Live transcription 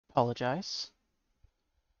Apologize.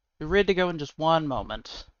 We're ready to go in just one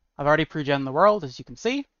moment. I've already pre-gen the world, as you can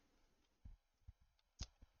see.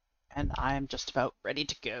 And I'm just about ready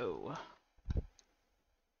to go.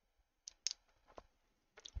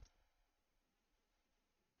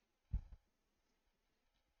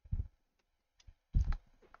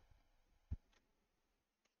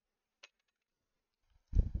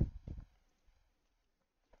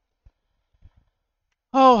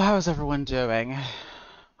 Oh, how's everyone doing?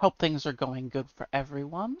 Hope things are going good for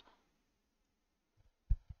everyone.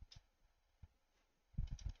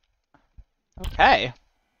 Okay.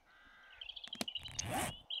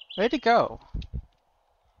 Ready to go.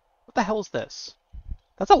 What the hell is this?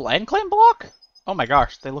 That's a land claim block? Oh my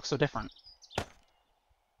gosh, they look so different.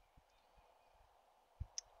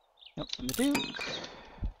 Nope, from the Duke.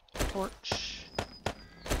 Torch.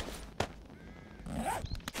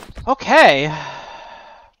 Okay.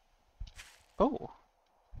 Oh,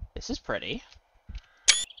 this is pretty.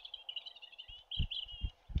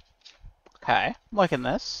 Okay, I'm liking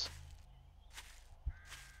this.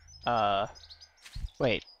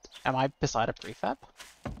 Wait, am I beside a prefab?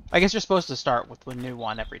 I guess you're supposed to start with the new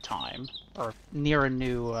one every time, or near a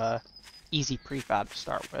new, easy prefab to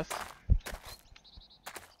start with.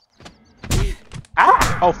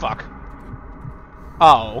 Ah! Oh, fuck.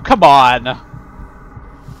 Oh, come on!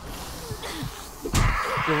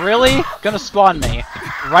 You're really gonna spawn me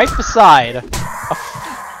right beside a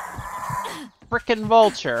frickin'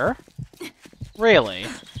 vulture? Really?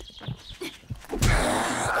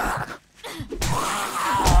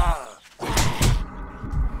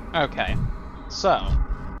 Okay, so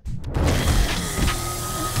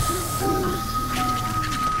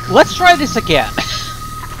let's try this again.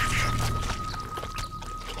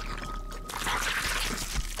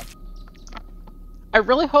 I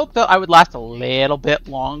really hope that I would last a little bit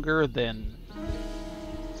longer than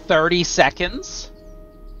 30 seconds.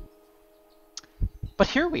 But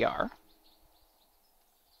here we are.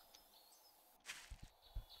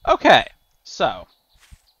 Okay, so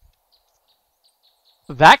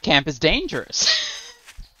that camp is dangerous.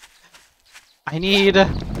 I need...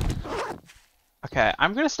 Okay,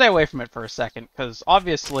 I'm gonna stay away from it for a second, because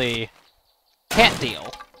obviously can't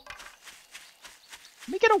deal.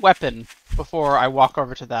 Let me get a weapon before I walk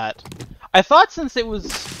over to that. I thought since it was...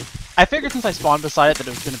 I figured since I spawned beside it that it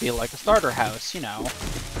was gonna be like a starter house, you know.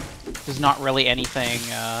 There's not really anything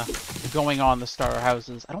going on in the starter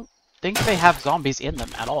houses. I don't think they have zombies in them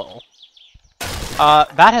at all.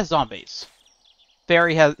 That has zombies.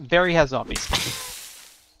 Very has zombies.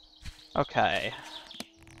 Okay.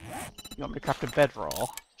 You want me to craft a bedroll?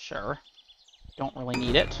 Sure. Don't really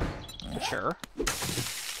need it, but sure.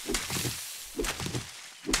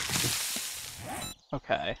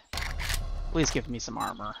 Okay. Please give me some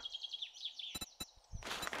armor.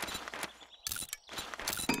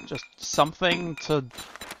 Just something to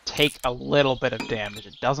take a little bit of damage.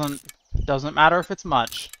 It doesn't matter if it's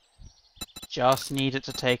much. Just need it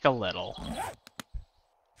to take a little.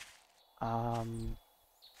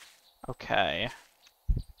 Okay.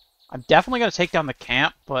 I'm definitely going to take down the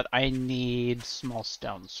camp, but I need small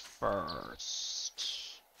stones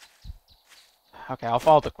first. Okay, I'll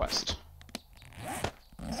follow the quest.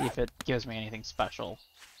 See if it gives me anything special.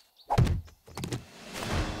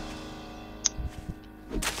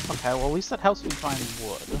 Okay, well at least that helps me find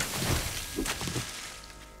wood.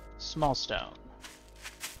 Small stone.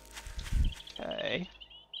 Okay.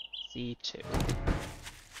 C2.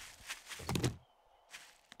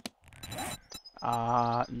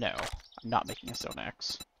 No. I'm not making a stone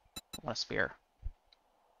axe. I want a spear.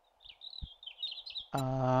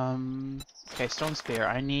 Okay, stone spear.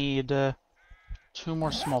 I need 2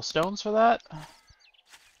 more small stones for that.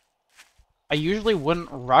 I usually wouldn't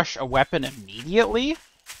rush a weapon immediately,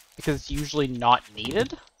 because it's usually not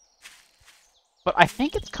needed. But I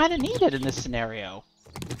think it's kind of needed in this scenario.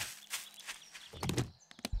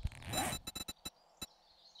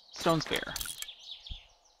 Stone spear.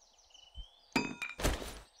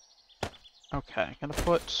 Okay, gonna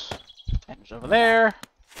put damage over there.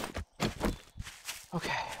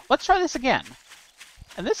 Okay, let's try this again.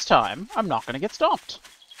 And this time, I'm not gonna get stomped.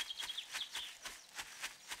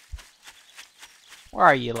 Where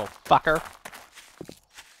are you, little fucker?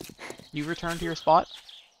 You returned to your spot?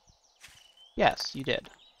 Yes, you did.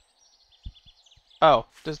 Oh,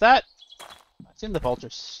 does that... I assume the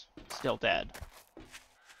vulture's still dead.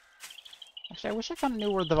 Actually, I wish I kind of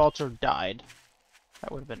knew where the vulture died.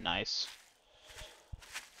 That would have been nice.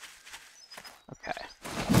 Okay.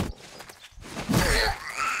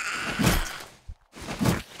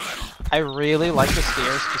 I really like the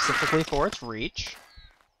spear specifically for its reach.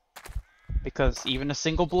 Because even a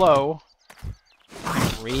single blow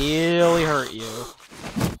can really hurt you.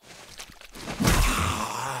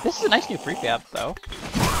 This is a nice new prefab, though.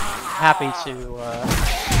 Happy to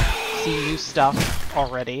see new stuff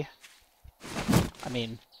already. I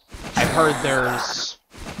mean, I've heard there's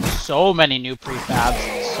so many new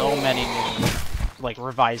prefabs, so many new, like,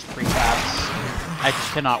 revised prefabs. I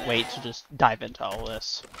just cannot wait to just dive into all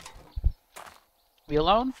this. We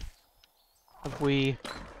alone? Have we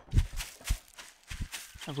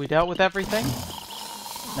dealt with everything?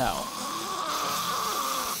 No.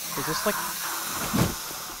 Is this like...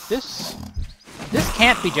 This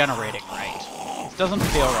can't be generating right. This doesn't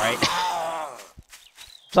feel right.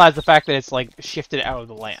 Besides the fact that it's like shifted out of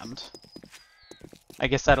the land. I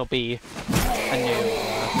guess that'll be a new...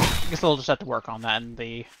 I guess they'll just have to work on that in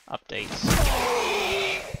the updates.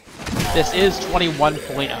 This is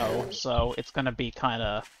 21.0, so it's gonna be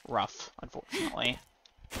kinda rough, unfortunately.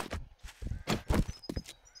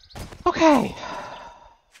 Okay.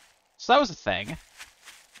 So that was a thing.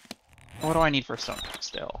 What do I need for stone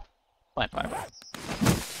still? Plant fiber.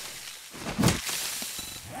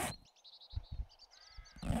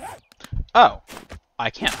 Oh. I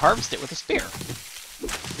can't harvest it with a spear.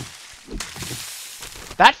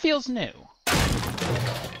 That feels new.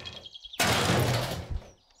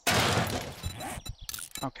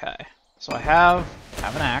 Okay. So I have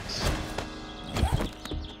an axe.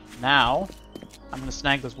 Now, I'm gonna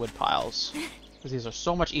snag those wood piles. Because these are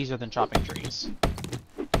so much easier than chopping trees.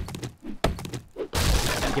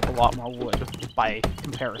 And give a lot more wood by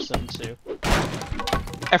comparison to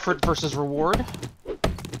effort versus reward.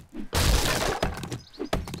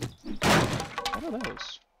 What are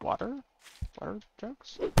those? Water? Water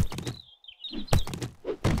jugs?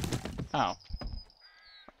 Oh.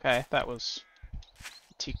 Okay, that was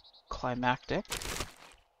anticlimactic.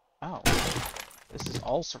 Oh. This is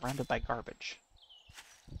all surrounded by garbage.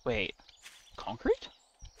 Wait. Concrete?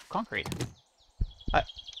 Concrete.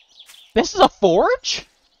 This is a forge?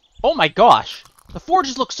 Oh my gosh! The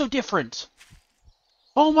forges look so different!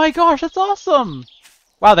 Oh my gosh, that's awesome!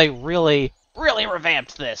 Wow, they really, really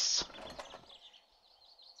revamped this!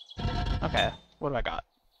 Okay, what do I got?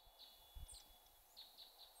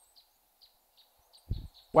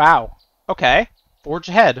 Wow. Okay. Forge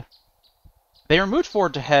Ahead. They removed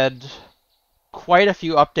Forge Ahead quite a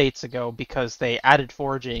few updates ago because they added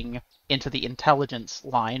foraging into the intelligence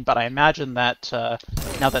line, but I imagine that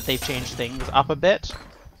now that they've changed things up a bit,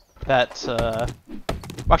 that well,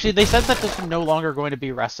 actually they said that there's no longer going to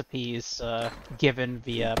be recipes given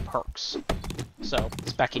via perks, so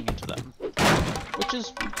speccing into them, which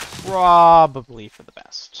is probably for the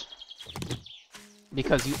best,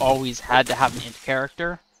 because you always had to have an int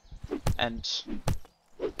character, and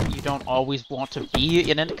you don't always want to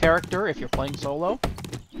be an int character if you're playing solo.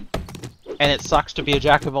 And it sucks to be a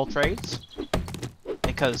jack of all trades.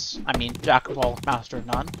 Because, I mean, jack of all, master of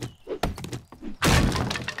none.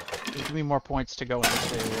 Give me more points to go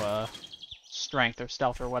into strength or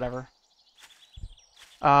stealth or whatever.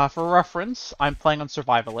 For reference, I'm playing on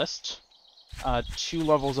Survivalist. 2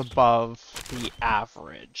 levels above the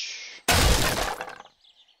average.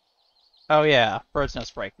 Oh yeah, Bird's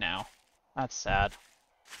Nest break now. That's sad.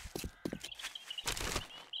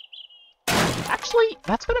 Actually,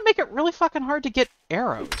 that's gonna make it really fucking hard to get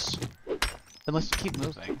arrows. Unless you keep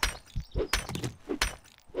moving.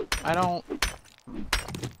 I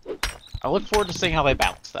look forward to seeing how they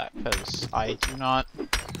balance that, because I do not...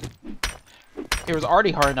 It was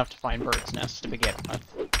already hard enough to find Bird's Nests to begin with.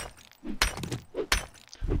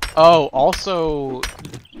 Oh, also...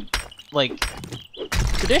 Like...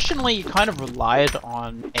 Traditionally, you kind of relied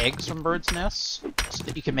on eggs from Bird's Nests, so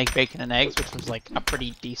that you can make bacon and eggs, which was like a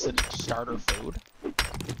pretty decent starter food.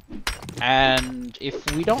 And if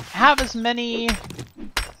we don't have as many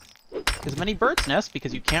Bird's Nests,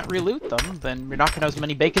 because you can't re-loot them, then we're not going to have as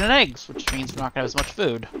many bacon and eggs, which means we're not going to have as much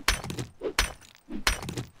food.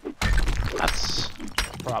 That's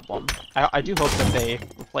a problem. I do hope that they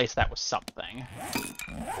replace that with something.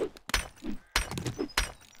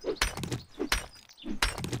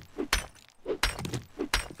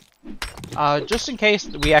 Just in case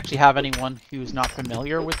we actually have anyone who's not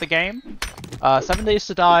familiar with the game, 7 Days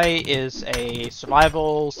to Die is a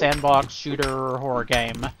survival, sandbox, shooter, horror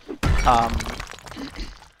game,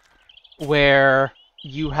 where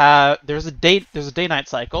you have, there's a day-night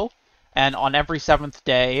cycle, and on every 7th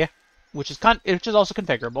day, which is also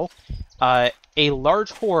configurable, a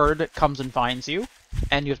large horde comes and finds you,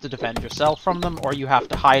 and you have to defend yourself from them, or you have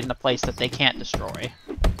to hide in a place that they can't destroy.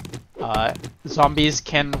 Zombies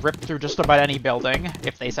can rip through just about any building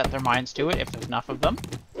if they set their minds to it, if there's enough of them.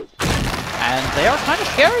 And they are kind of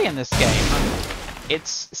scary in this game.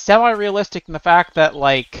 It's semi-realistic in the fact that,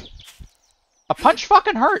 like, a punch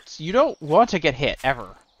fucking hurts. You don't want to get hit,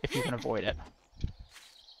 ever, if you can avoid it.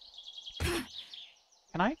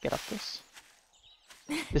 Can I get up this?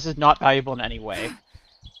 This is not valuable in any way.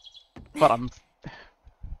 But I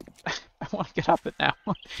want to get up it now.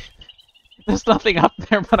 There's nothing up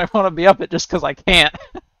there, but I want to be up it just because I can't.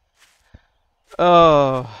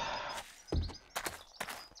 Oh.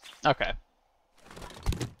 Okay.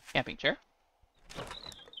 Camping chair.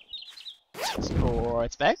 Store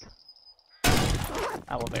its bag.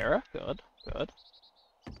 Aloe vera. Good. Good.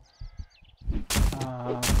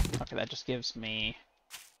 Okay, that just gives me...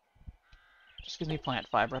 plant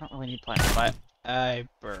fiber. I don't really need plant fiber.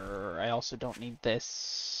 I also don't need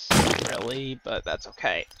this, really, but that's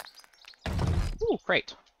okay. Ooh,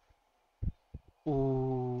 crate.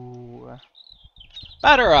 Ooh.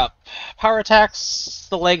 Batter up. Power attacks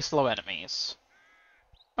the leg slow enemies.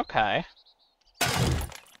 Okay.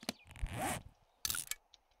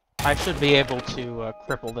 I should be able to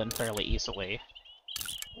cripple them fairly easily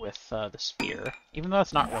with the spear, even though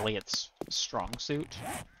it's not really its strong suit.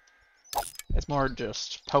 It's more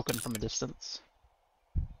just poking from a distance.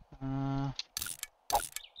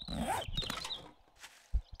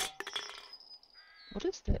 What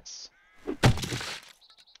is this?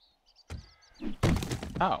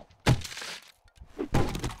 Oh.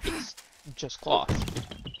 It's just cloth.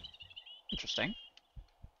 Interesting.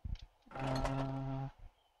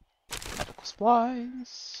 Medical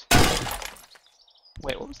supplies.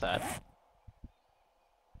 Wait, what was that?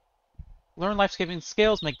 Learn life-saving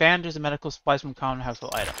skills, make bandages and medical supplies from common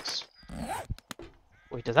household items.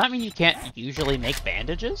 Wait, does that mean you can't usually make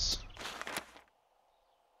bandages?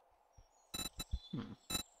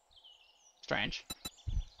 Strange.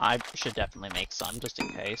 I should definitely make some, just in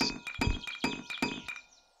case.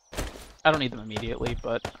 I don't need them immediately,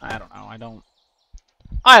 but I don't know,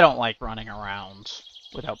 I don't like running around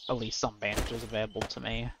without at least some bandages available to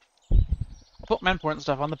me. I'll put my important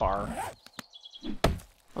stuff on the bar.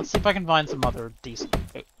 Let's see if I can find some other decent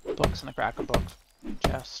books in the Cracker book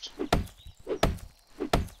chest.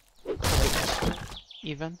 Crate,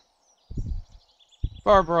 even.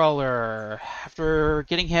 Bar Brawler. After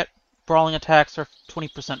getting hit, brawling attacks are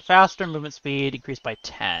 20% faster, movement speed increased by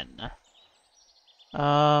 10.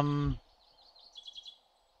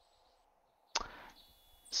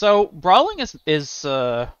 So brawling is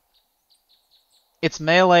it's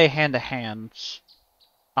melee hand-to-hand,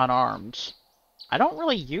 unarmed. I don't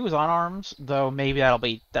really use unarmed, though maybe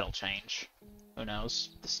that'll change. Who knows?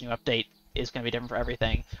 This new update is going to be different for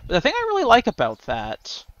everything. But the thing I really like about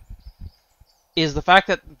that is the fact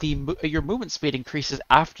that your movement speed increases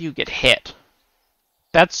after you get hit.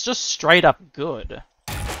 That's just straight up good.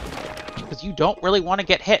 Because you don't really want to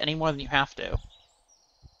get hit any more than you have to.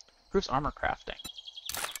 Improves armor crafting.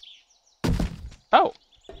 Oh!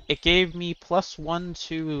 It gave me +1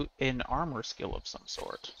 to an armor skill of some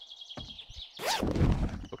sort.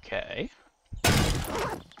 Okay.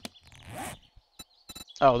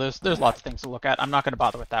 Oh, there's lots of things to look at. I'm not going to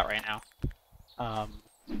bother with that right now.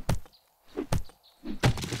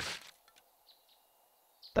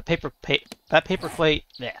 That paper plate.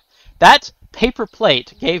 Yeah, that paper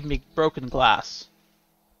plate gave me broken glass.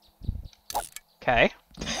 Okay.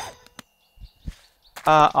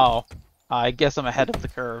 Oh. I guess I'm ahead of the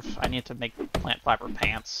curve. I need to make plant fiber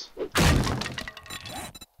pants.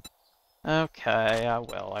 Okay, I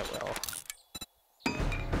will.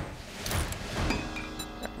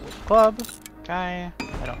 Wood club. Okay.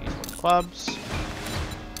 I don't use wood clubs.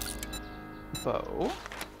 Bow.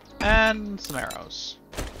 And some arrows.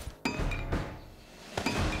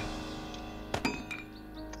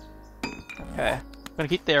 Okay. I'm gonna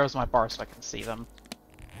keep the arrows in my bar so I can see them.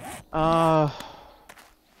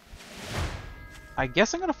 I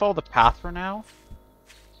guess I'm gonna follow the path for now.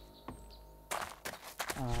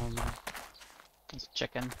 There's a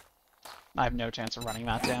chicken. I have no chance of running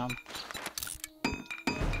that down.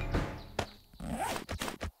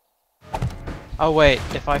 Oh wait,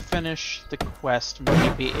 if I finish the quest,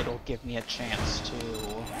 maybe it'll give me a chance to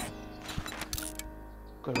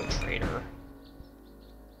go to a trader.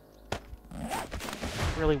 I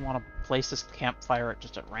really want to place this campfire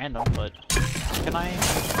just at random, but can I?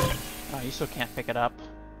 Oh, you still can't pick it up.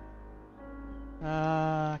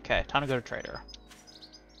 Okay, time to go to trader.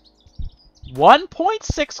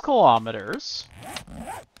 1.6 kilometers.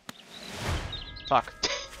 Fuck.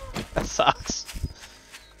 That sucks.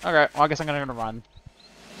 Okay, well, I guess I'm gonna run.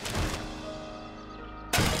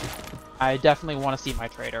 I definitely want to see my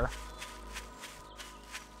trader.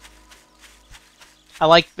 I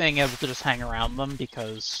like being able to just hang around them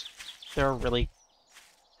because they're a really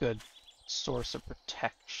good source of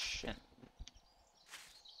protection.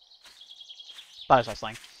 Thought I saw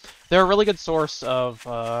something. They're a really good source of,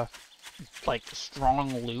 like,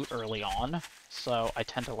 strong loot early on, so I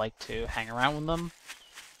tend to like to hang around with them.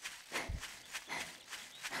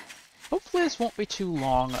 Hopefully this won't be too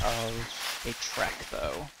long of a trek,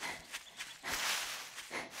 though.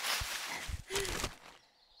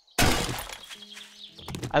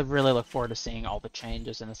 I really look forward to seeing all the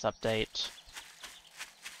changes in this update.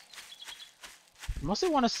 I mostly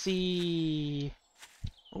want to see...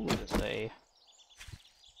 Ooh, there's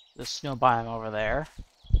the snow biome over there.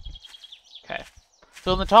 Okay.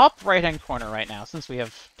 So in the top right-hand corner right now, since we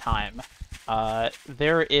have time,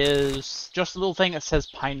 there is just a little thing that says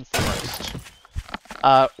Pine Forest.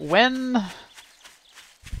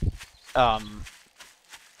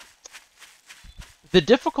 The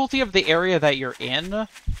difficulty of the area that you're in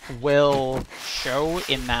will show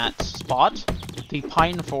in that spot. The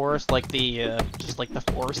pine forest, like the, just like the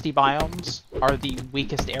foresty biomes, are the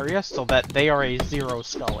weakest area, so that they are a 0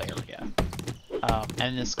 skull area.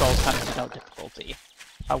 And the skulls kind of denote difficulty.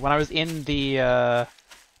 When I was in the,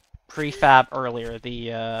 prefab earlier,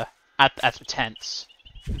 at the tents,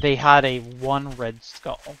 they had a 1 red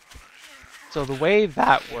skull. So the way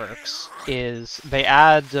that works is they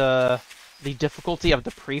add, the difficulty of the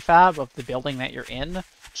prefab of the building that you're in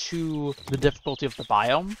to the difficulty of the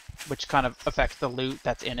biome, which kind of affects the loot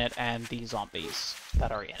that's in it and the zombies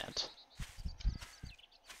that are in it.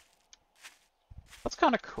 That's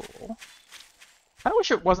kind of cool. I wish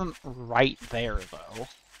it wasn't right there, though.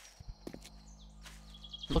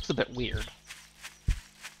 It looks a bit weird.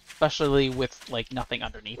 Especially with, like, nothing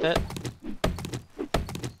underneath it.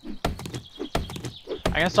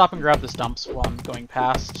 I'm gonna stop and grab the stumps while I'm going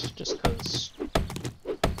past, just because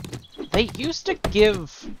they used to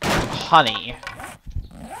give honey,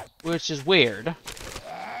 which is weird,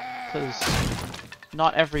 because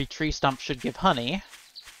not every tree stump should give honey,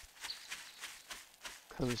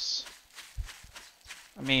 because,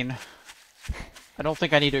 I mean, I don't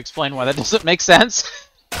think I need to explain why that doesn't make sense.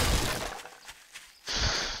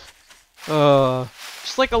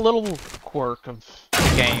 Just like a little quirk of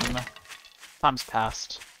the game. Time's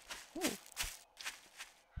passed. Ooh. There's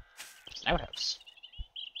an outhouse.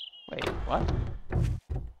 Wait, what?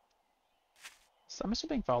 I'm still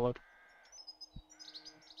being followed.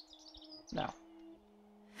 No.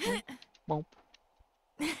 Boop.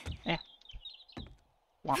 Eh.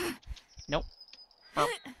 Womp. Nope. Oh.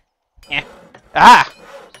 Eh. Ah!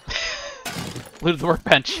 Looted the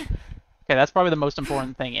workbench. Okay, that's probably the most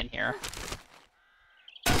important thing in here.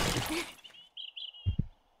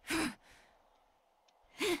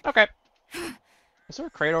 Okay. Is there a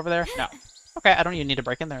crate over there? No. Okay, I don't even need to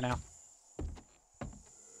break in there now.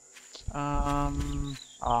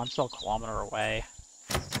 Oh, I'm still a kilometer away.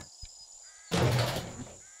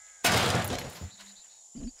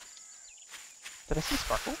 Did I see a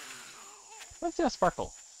sparkle? Did I see a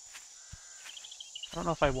sparkle? I don't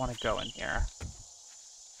know if I want to go in here.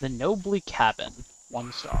 The Nobly Cabin.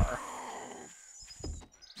 1 star.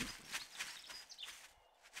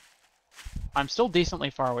 I'm still decently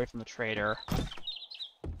far away from the trader.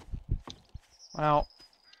 Well...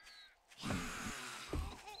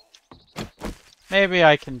 maybe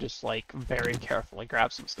I can just, like, very carefully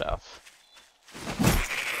grab some stuff.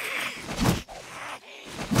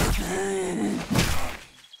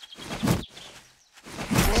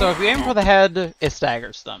 So if you aim for the head, it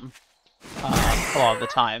staggers them. A lot of the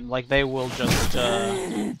time. Like, they will just,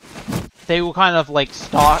 they will kind of, like,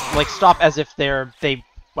 stop as if they've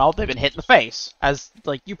been hit in the face. As,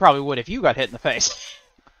 like, you probably would if you got hit in the face.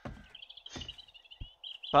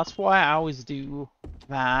 That's why I always do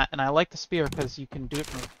that, and I like the spear because you can do it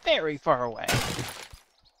from very far away.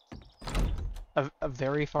 A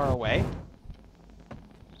very far away?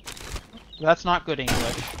 That's not good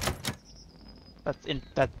English.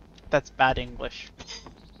 That's bad English.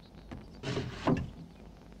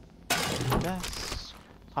 Desk,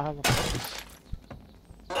 pile of books,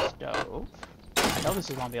 stove. I know this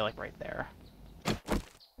is gonna be like right there.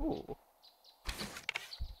 Ooh.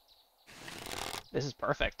 This is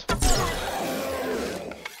perfect.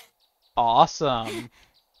 Awesome.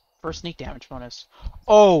 First sneak damage bonus.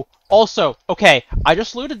 Oh, also, okay, I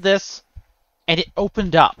just looted this, and it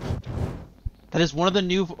opened up. That is one of the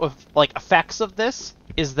new, like, effects of this,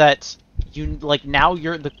 is that you, like, now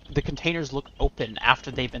the containers look open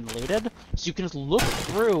after they've been looted. So you can just look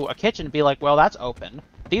through a kitchen and be like, well, that's open.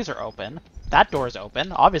 These are open. That door's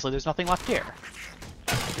open. Obviously, there's nothing left here.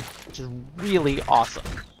 Which is really awesome.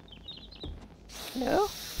 Hello?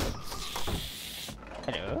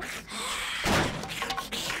 Hello?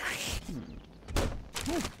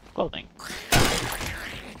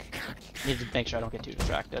 Need to make sure I don't get too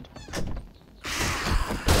distracted.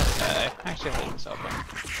 Okay, actually I'll leave this open.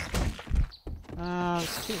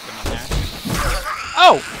 There's two of them in there.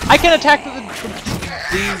 Oh! I can attack the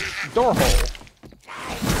door hole!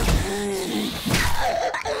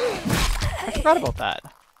 I forgot about that.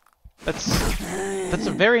 That's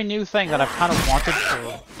a very new thing that I've kind of wanted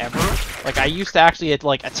forever. Like, I used to actually,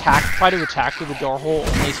 like, try to attack through the door hole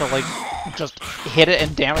only to, like, just hit it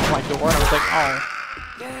and damage my door, and I was like, oh.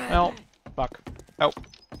 Well, fuck. Oh.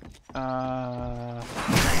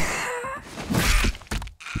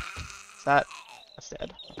 Is that... That's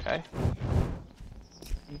dead. Okay.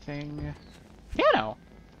 Anything... Piano!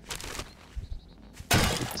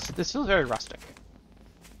 This feels very rustic.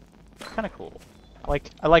 Kinda cool.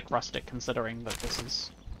 I like rustic, considering that this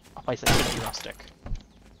is a place that should be rustic.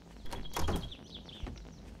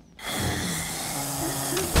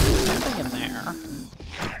 Something in there.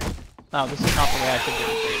 No, this is not the way I should be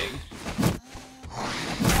retreating.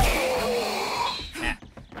 Nah.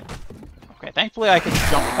 Okay, thankfully I can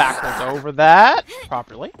jump backwards over that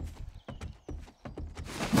properly.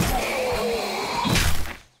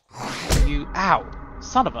 You... Ow!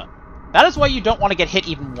 Son of a... That is why you don't want to get hit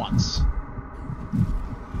even once.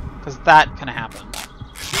 Because that can happen.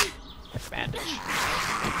 Bandage.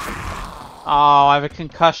 Oh, I have a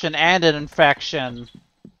concussion and an infection.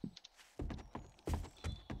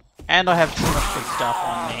 And I have too much good stuff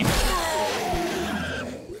on me.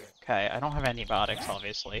 Okay, I don't have antibiotics,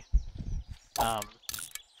 obviously. Well,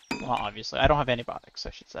 obviously. I don't have antibiotics,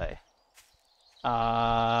 I should say.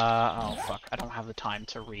 Oh, fuck. I don't have the time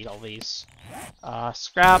to read all these.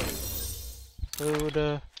 Scrap. Food.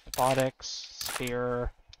 Antibiotics.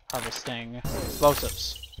 Spear. Harvesting.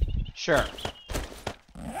 Explosives. Sure.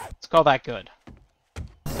 Let's call that good.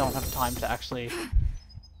 Don't have time to actually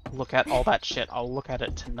look at all that shit. I'll look at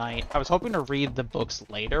it tonight. I was hoping to read the books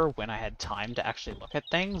later when I had time to actually look at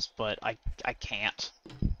things, but I can't.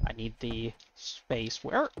 I need the space.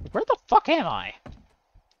 Where the fuck am I?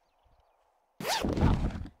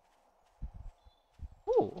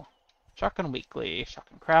 Ooh. Shotgun weekly.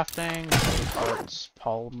 Shotgun crafting. Parts.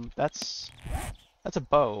 Palm. That's a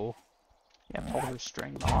bow. Yeah, polar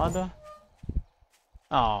string mod.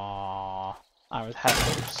 Aww. I was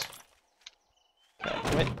having those.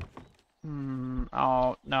 Okay, wait.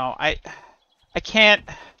 Oh, no, I can't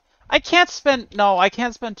spend, no, I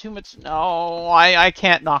can't spend too much, no, I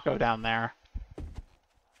can't not go down there.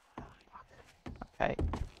 Okay.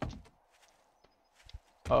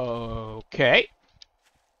 Okay.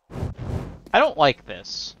 I don't like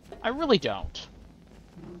this. I really don't.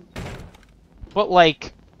 But,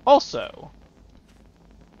 like, also,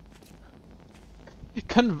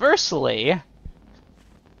 conversely, I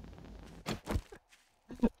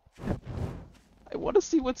want to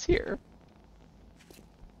see what's here.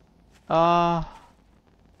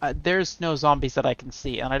 There's no zombies that I can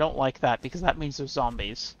see, and I don't like that, because that means there's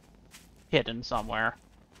zombies hidden somewhere.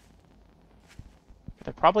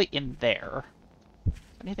 They're probably in there.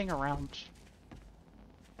 Anything around?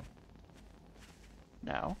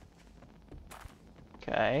 No.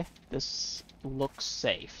 Okay, this looks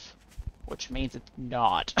safe, which means it's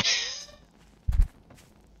not.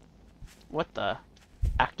 What the?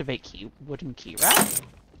 Activate key, wooden key wrap?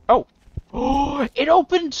 Oh! Oh! It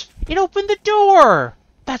opened the door!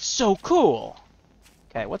 That's so cool!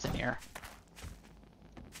 Okay, what's in here?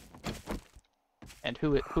 And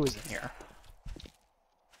who is in here?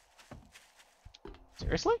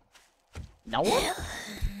 Seriously? No one?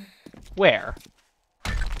 Where?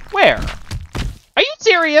 Where? Are you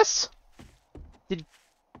serious?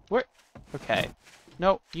 Where? Okay.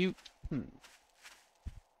 No, you...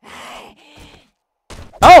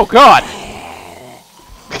 Oh, God!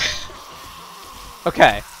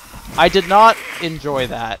 Okay. I did not enjoy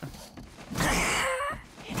that.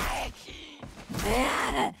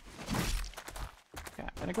 Okay,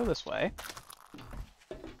 I'm gonna go this way.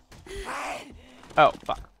 Oh,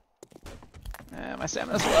 fuck. My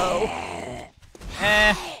stamina's low.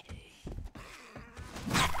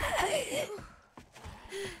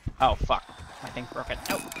 Oh, fuck. My thing's broken.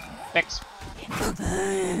 Nope. Fix.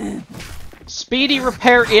 Speedy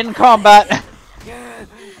repair in combat!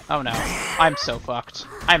 Oh no. I'm so fucked.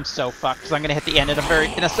 I'm so fucked, because I'm gonna hit the end in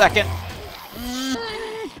a second.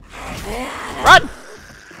 Run!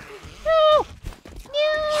 No!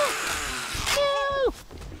 No!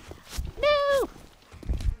 No!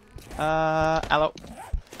 No! Hello.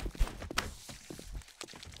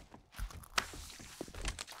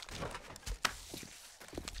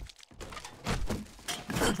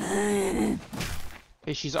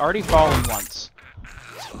 Okay, she's already fallen once.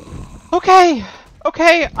 Okay!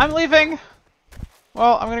 Okay, I'm leaving!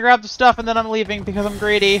 Well, I'm gonna grab the stuff and then I'm leaving because I'm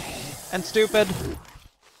greedy and stupid.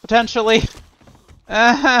 Potentially.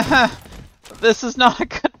 This is not a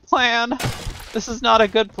good plan. This is not a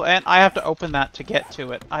good plan. I have to open that to get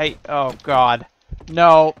to it. Oh god.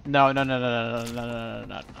 No, no, no, no, no, no, no, no, no,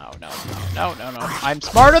 no, no, no, no, no, no. I'm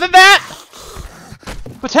smarter than that!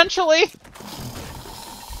 Potentially!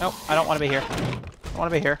 Nope, I don't want to be here. I don't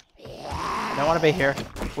want to be here. I don't want to be here.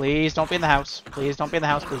 Please don't be in the house. Please don't be in the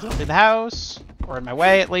house. Please don't be in the house. Or in my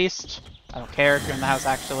way, at least. I don't care if you're in the house,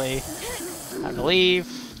 actually. I have to leave.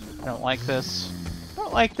 I don't like this. I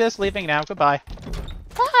don't like this. Leaving now. Goodbye.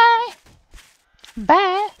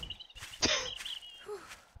 Bye!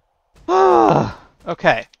 Bye!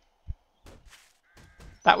 Okay.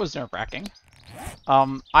 That was nerve-wracking.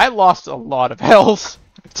 I lost a lot of health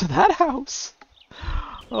to that house.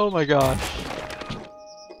 Oh my god.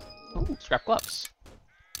 Ooh, scrap gloves.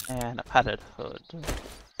 And a padded hood.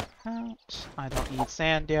 Out. I don't need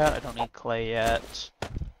sand yet. I don't need clay yet.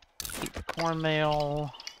 Keep the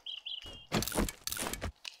cornmeal.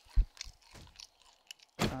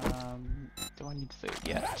 Do I need food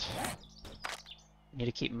yet? I need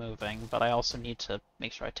to keep moving, but I also need to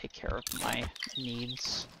make sure I take care of my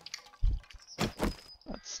needs.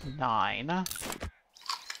 That's 9.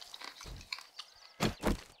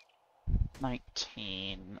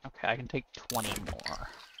 19. Okay, I can take 20 more.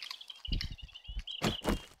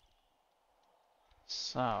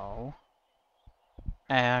 So...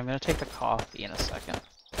 And I'm gonna take the coffee in a second.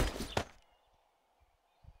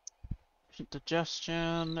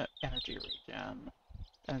 Digestion, energy regen.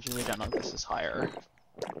 Energy regen on this is higher.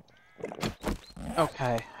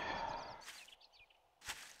 Okay.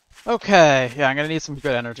 Okay, yeah, I'm gonna need some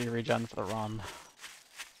good energy regen for the run.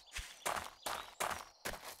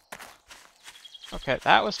 Okay,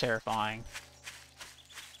 that was terrifying.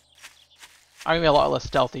 I'm gonna be a lot less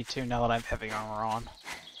stealthy too now that I have heavy armor on.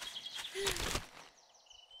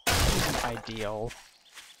 Isn't ideal.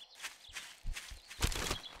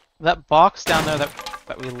 That box down there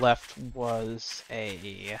that we left was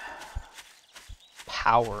a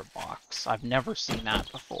power box. I've never seen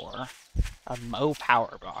that before. A Mo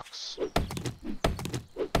power box.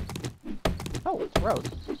 Oh, it's a road.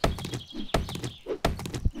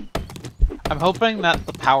 I'm hoping that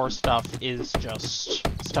the power stuff is just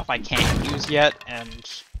stuff I can't use yet,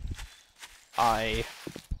 and I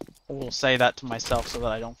will say that to myself so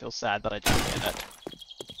that I don't feel sad that I didn't get it.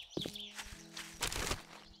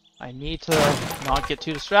 I need to not get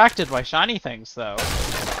too distracted by shiny things, though,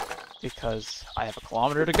 because I have a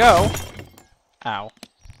kilometer to go. Ow.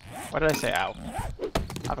 Why did I say ow?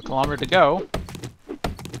 I have a kilometer to go,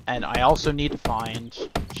 and I also need to find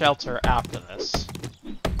shelter after this.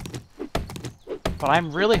 But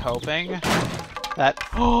I'm really hoping that...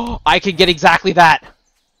 Oh, I can get exactly that!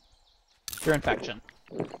 Pure infection.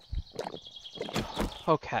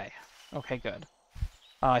 Okay. Okay, good.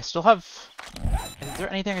 I still have... Is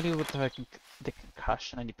there anything I do with the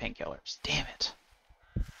concussion? I need painkillers. Damn it.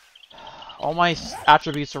 All my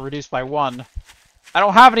attributes are reduced by 1. I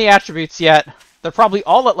don't have any attributes yet. They're probably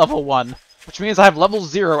all at level 1, which means I have level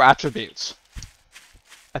 0 attributes.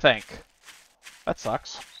 I think. That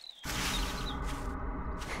sucks.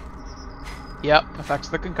 Yep, affects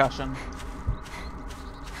the concussion.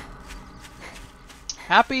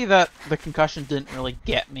 Happy that the concussion didn't really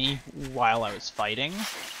get me while I was fighting.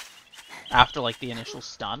 After, like, the initial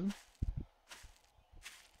stun.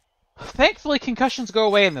 Thankfully, concussions go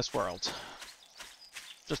away in this world.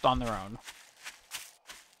 Just on their own.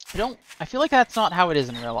 I feel like that's not how it is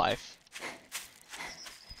in real life.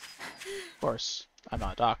 Of course, I'm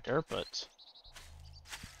not a doctor, but...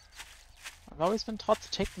 I've always been taught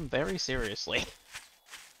to take them very seriously.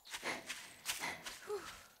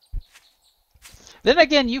 Then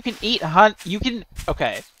again, you can eat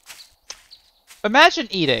okay. Imagine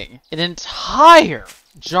eating an entire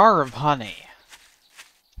jar of honey.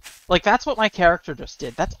 Like, that's what my character just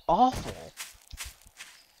did. That's awful.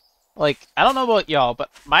 Like, I don't know about y'all, but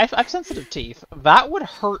I have sensitive teeth. That would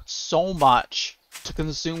hurt so much to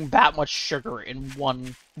consume that much sugar in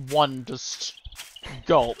one just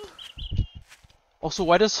gulp. Also,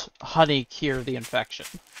 why does honey cure the infection?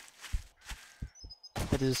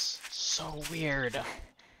 That is so weird.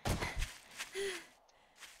 I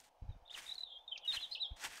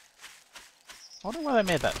wonder why they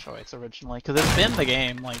made that choice originally, because it's been the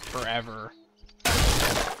game, like, forever.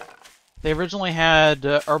 They originally had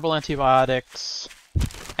herbal antibiotics,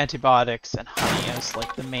 and honey as,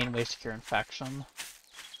 like, the main ways to cure infection.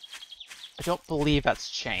 I don't believe that's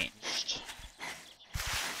changed.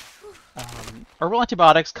 Herbal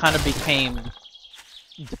antibiotics kind of became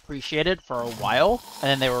depreciated for a while, and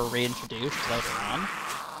then they were reintroduced later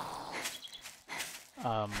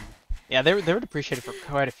on. Yeah, they were depreciated for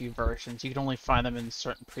quite a few versions. You could only find them in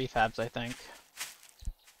certain prefabs, I think.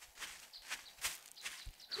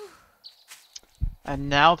 And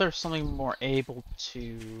now there's something more able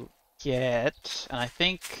to get, and I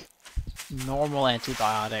think normal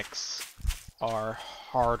antibiotics are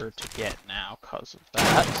harder to get now because of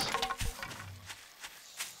that.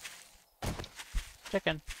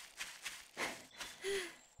 Chicken.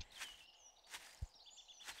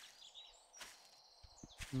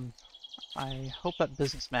 I hope that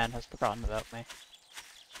businessman has forgotten about me.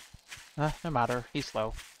 No matter, he's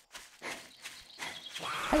slow.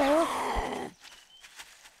 Hello!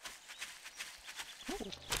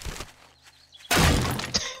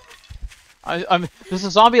 There's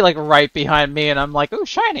a zombie like right behind me, and I'm like, ooh,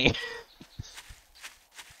 shiny!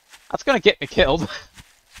 That's gonna get me killed.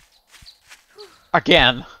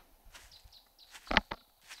 Again.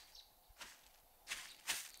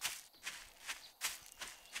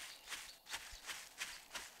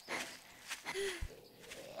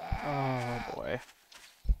 Oh boy.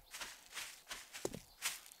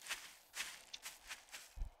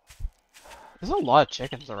 There's a lot of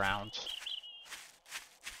chickens around.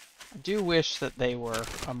 I do wish that they were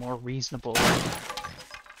a more reasonable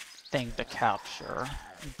thing to capture.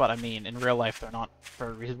 But I mean, in real life they're not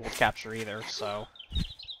very reasonable to capture either, so...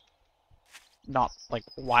 Not, like,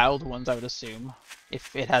 wild ones, I would assume.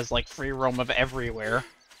 If it has, like, free roam of everywhere.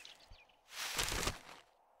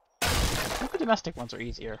 I think the domestic ones are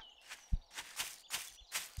easier.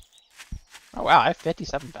 Oh wow, I have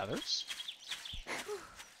 57 feathers.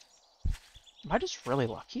 Am I just really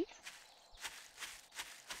lucky?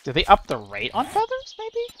 Did they up the rate on feathers,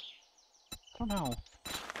 maybe? I don't know.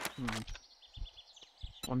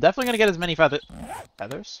 Well, I'm definitely gonna get as many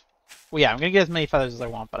feathers? Well, yeah, I'm gonna get as many feathers as I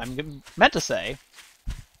want, but I'm meant to say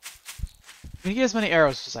I'm gonna get as many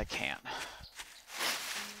arrows as I can.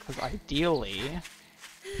 Because ideally,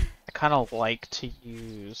 I kind of like to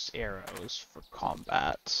use arrows for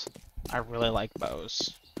combat. I really like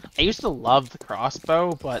bows. I used to love the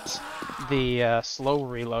crossbow, but the slow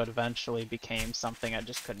reload eventually became something I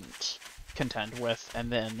just couldn't contend with,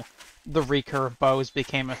 and then the recurve bows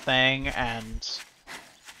became a thing, and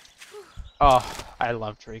oh, I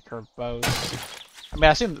loved recurve bows. I mean,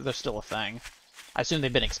 I assume that they're still a thing. I assume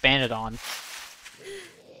they've been expanded on.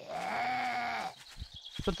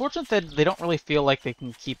 It's unfortunate that they don't really feel like they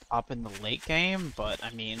can keep up in the late game, but I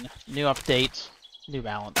mean, new update, new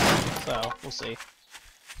balance, so we'll see.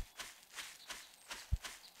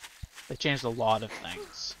 They changed a lot of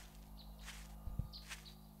things.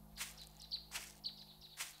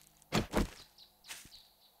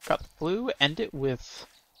 Got the flu, end it with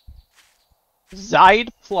Zide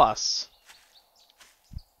Plus.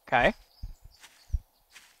 Okay.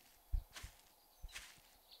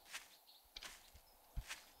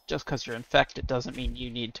 Just because you're infected doesn't mean you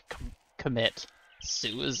need to commit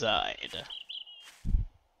suicide.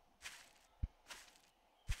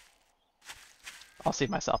 I'll see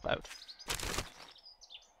myself out.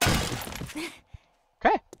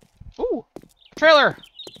 Okay. Ooh! Trailer!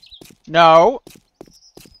 No!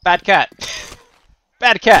 Bad cat.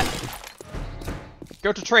 Bad cat!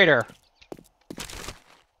 Go to trader.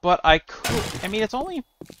 But I could... I mean, it's only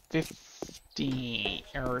 50...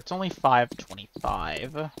 Or it's only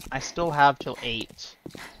 5:25. I still have till 8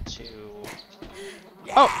 to...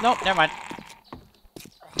 Oh, no, never mind.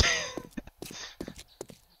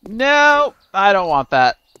 No! I don't want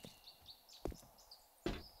that.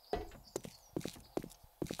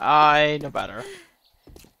 I know better.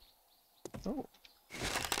 Oh.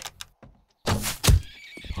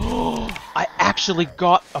 I actually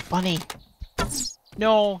got a bunny!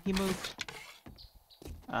 No, he moved.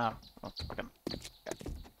 Oh, okay.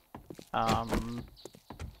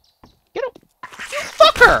 Get a... You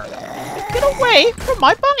fucker! Get away from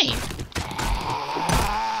my bunny!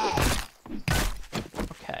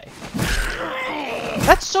 Okay.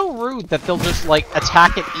 That's so rude that they'll just, like,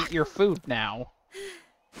 attack and eat your food now.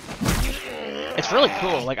 It's really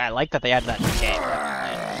cool. Like, I like that they added that in the game.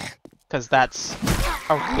 Because that's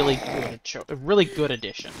a really good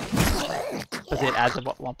addition. Because it adds a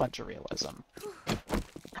bunch of realism.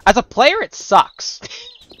 As a player, it sucks.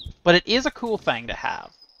 But it is a cool thing to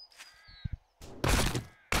have.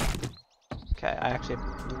 Okay, I actually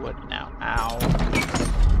have wood now. Ow.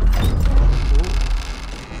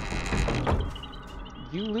 Ooh.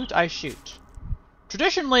 You loot, I shoot.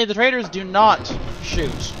 Traditionally, the traders do not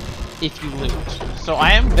shoot if you loot. So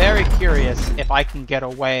I am very curious if I can get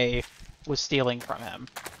away with stealing from him.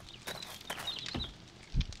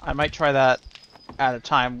 I might try that at a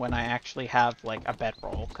time when I actually have, like, a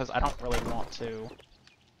bedroll, because I don't really want to...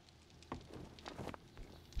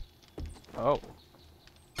 Oh.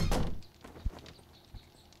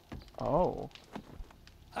 Oh.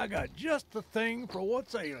 I got just the thing for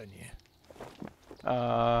what's ailing you.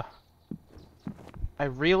 I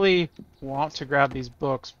really want to grab these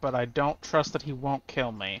books, but I don't trust that he won't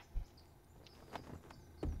kill me.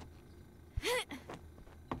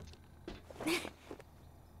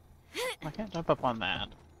 I can't jump up on that.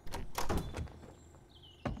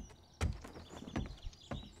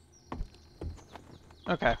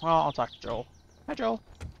 Okay, well, I'll talk to Joel. Hi, Joel.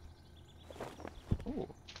 Ooh.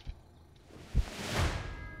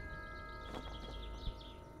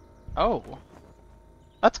 Oh.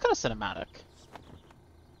 That's kind of cinematic.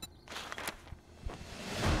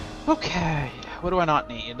 Okay, what do I not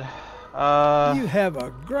need? You have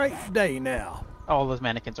a great day now. Oh, those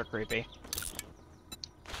mannequins are creepy.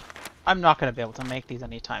 I'm not going to be able to make these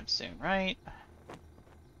anytime soon, right?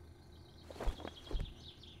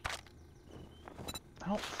 I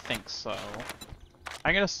don't think so.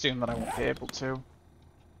 I'm going to assume that I won't be able to. I'm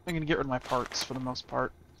going to get rid of my parts for the most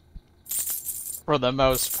part. For the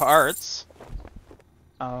most parts!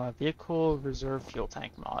 Vehicle reserve fuel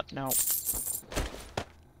tank mod. No.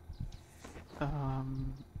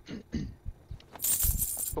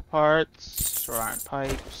 Electrical parts, short iron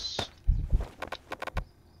pipes,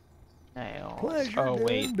 nails. Pleasure Oh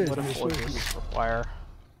wait, doing what business employees with you. this require?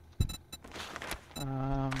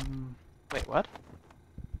 Wait, what?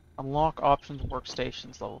 Unlock options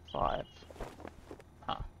workstations level 5.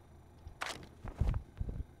 Huh.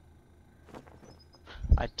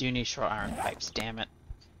 I do need short iron pipes, damn it.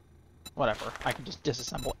 Whatever, I can just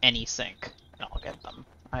disassemble any sink and I'll get them.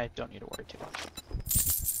 I don't need to worry too much.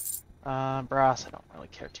 Brass I don't really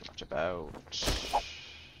care too much about.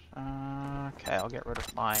 Okay, I'll get rid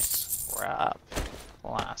of my scrap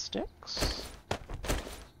plastics.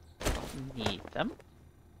 Don't need them.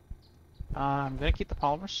 I'm gonna keep the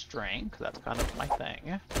polymer string, because that's kind of my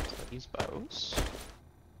thing. So these bows.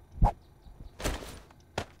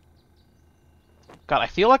 God, I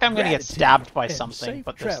feel like I'm gonna get stabbed by something,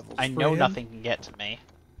 but I know nothing can get to me.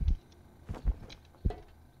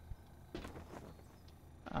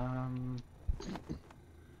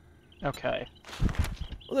 Okay.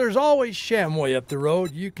 Well, there's always Shamway up the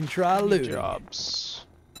road. You can try looting. Jobs.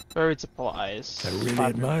 Buried supplies. I really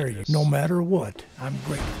admire you. No matter what, I'm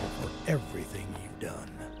grateful for everything you've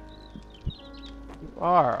done. You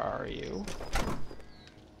are you?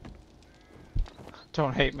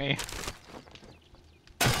 Don't hate me.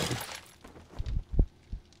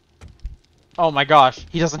 Oh my gosh,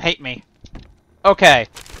 he doesn't hate me. Okay,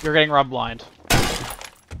 you're getting rub blind.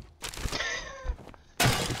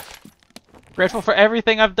 Grateful for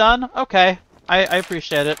everything I've done? Okay, I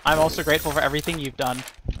appreciate it. I'm also grateful for everything you've done.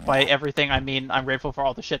 By everything, I mean I'm grateful for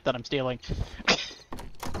all the shit that I'm stealing.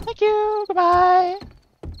 Thank you, goodbye!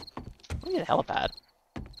 We need a helipad.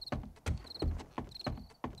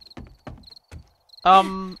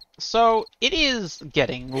 So, it is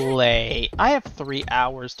getting late. I have 3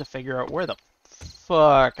 hours to figure out where the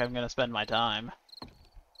fuck I'm gonna spend my time.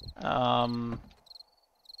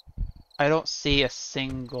 I don't see a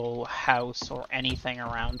single house or anything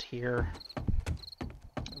around here.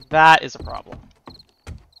 That is a problem.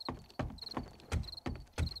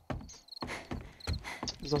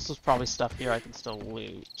 There's also probably stuff here I can still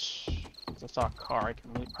loot. I saw a car I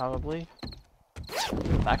can loot, probably.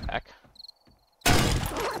 Backpack.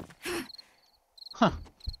 Huh.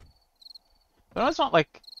 But it's not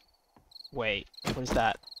like... Wait, what is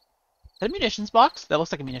that? Is that a munitions box? That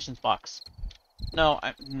looks like a munitions box. No,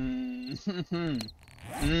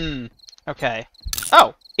 okay.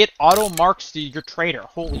 Oh! It auto-marks your trader.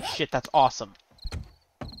 Holy shit, that's awesome.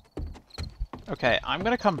 Okay, I'm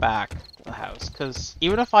gonna come back to the house, because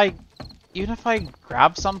even if I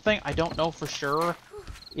grab something, I don't know for sure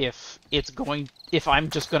if I'm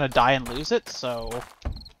just gonna die and lose it, so...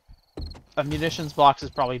 A munitions box is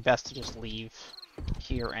probably best to just leave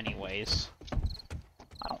here anyways.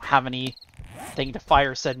 I don't have anything to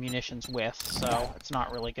fire said munitions with, so it's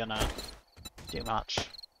not really gonna do much.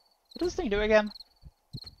 What does this thing do again?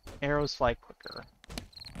 Arrows fly quicker.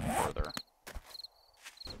 Further.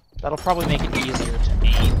 That'll probably make it easier to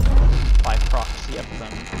aim by proxy of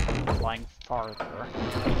them flying farther.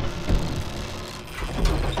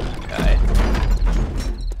 Okay.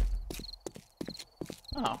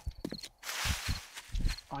 Oh.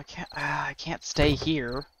 Oh, I can't stay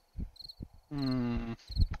here.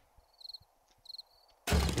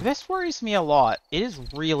 This worries me a lot. It is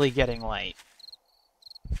really getting late.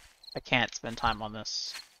 I can't spend time on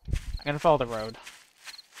this. I'm gonna follow the road.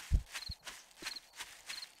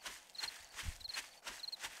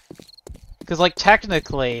 Because, like,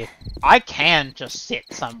 technically, I can just sit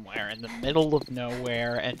somewhere in the middle of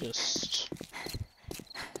nowhere and just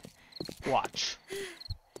watch.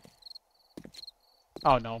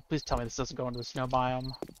 Oh no, please tell me this doesn't go into the snow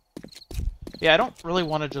biome. Yeah, I don't really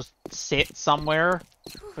want to just sit somewhere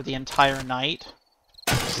for the entire night,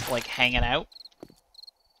 just, like, hanging out.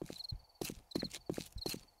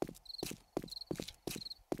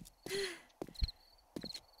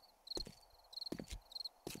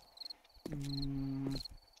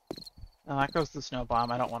 No, that goes to the snow biome.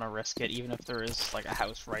 I don't want to risk it, even if there is, like, a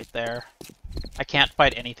house right there. I can't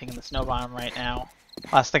fight anything in the snow biome right now.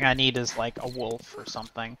 Last thing I need is, like, a wolf or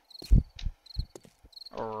something.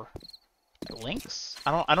 Or a lynx?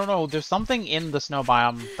 I don't know. There's something in the snow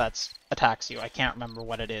biome that attacks you. I can't remember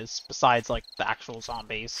what it is, besides, like, the actual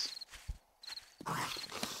zombies.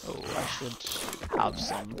 Oh, I should have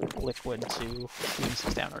some liquid to do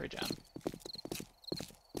 6 down regen.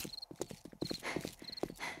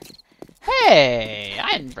 Hey!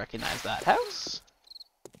 I didn't recognize that house.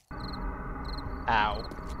 Ow.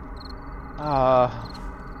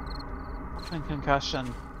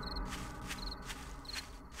 Concussion.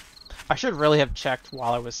 I should really have checked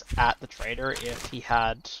while I was at the trader if he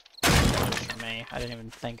had damage for me. I didn't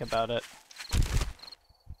even think about it.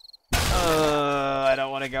 I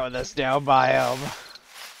don't want to go in this snow biome.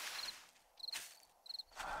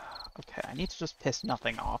 Okay, I need to just piss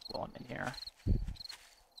nothing off while I'm in here.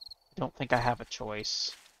 I don't think I have a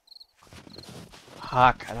choice.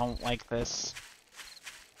 Fuck, I don't like this.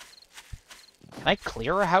 Can I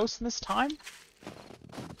clear a house in this time?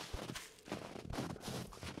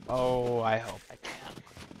 Oh, I hope I can.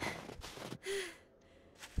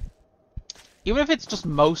 Even if it's just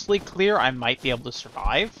mostly clear, I might be able to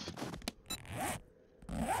survive.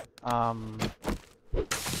 I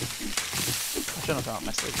shouldn't have thrown out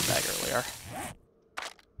my sleeping bag earlier.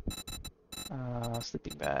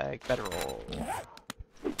 Sleeping bag, bedroll.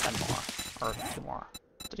 10 more. Or 2 more.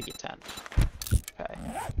 Did he get 10? Okay.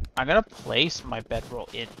 I'm gonna place my bedroll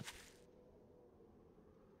in.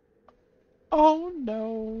 Oh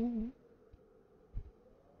no.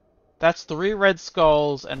 That's 3 red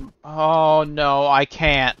skulls and... Oh no, I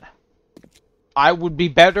can't. I would be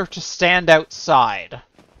better to stand outside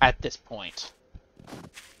at this point.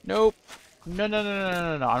 Nope. No.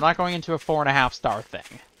 I'm not going into a 4.5 star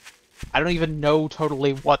thing. I don't even know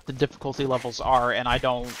totally what the difficulty levels are, and I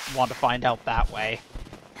don't want to find out that way.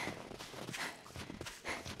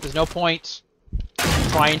 There's no point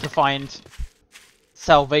trying to find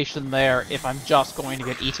salvation there if I'm just going to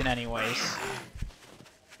get eaten anyways.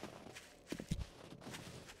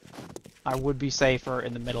 I would be safer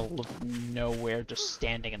in the middle of nowhere just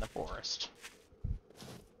standing in the forest.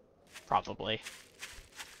 Probably.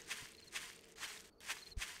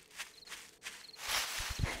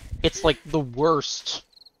 It's like the worst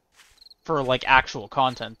for like actual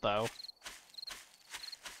content though.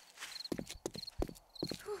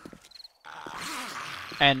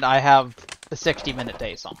 And I have a 60-minute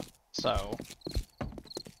day song, so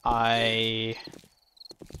I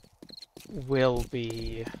will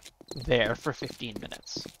be there for 15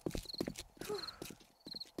 minutes.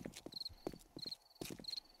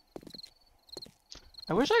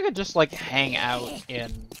 I wish I could just like hang out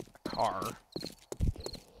in a car.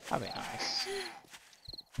 That'd be nice.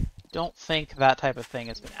 Don't think that type of thing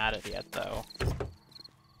has been added yet though.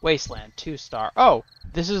 Wasteland, 2-star. Oh!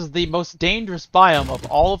 This is the most dangerous biome of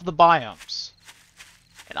all of the biomes.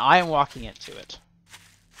 And I am walking into it.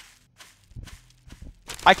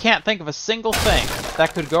 I can't think of a single thing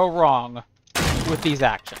that could go wrong with these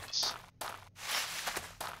actions.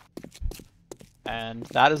 And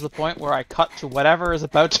that is the point where I cut to whatever is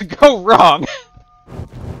about to go wrong.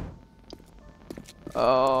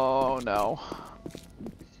 Oh no.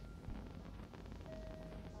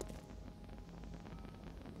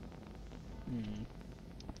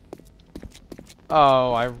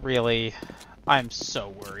 Oh, I'm so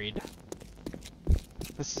worried.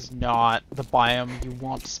 This is not the biome you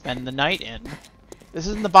want to spend the night in. This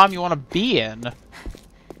isn't the biome you want to be in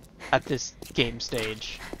at this game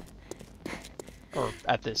stage. Or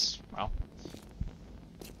at this, well,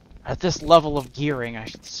 at this level of gearing, I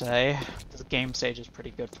should say. This game stage is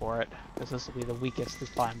pretty good for it, because this will be the weakest this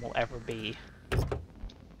biome will ever be.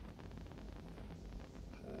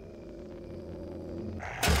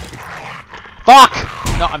 Fuck!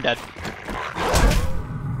 No, I'm dead.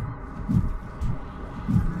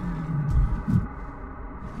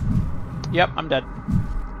 Yep, I'm dead.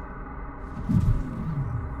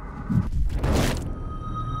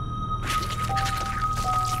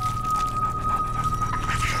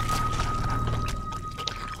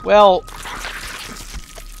 Well...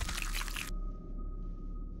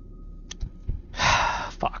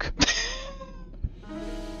 fuck.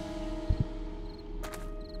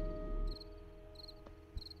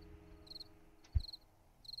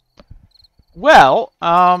 Well,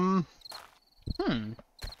 I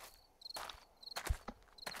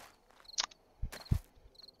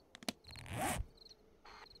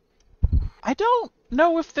don't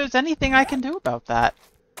know if there's anything I can do about that.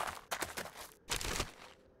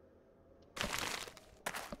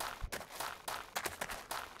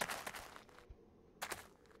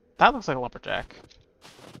 That looks like a lumberjack.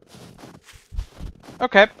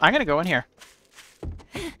 Okay, I'm gonna go in here.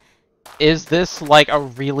 Is this, like, a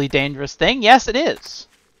really dangerous thing? Yes, it is.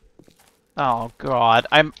 Oh, God.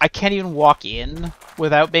 I can't even walk in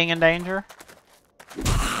without being in danger.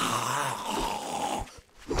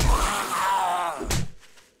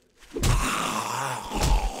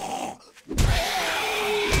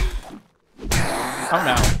 Oh,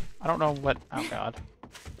 no. I don't know what... Oh, God.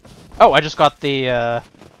 Oh, I just got the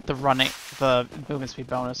movement speed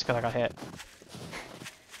bonus because I got hit.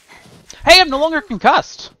 Hey, I'm no longer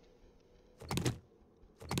concussed!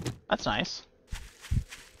 That's nice.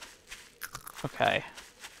 Okay.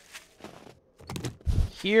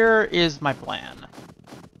 Here is my plan.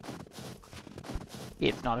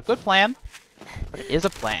 It's not a good plan, but it is a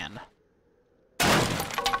plan.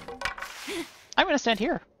 I'm gonna stand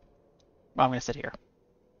here. Well, I'm gonna sit here.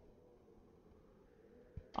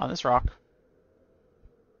 On this rock.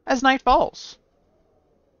 As night falls.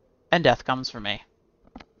 And death comes for me.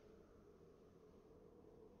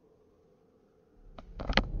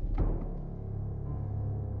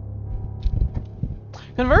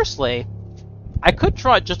 Conversely, I could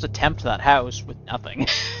try just attempt that house with nothing.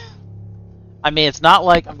 I mean, it's not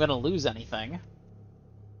like I'm gonna lose anything.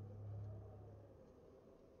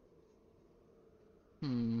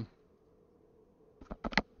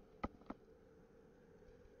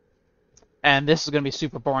 And this is gonna be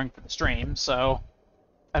super boring for the stream, so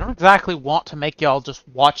I don't exactly want to make y'all just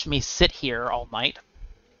watch me sit here all night.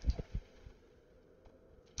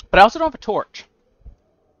 But I also don't have a torch.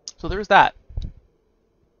 So there's that.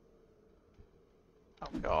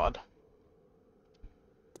 Oh, God.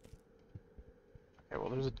 Okay, well,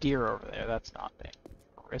 there's a deer over there. That's not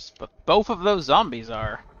dangerous. But both of those zombies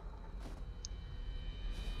are.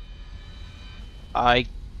 Oh,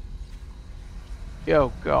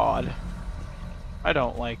 God. I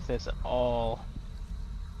don't like this at all.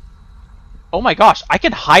 Oh my gosh, I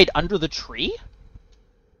can hide under the tree?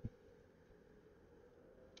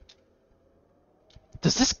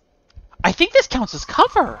 Does this... I think this counts as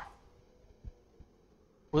cover!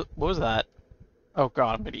 What was that? Oh,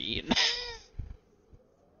 God, I'm gonna be eaten.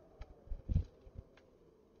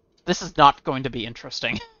 This is not going to be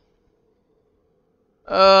interesting.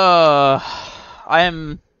 I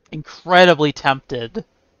am incredibly tempted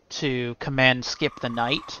to command skip the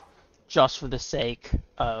night just for the sake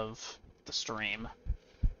of the stream.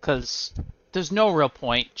 Because there's no real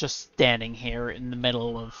point just standing here in the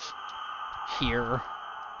middle of here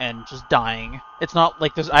and just dying. It's not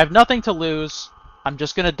like I have nothing to lose. I'm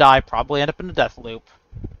just gonna die, probably end up in a death loop.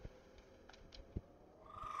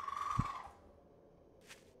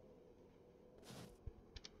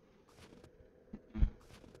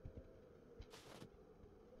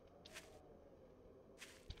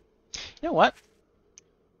 You know what?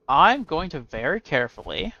 I'm going to very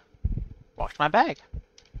carefully watch my bag.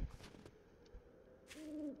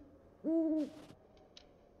 I'm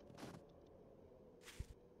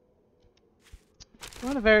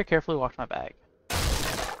going to very carefully watch my bag.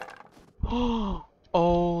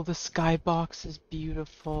 Oh, the skybox is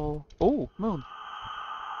beautiful. Oh, moon.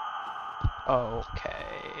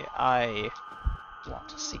 Okay, I want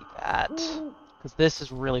to see that. Because this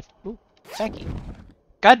is really... Ooh, thank you.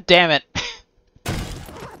 God damn it!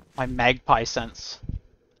 My magpie sense.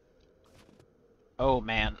 Oh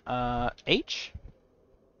man, H?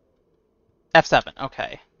 F7,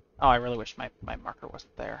 okay. Oh, I really wish my marker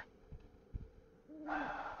wasn't there.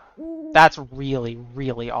 That's really,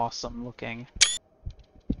 really awesome looking.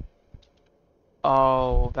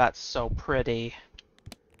 Oh, that's so pretty.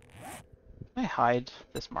 Can I hide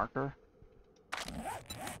this marker?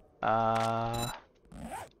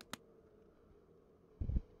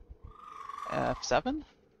 F7?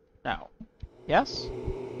 No. Yes?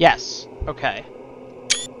 Yes. Okay.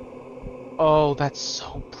 Oh, that's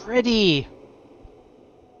so pretty!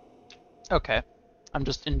 Okay. I'm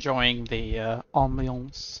just enjoying the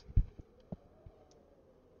ambiance.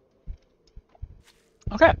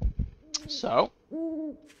 Okay. So.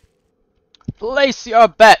 Place your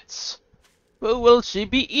bets! Who will she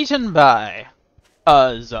be eaten by?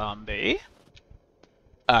 A zombie?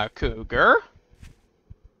 A cougar?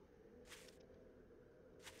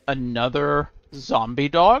 another zombie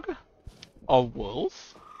dog? A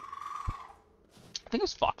wolf? I think it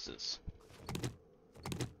was foxes.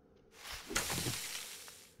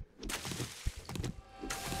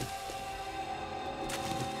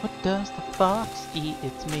 What does the fox eat?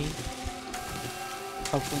 It's me.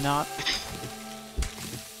 Hopefully not.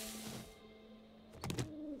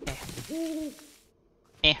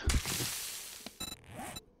 Eh.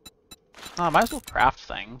 I might as well craft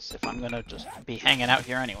things if I'm gonna just be hanging out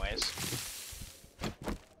here anyways.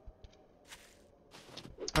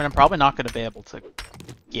 I mean, I'm probably not gonna be able to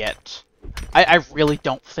get... I really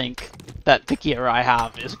don't think that the gear I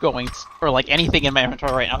have is going to... or like anything in my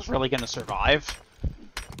inventory right now is really gonna survive.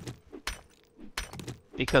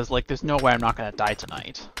 Because like there's no way I'm not gonna die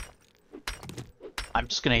tonight. I'm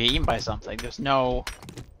just gonna get eaten by something. There's no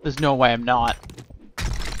way I'm not.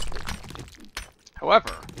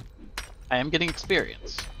 However, I am getting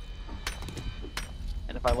experience.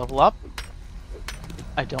 And if I level up,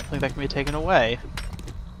 I don't think that can be taken away.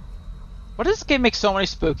 Why does this game make so many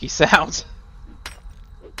spooky sounds?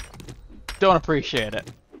 Don't appreciate it.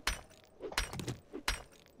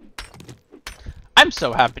 I'm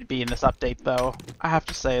so happy to be in this update, though. I have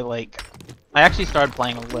to say, like, I actually started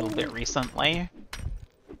playing a little bit recently,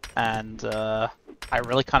 and I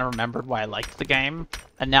really kind of remembered why I liked the game.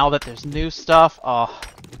 And now that there's new stuff, I've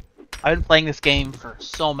been playing this game for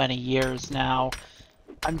so many years now.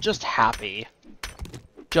 I'm just happy.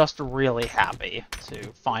 Just really happy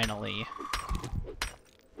to finally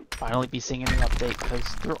be seeing a new update, because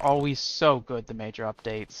they're always so good, the major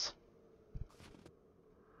updates.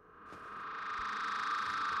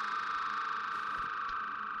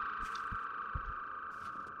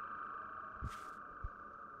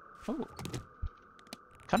 Ooh.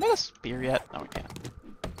 Can I make a spear yet? No, we can't.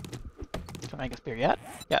 Can I make a spear yet?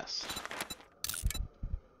 Yes.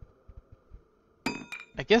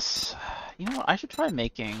 I guess, you know what, I should try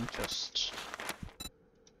making just...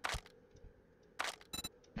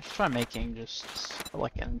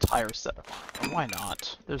 like an entire set of armor. Why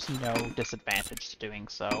not? There's no disadvantage to doing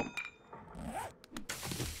so.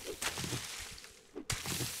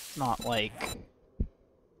 Not like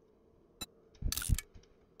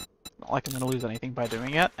I'm gonna lose anything by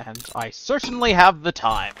doing it, and I certainly have the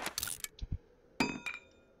time.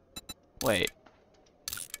 Wait.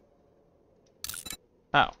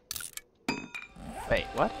 Oh. Wait,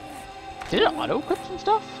 what? Did it auto-equip some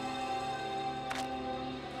stuff?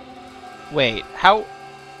 Wait, how...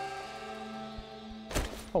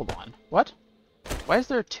 Hold on. What? Why is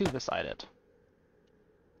there a 2 beside it?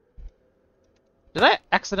 Did I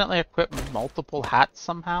accidentally equip multiple hats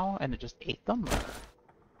somehow, and it just ate them? Or...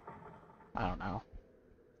 I don't know.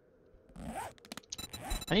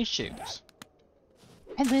 I need shoes.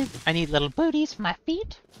 I need little booties for my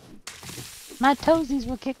feet. My toesies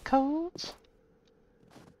will get cold.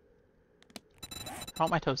 I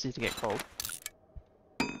want my toesies to get cold.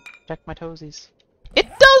 Check my toesies. It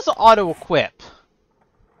does auto-equip!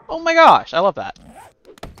 Oh my gosh, I love that.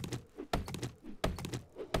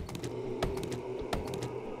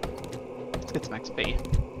 Let's get some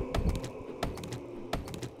XP.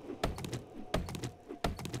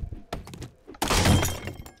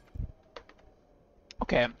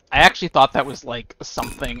 Okay, I actually thought that was like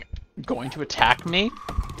something going to attack me.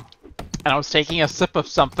 And I was taking a sip of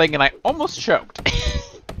something and I almost choked.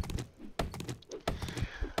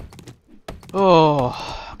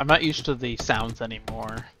 Oh, I'm not used to the sounds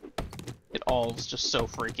anymore. It all is just so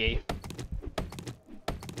freaky.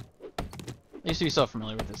 I used to be so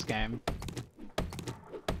familiar with this game.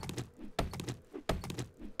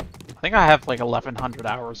 I think I have like 1,100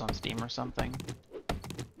 hours on Steam or something.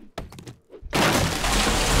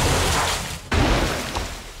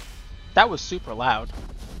 That was super loud.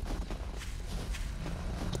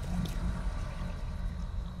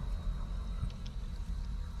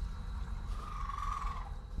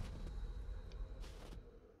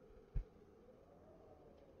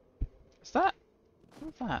 Is that?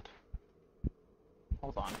 What's that?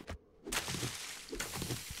 Hold on.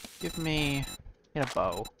 Give me... get a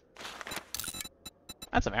bow.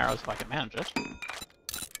 And some arrows if I can manage it.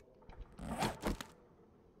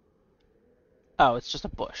 Oh, it's just a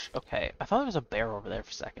bush. Okay. I thought there was a bear over there for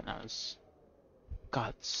a second. I was...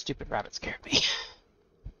 God, stupid rabbit scared me.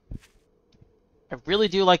 I really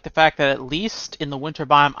do like the fact that at least in the winter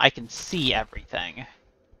biome I can see everything.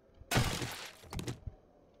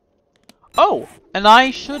 Oh! And I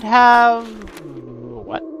should have...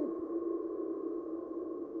 what?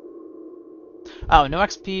 Oh, no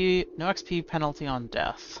XP penalty on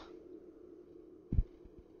death.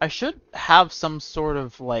 I should have some sort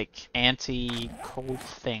of, like, anti-cold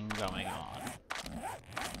thing going on.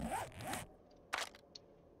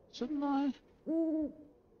 Shouldn't I?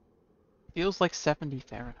 Feels like 70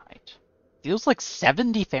 Fahrenheit. Feels like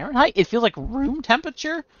 70 Fahrenheit? It feels like room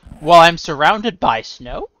temperature while I'm surrounded by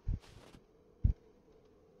snow?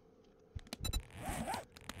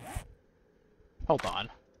 Hold on.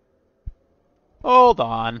 Hold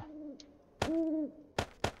on.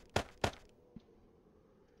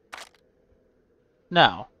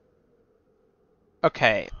 No.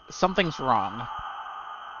 Okay, something's wrong.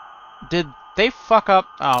 Did they fuck up?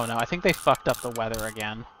 Oh no, I think they fucked up the weather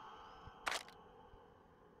again.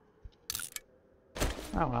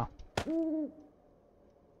 Oh well.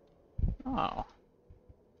 Oh.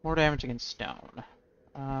 More damage against stone.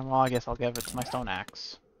 Well, I guess I'll give it to my stone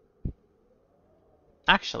axe.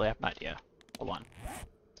 Actually, I have an idea. Hold on.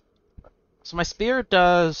 So my spear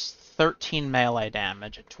does 13 melee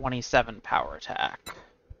damage and 27 power attack.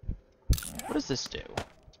 What does this do?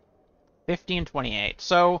 15, 28.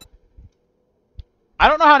 So, I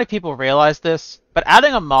don't know how many people realize this, but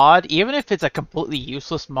adding a mod, even if it's a completely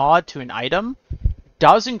useless mod to an item,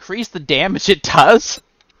 does increase the damage it does.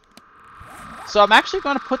 So I'm actually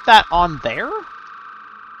going to put that on there.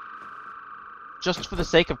 Just for the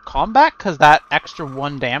sake of combat, because that extra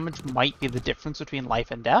 1 damage might be the difference between life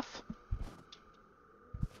and death.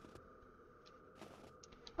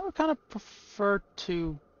 I would kind of prefer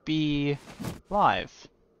to be live.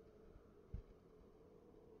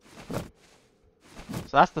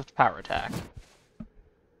 So that's the power attack.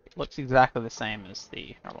 It looks exactly the same as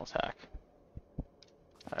the normal attack.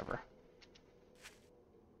 Whatever.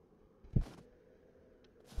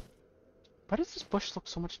 Why does this bush look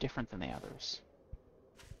so much different than the others?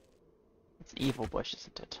 It's an evil bush,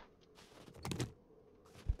 isn't it?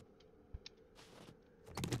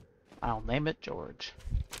 I'll name it George.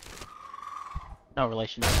 No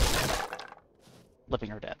relation to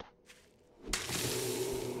living or dead.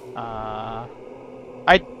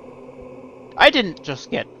 I didn't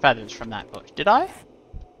just get feathers from that bush, did I?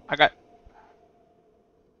 Did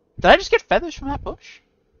I just get feathers from that bush?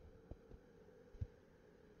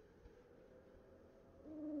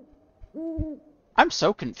 I'm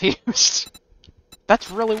so confused.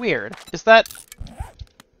 That's really weird. Is that...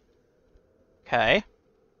 Okay.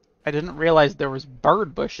 I didn't realize there was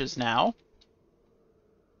bird bushes now.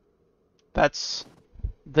 That's...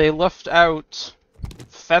 They left out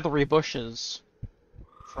feathery bushes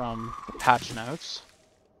from the patch notes.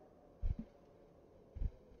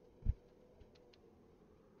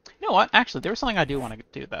 You know what? Actually, there was something I do want to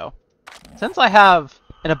do, though. Since I have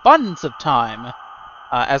an abundance of time,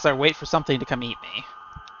 as I wait for something to come eat me,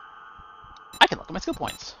 I can look at my skill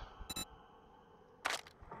points.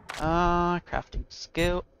 Crafting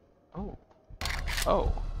skill... Oh.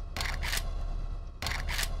 Oh.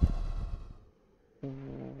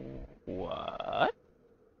 What?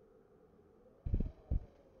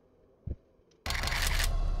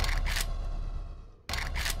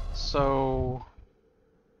 So...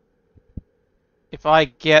 If I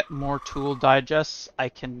get more tool digests, I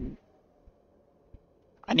can...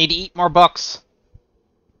 I need to eat more books!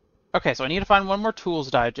 Okay, so I need to find one more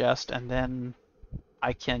tools digest, and then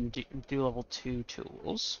I can do level 2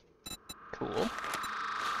 tools. Cool.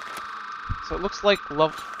 So it looks like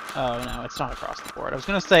level... Oh, no, it's not across the board. I was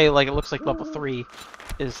gonna say, like, it looks like level 3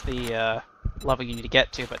 is the level you need to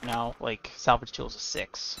get to, but no, like, salvage tools is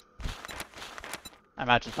 6. I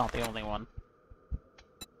imagine it's not the only one.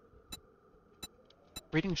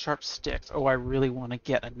 Reading sharp sticks. Oh, I really want to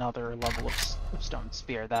get another level of stone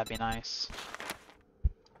spear. That'd be nice.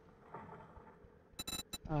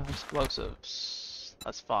 Explosives.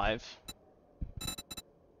 That's 5.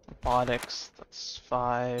 Robotics. That's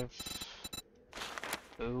 5.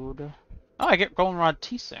 Food. Oh, I get goldenrod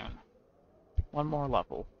tea soon. One more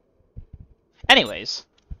level. Anyways,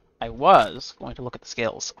 I was going to look at the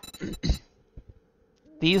skills.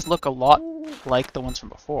 These look a lot like the ones from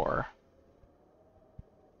before.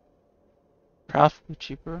 Probably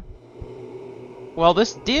cheaper. Well,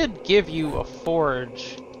 this did give you a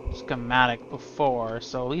forge schematic before,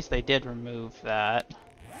 so at least they did remove that.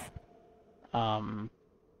 Not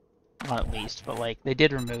at least, but like, they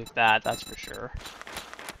did remove that, that's for sure.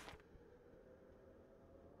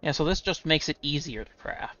 Yeah, so this just makes it easier to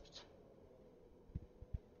craft.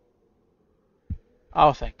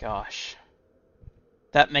 Oh, thank gosh.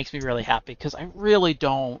 That makes me really happy, because I really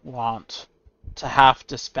don't want to have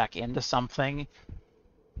to spec into something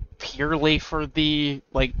purely for the,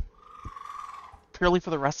 like, purely for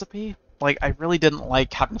the recipe. Like, I really didn't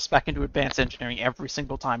like having to spec into advanced engineering every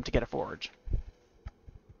single time to get a forge.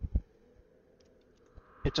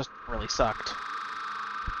 It just really sucked.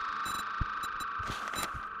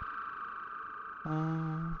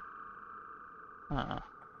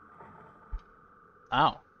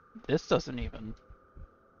 Oh, this doesn't even...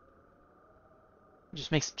 It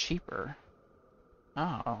just makes it cheaper.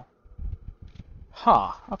 Oh.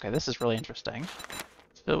 Huh. Okay, this is really interesting.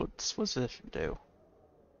 So, what's this do?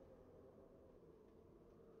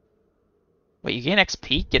 Wait, you gain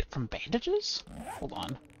XP? Get it from bandages? Hold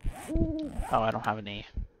on. Oh, I don't have any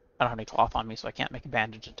cloth on me, so I can't make a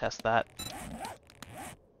bandage and test that.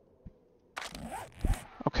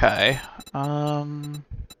 Okay. Oh,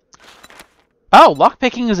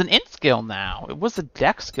 lockpicking is an int skill now. It was a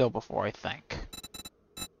dex skill before, I think.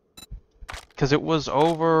 Because it was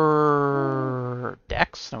over...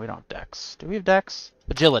 Dex? No, we don't have Dex. Do we have Dex?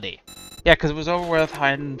 Agility. Yeah, because it was over with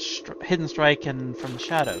Hidden Strike and From the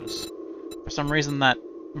Shadows. For some reason that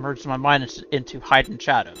merged my mind into Hide in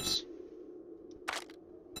Shadows.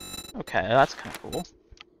 Okay, that's kind of cool.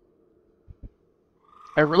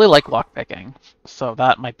 I really like lockpicking, so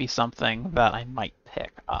that might be something that I might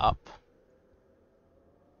pick up.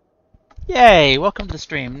 Yay! Welcome to the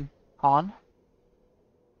stream, Han.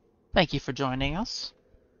 Thank you for joining us.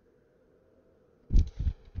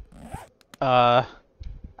 I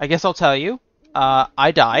guess I'll tell you.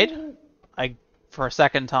 I died. For a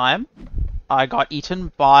second time. I got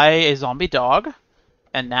eaten by a zombie dog,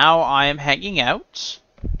 and now I am hanging out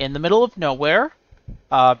in the middle of nowhere,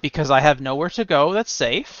 because I have nowhere to go that's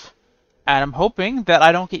safe, and I'm hoping that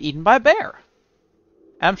I don't get eaten by a bear.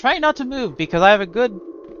 And I'm trying not to move because I have a good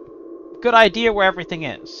idea where everything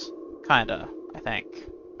is. Kinda, I think.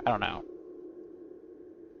 I don't know.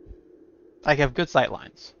 I have good sight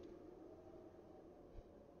lines.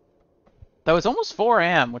 Though it's almost 4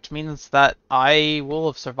 AM, which means that I will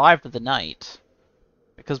have survived the night.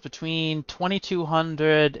 Because between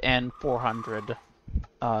 2200 and 400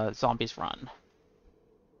 zombies run.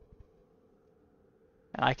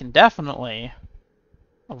 And I can definitely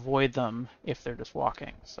avoid them if they're just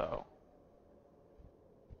walking, so...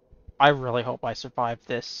 I really hope I survive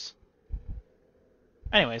this.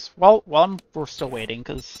 Anyways, while we're still waiting,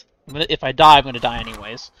 because if I die, I'm gonna die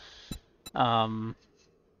anyways.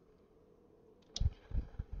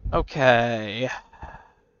 Okay.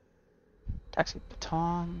 Taxi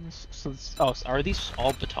batons. So are these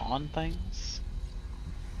all baton things?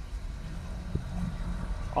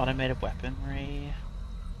 Automated weaponry.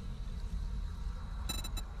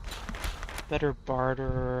 Better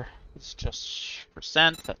barter. It's just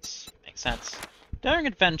percent. That makes sense. Daring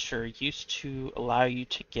Adventure used to allow you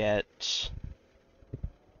to get...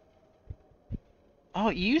 Oh,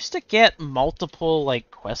 you used to get multiple, like,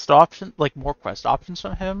 quest options, like, more quest options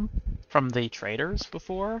from him, from the traders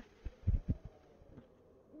before.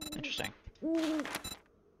 Interesting. You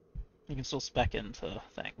can still spec into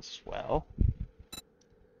things as well.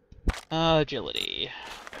 Agility.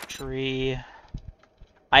 Archery.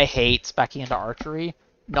 I hate specking into archery.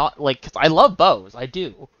 Not, like, 'cause I love bows, I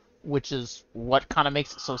do. Which is what kind of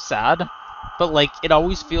makes it so sad. But, like, it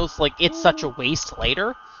always feels like it's such a waste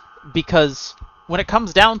later, because when it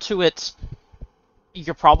comes down to it,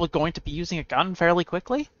 you're probably going to be using a gun fairly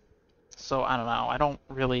quickly. So, I don't know, I don't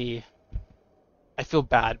really... I feel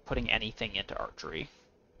bad putting anything into archery.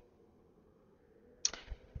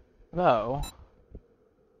 Though,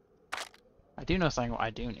 I do know something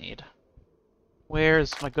I do need.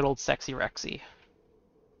 Where's my good old sexy Rexy?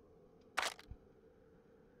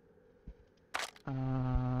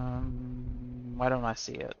 Why don't I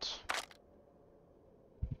see it?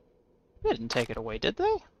 They didn't take it away, did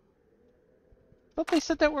they? Thought they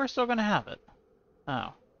said that we're still gonna have it.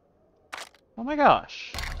 Oh. Oh my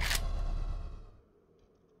gosh.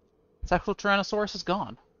 Sexual Tyrannosaurus is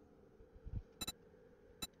gone.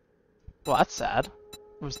 Well, that's sad.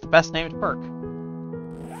 It was the best named perk.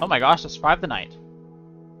 Oh my gosh, I survived the night.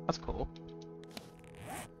 That's cool.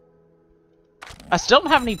 I still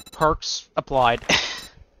don't have any perks applied.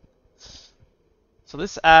 So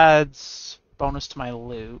this adds bonus to my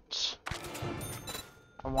loot.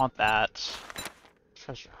 I want that.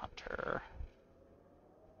 Treasure Hunter.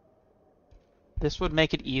 This would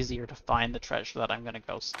make it easier to find the treasure that I'm gonna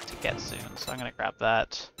go to get soon, so I'm gonna grab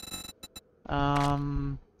that.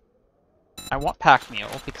 I want Pack Mule,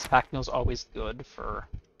 because Pack Mule is always good for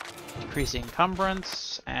decreasing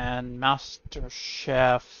encumbrance, and Master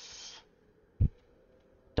Chef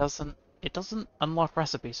doesn't unlock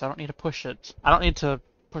recipe, so I don't need to push it. I don't need to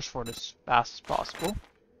push for it as fast as possible.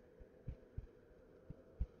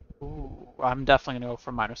 Ooh, I'm definitely gonna go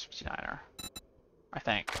for minor 69er, I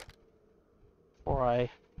think. Or I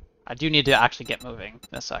do need to actually get moving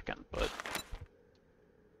in a second, but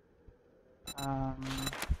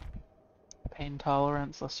pain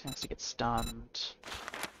tolerance, less chance to get stunned.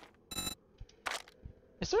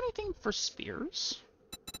 Is there anything for spears?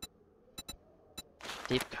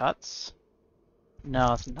 Deep cuts?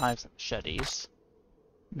 No, it's knives and machetes.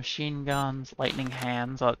 Machine guns, lightning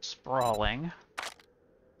hands, sprawling.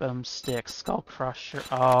 Boomstick, skull crusher.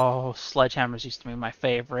 Oh, sledgehammers used to be my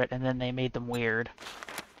favorite, and then they made them weird.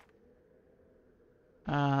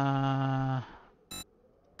 Oh,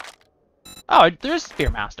 there's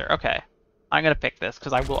Spearmaster. Okay. I'm gonna pick this,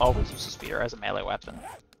 because I will always use a spear as a melee weapon.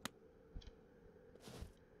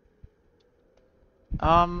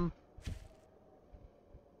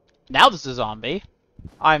 Now this is a zombie.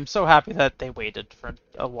 I'm so happy that they waited for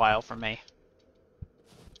a while for me.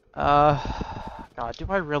 God, do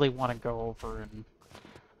I really want to go over and...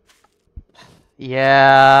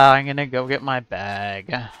 Yeah, I'm gonna go get my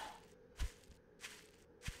bag.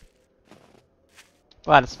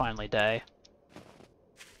 Glad it's finally day.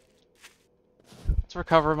 Let's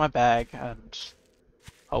recover my bag, and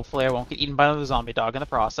hopefully I won't get eaten by another zombie dog in the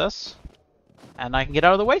process. And I can get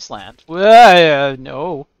out of the wasteland.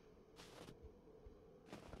 No.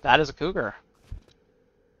 That is a cougar.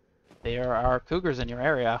 There are cougars in your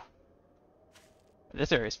area.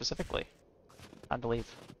 This area specifically. Time to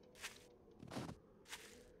leave.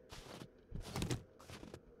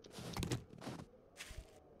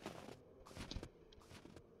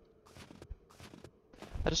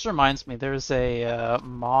 That just reminds me, there's a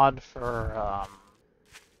mod for...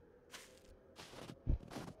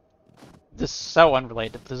 This is so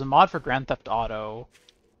unrelated. There's a mod for Grand Theft Auto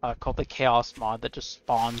called the Chaos mod that just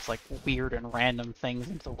spawns like weird and random things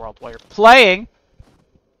into the world while you're playing.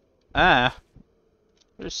 There's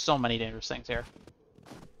so many dangerous things here.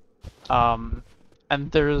 And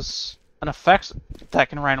there's an effect that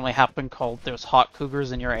can randomly happen called there's hot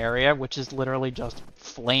cougars in your area, which is literally just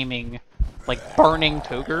flaming, like burning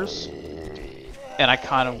cougars. And I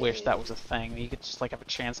kind of wish that was a thing. You could just like have a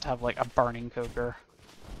chance to have like a burning cougar.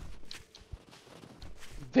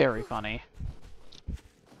 Very funny.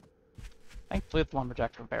 Thankfully the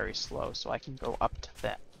lumberjacks are very slow, so I can go up to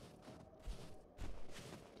them.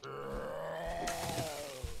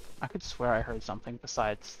 I could swear I heard something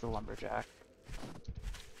besides the lumberjack.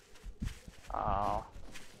 Oh.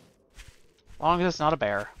 As long as it's not a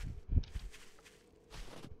bear.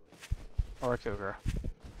 Or a cougar.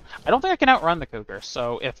 I don't think I can outrun the cougar,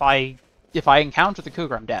 so if I encounter the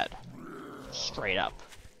cougar, I'm dead. Straight up.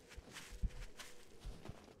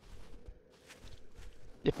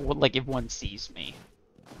 If one sees me.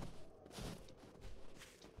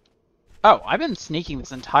 Oh, I've been sneaking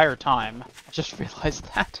this entire time. I just realized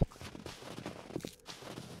that. I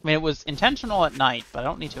mean, it was intentional at night, but I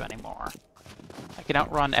don't need to anymore. I can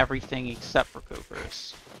outrun everything except for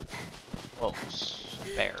cougars. Wolves,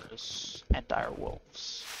 bears, and dire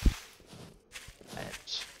wolves. And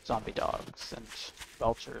zombie dogs, and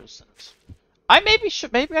vultures, and... maybe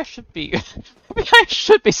I should be... maybe I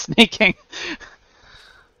should be sneaking.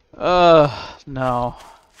 No. No.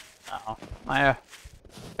 I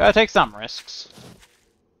gotta take some risks.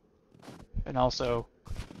 And also,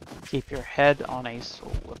 keep your head on a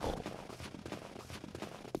swivel.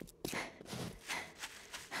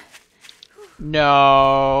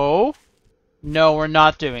 No! No, we're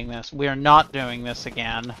not doing this. We are not doing this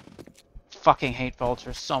again. Fucking hate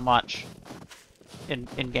vultures so much.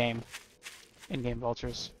 In-game. In-game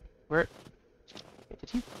vultures. Where...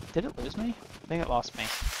 Did it lose me? I think it lost me.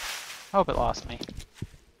 I hope it lost me.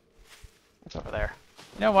 It's over there.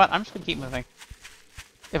 You know what? I'm just gonna keep moving.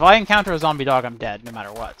 If I encounter a zombie dog, I'm dead, no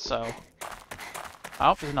matter what, so...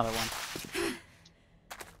 Oh, there's another one.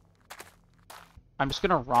 I'm just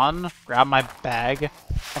gonna run, grab my bag,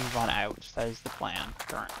 and run out. That is the plan,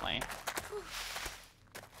 currently.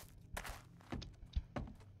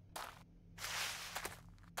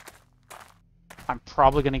 I'm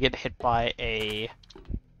probably gonna get hit by a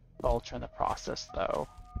vulture in the process, though.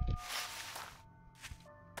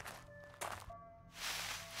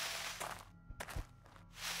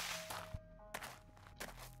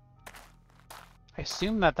 I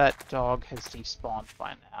assume that dog has despawned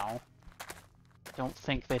by now. I don't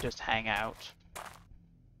think they just hang out.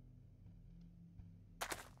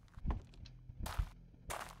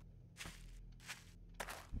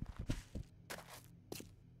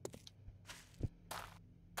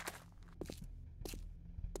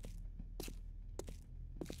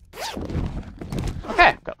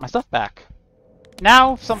 Okay, got my stuff back.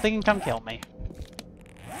 Now something can come kill me.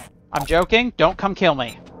 I'm joking, don't come kill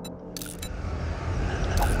me.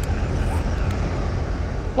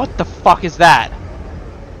 What the fuck is that?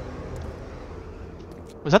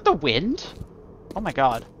 Was that the wind? Oh my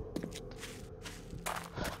god.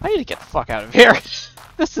 I need to get the fuck out of here.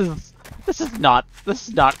 This is not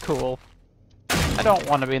cool. I don't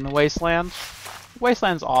want to be in the wasteland. The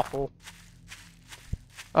wasteland's awful.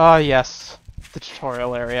 Ah, yes. The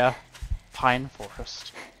tutorial area. Pine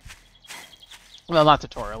Forest. Well, not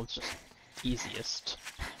tutorial, it's just easiest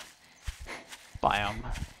biome.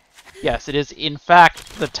 Yes, it is in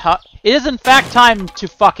fact it is in fact time to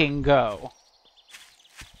fucking go.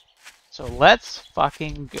 So let's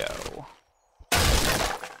fucking go. I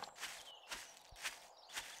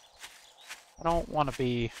don't want to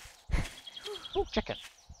be... Oh, chicken.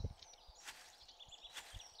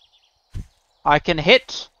 I can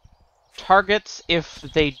hit targets if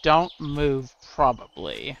they don't move,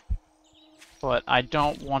 probably. But I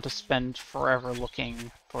don't want to spend forever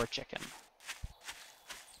looking for a chicken.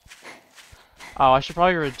 Oh, I should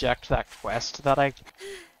probably reject that quest that I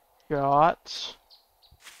got.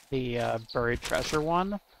 The buried treasure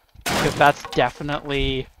one. Because that's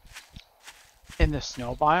definitely in the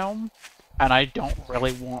snow biome. And I don't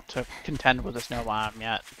really want to contend with the snow biome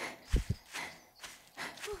yet.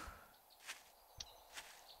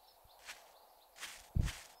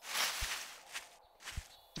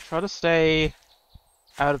 Try to stay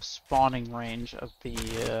out of spawning range of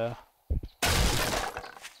the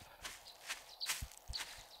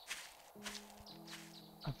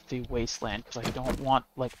wasteland, because I don't want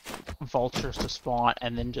like vultures to spawn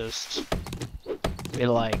and then just be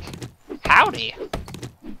like, howdy.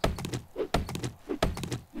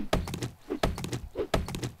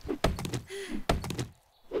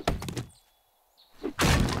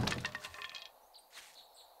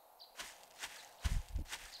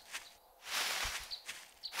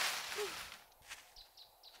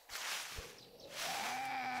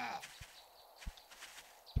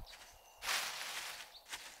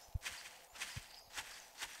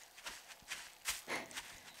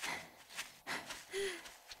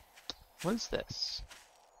 What is this?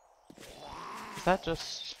 Is that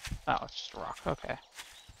just... Oh, it's just a rock. Okay.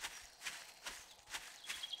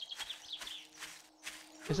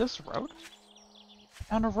 Is this a road?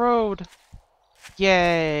 Found a road!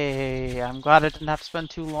 Yay! I'm glad I didn't have to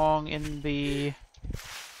spend too long in the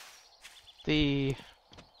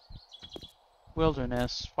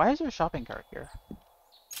wilderness. Why is there a shopping cart here?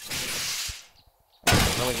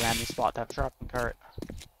 That's a really random spot to have a shopping cart.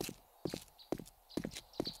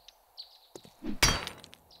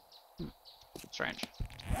 Strange.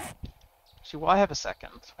 See, while I have a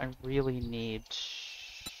second, I really need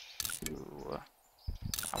to...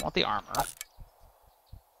 I want the armor.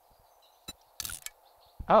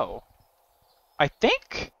 Oh. I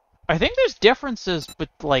think there's differences, but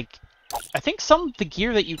like, I think some of the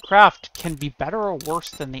gear that you craft can be better or worse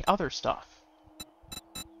than the other stuff.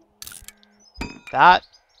 That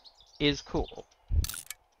is cool.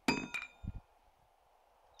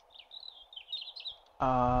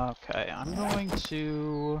 Okay, I'm going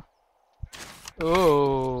to...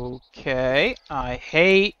 Okay, I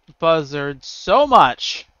hate buzzards so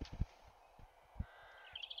much!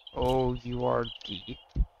 Oh, you are the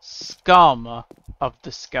scum of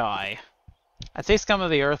the sky. I'd say scum of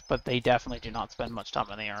the earth, but they definitely do not spend much time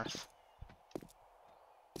on the earth.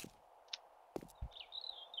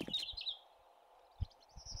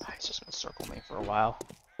 He's just gonna circle me for a while.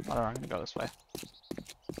 Whatever, I'm gonna go this way.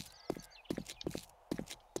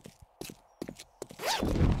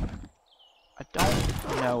 I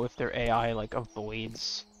don't know if their AI, like,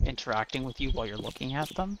 avoids interacting with you while you're looking at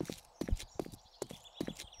them.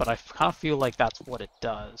 But I kind of feel like that's what it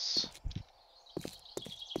does.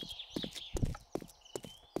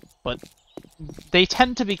 But they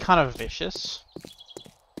tend to be kind of vicious.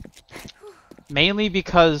 Mainly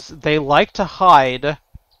because they like to hide.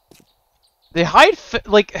 They hide,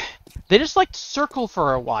 like, they just like to circle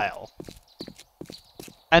for a while.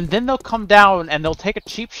 And then they'll come down and they'll take a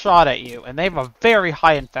cheap shot at you, and they have a very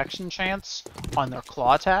high infection chance on their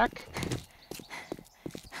claw attack.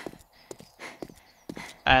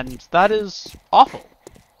 And that is awful.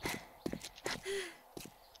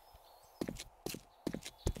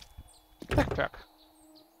 Pick check.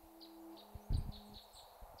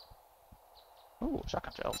 Ooh,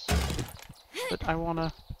 shotgun shells. But I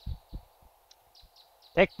wanna...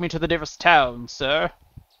 Take me to the nearest town, sir.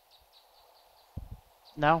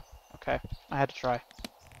 No? Okay. I had to try.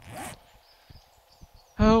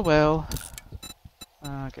 Oh well.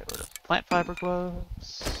 Get rid of plant fiber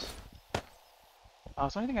gloves. Oh,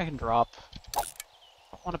 is there anything I can drop? I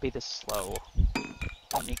don't want to be this slow. I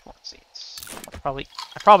don't need corn seeds.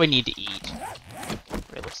 I probably need to eat.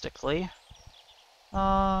 Realistically.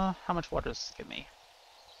 How much water does this give me?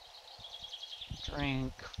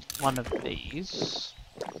 Drink one of these.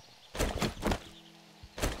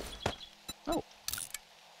 Oh.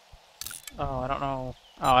 Oh, I don't know.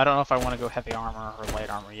 Oh, I don't know if I want to go heavy armor or light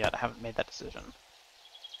armor yet. I haven't made that decision.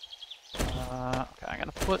 Okay, I'm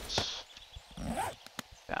gonna put...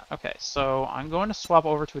 Yeah, okay, so I'm going to swap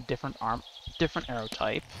over to a different arrow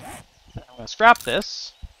type. And I'm gonna scrap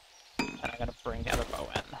this, and I'm gonna bring the other bow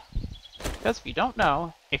in. Because if you don't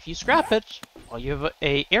know, if you scrap it while you have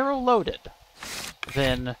a arrow loaded,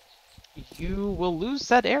 then you will lose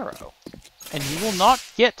that arrow, and you will not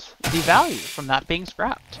get the value from that being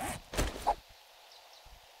scrapped.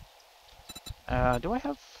 Do I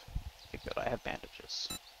have... Okay, good, I have bandages.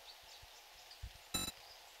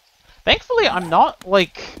 Thankfully, I'm not,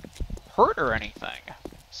 like, hurt or anything,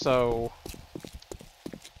 so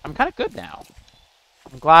I'm kind of good now.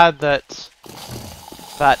 I'm glad that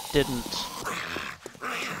that didn't...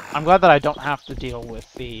 I'm glad that I don't have to deal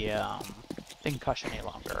with the concussion any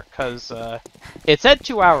longer, because it said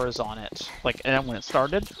 2 hours on it, like, and when it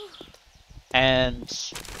started,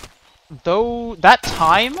 and though that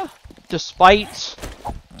time, despite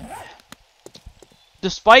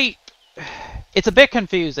it's a bit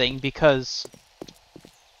confusing because,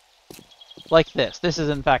 like this is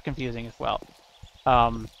in fact confusing as well.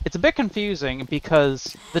 It's a bit confusing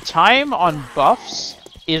because the time on buffs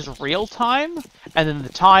is real time, and then the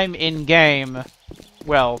time in game,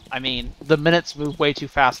 well, I mean, the minutes move way too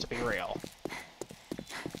fast to be real.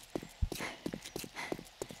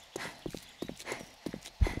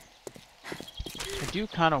 I do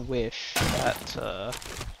kind of wish that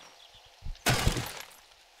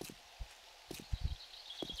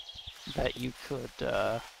that you could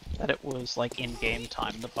that it was like in-game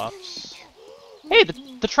time, the buffs. Hey,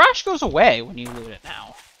 the trash goes away when you loot it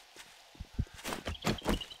now.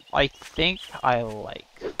 I think I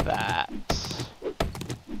like that.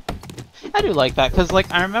 I do like that, because,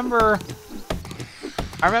 like, I remember,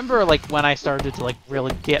 like, when I started to, like,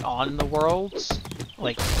 really get on the worlds,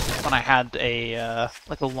 like, when I had a,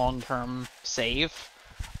 like, a long-term save,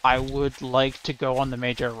 I would like to go on the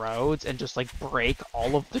major roads and just, like, break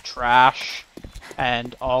all of the trash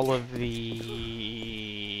and all of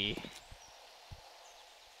the...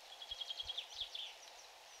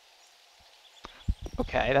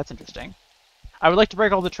 Okay, that's interesting. I would like to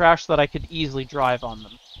break all the trash so that I could easily drive on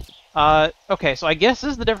them. Okay, so I guess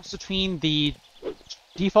this is the difference between the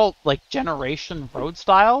default, like, generation road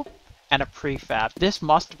style and a prefab. This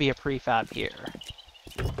must be a prefab here.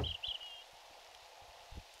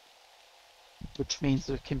 Which means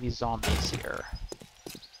there can be zombies here.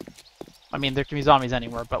 I mean, there can be zombies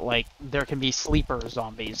anywhere, but, like, there can be sleeper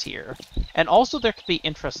zombies here. And also there could be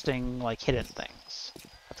interesting, like, hidden things.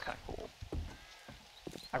 That's kind of cool.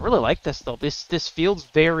 I really like this, though. This feels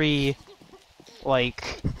very,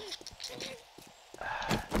 like...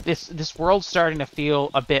 This world's starting to feel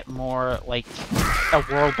a bit more like a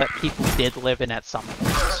world that people did live in at some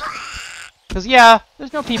point. Because, yeah,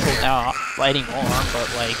 there's no people now anymore, but,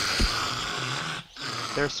 like,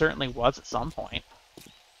 there certainly was at some point.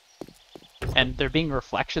 And there being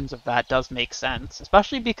reflections of that does make sense.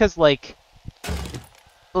 Especially because, like,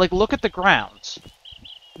 look at the ground.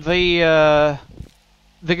 The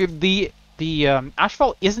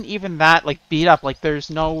asphalt isn't even that, like, beat up. Like, there's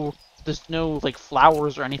no, like,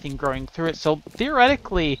 flowers or anything growing through it. So,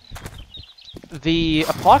 theoretically, the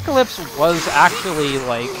apocalypse was actually,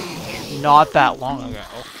 like, not that long ago.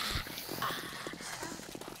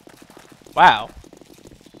 Wow.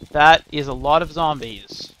 That is a lot of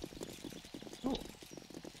zombies. Ooh.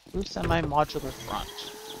 Ooh, semi-modular front.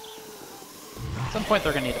 At some point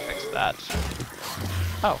they're gonna need to fix that.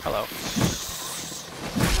 Oh, hello.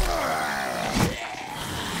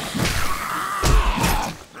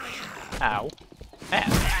 Ow. Man.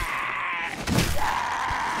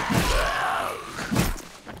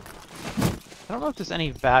 I don't know if there's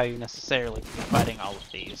any value necessarily to fighting all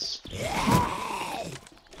of these.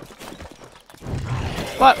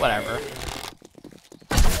 But whatever.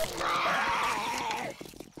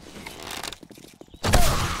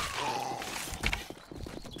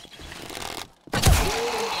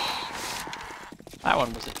 That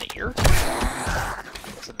one was in the ear.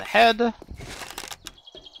 It's in the head. That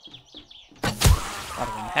one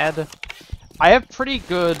in the head. I have pretty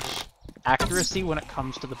good accuracy when it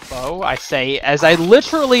comes to the bow, I say, as I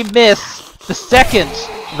literally miss the second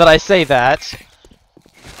that I say that.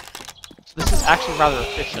 So this is actually rather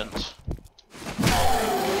efficient.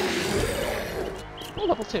 Oh,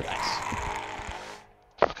 level 2, nice.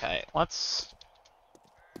 Okay, let's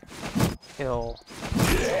kill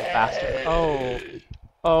this little bastard. Oh.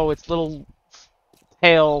 Oh, its little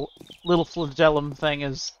tail, little flagellum thing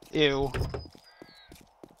is... ew.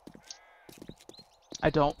 I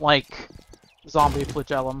don't like zombie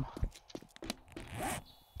flagellum.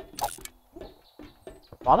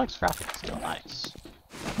 Robotics graphics still nice.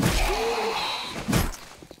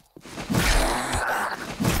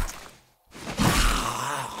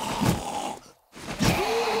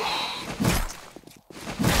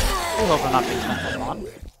 over not being spent on.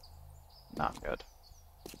 No, I'm good.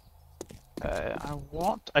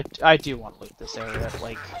 I do want to loot this area.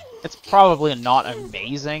 Like, it's probably not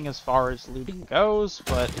amazing as far as looting goes,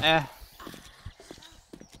 but I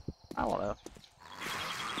want to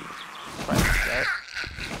try this out.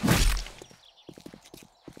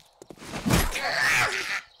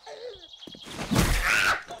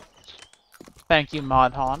 Thank you,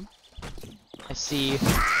 Modhon. I see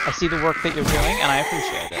the work that you're doing, and I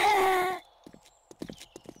appreciate it.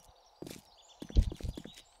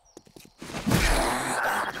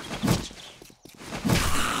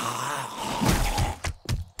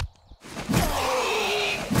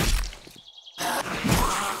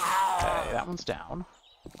 One's down.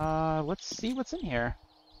 Let's see what's in here.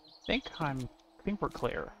 I think we're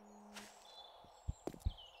clear.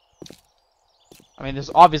 I mean, there's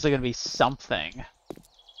obviously going to be something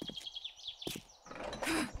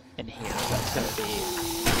in here that's going to be...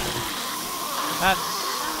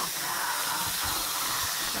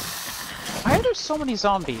 Why are there so many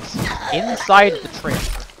zombies inside the trailer?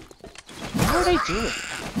 What are they doing?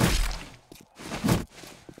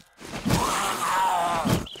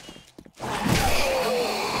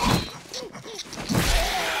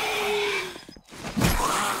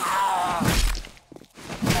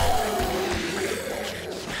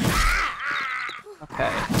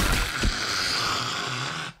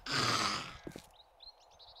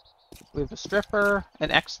 We have a stripper,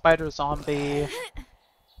 an X-Spider zombie,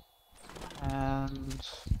 and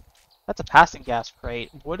that's a passing gas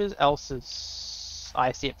crate. What else is...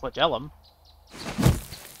 I see a flagellum.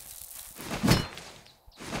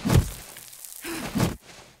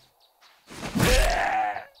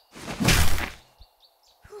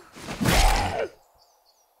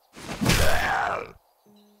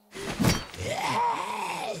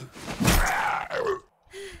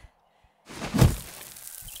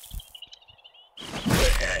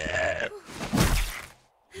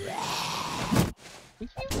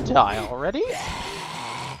 Die already?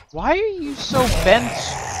 Why are you so bent?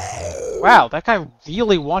 Wow, that guy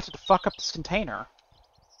really wanted to fuck up this container.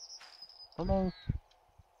 I don't know.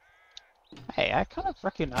 Hey, I kind of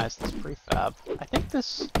recognize this prefab. I think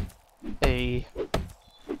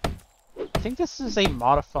this is a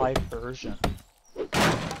modified version.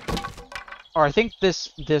 Or I think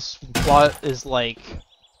this what is like...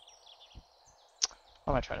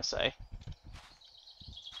 What am I trying to say?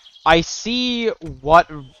 I see what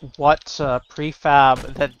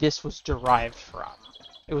prefab that this was derived from.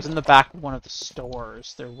 It was in the back of one of the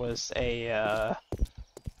stores. There was a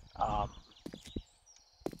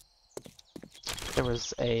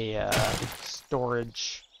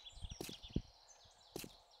storage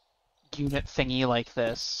unit thingy like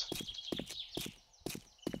this.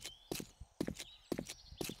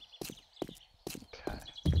 Okay.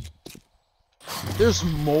 There's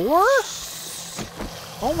more?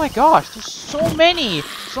 Oh my gosh, there's so many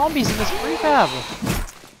zombies in this prefab!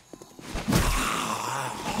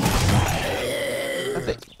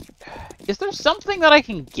 Is there something that I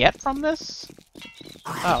can get from this?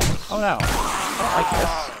 Oh no. I don't like this.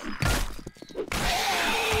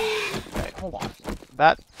 Okay, hold on.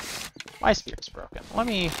 My spear's broken. Let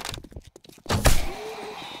me...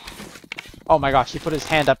 Oh my gosh, he put his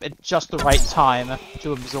hand up at just the right time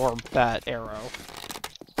to absorb that arrow.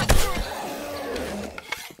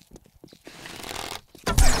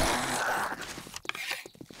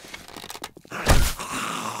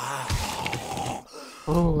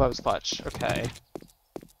 Oh, that was clutch. Okay.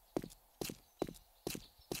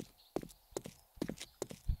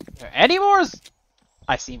 Any more?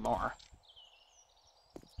 I see more.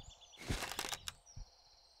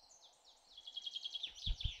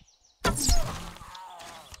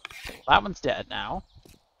 That one's dead now.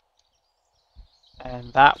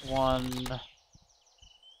 And that one...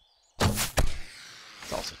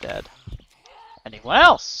 is also dead. Anyone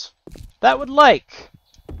else that would like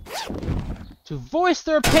to voice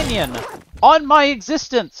their opinion on my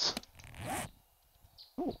existence?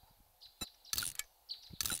 Ooh.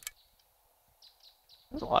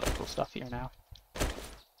 There's a lot of cool stuff here now.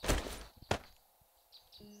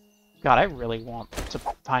 God, I really want to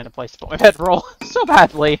find a place to put my bedroll so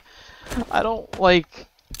badly. I don't like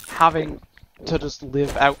having to just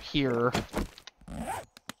live out here.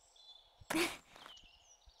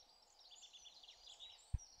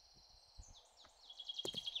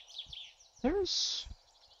 There's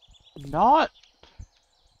not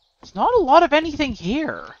a lot of anything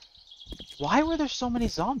here. Why were there so many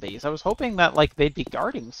zombies? I was hoping that, like, they'd be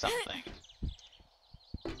guarding something.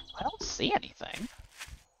 I don't see anything.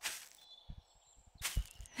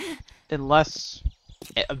 Unless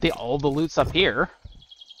all the loot's up here.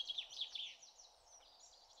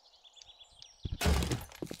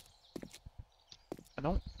 I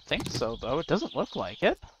don't think so, though. It doesn't look like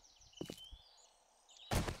it.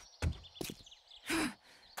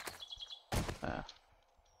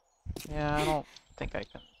 Yeah, I don't think I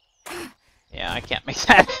can... Yeah, I can't make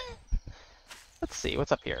that. Let's see,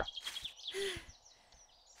 what's up here?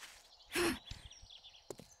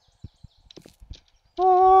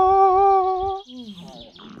 Oh!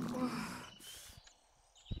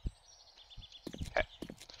 Okay.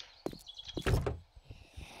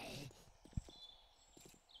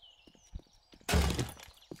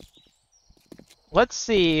 Let's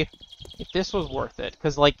see if this was worth it,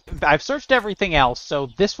 because, like, I've searched everything else, so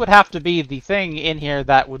this would have to be the thing in here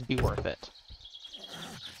that would be worth it.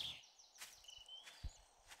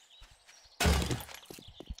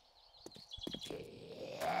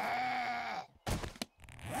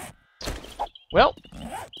 Well,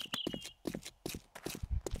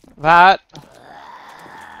 that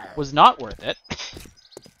was not worth it,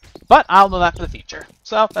 but I'll know that for the future,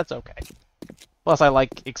 so that's okay. Plus, I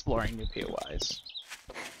like exploring new POIs.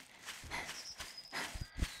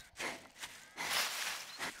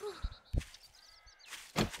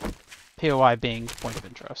 POI being point of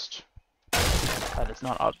interest. That is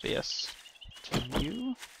not obvious to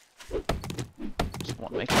you. Just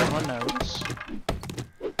want to make sure everyone knows.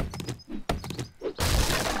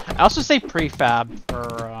 I also say prefab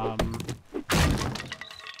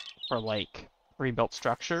for like rebuilt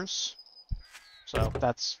structures. So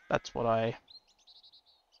that's what I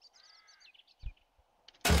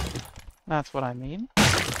mean.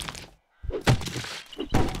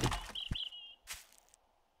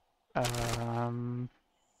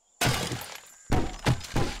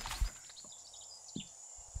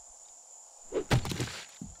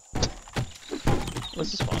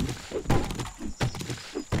 This is fun.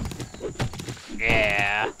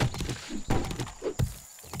 Yeah.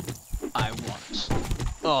 I want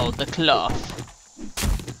all the cloth.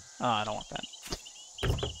 Oh, I don't want that.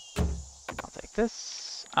 I'll take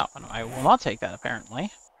this. Oh, no, I will not take that, apparently.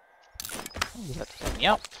 Use that to pick me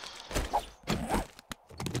up.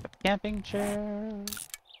 Camping chair.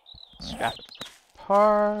 Scrap it for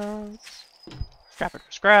parts. Scrap it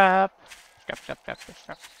for scrap.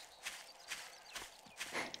 Scrap.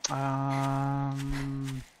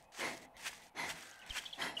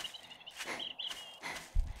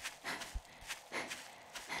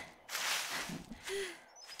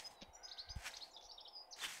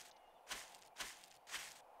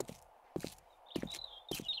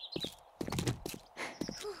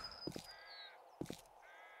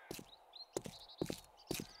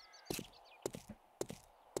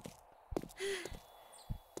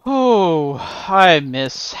 Oh, I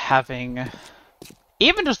miss having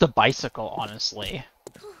even just a bicycle, honestly.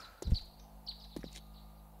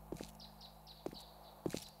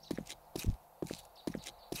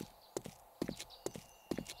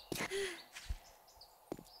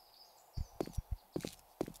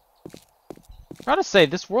 Gotta say,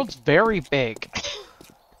 this world's very big.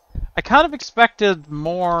 I kind of expected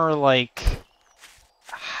more, like,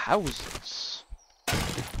 houses.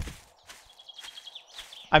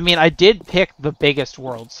 I mean, I did pick the biggest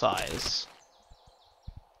world size.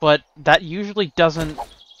 But that usually doesn't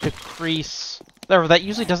decrease... Or that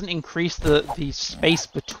usually doesn't increase the space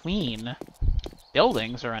between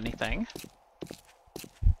buildings or anything.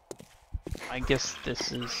 I guess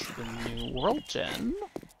this is the new world gen.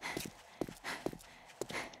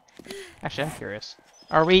 Actually, I'm curious.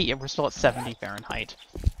 Are we? Yeah, we're still at 70 Fahrenheit.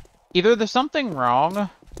 Either there's something wrong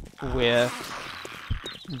with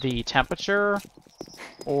the temperature,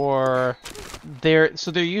 or there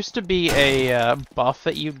used to be a buff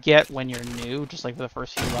that you'd get when you're new, just like for the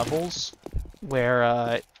first few levels,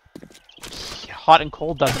 where hot and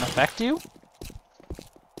cold doesn't affect you.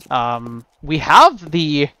 We have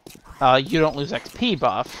the you don't lose XP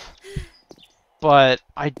buff, but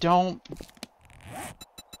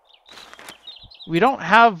we don't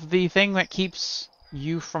have the thing that keeps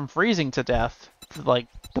you from freezing to death, like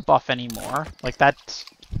the buff anymore. Like that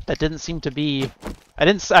didn't seem to be.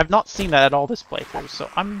 I've not seen that at all this playthrough, so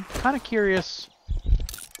I'm kind of curious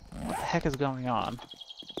what the heck is going on.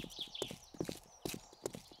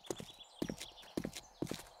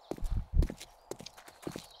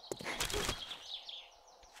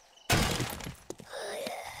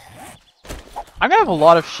 I'm gonna have a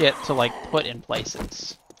lot of shit to, like, put in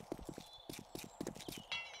places.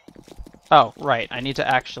 Oh, right, I need to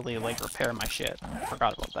actually, like, repair my shit. I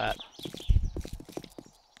forgot about that.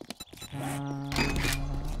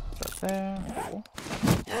 Put that there. Cool.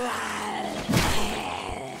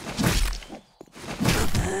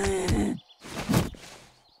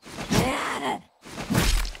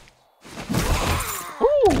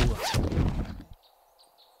 Ooh!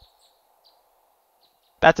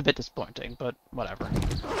 That's a bit disappointing, but whatever.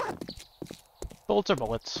 Bullets are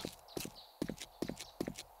bullets.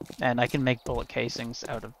 And I can make bullet casings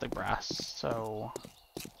out of the grass, so...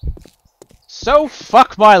 So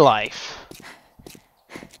fuck my life!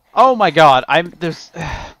 Oh my god, there's...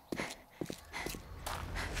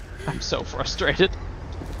 I'm so frustrated.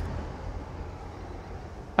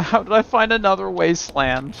 How did I find another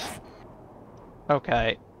wasteland?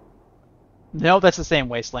 Okay. No, that's the same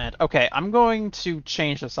wasteland. Okay, I'm going to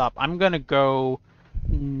change this up. I'm gonna go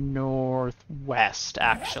northwest,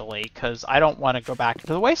 actually, because I don't want to go back to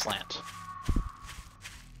the wasteland.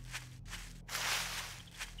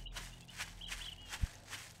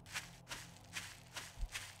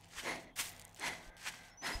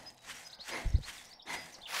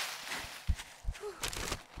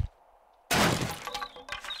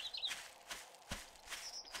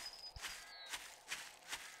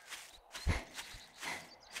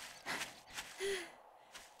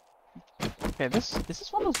 Okay, is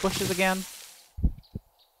this one of those bushes again?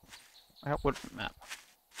 I got wood from the map.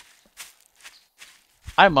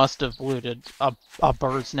 I must have looted a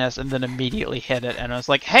bird's nest and then immediately hit it, and I was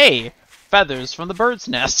like, hey! Feathers from the bird's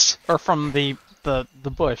nest! Or from the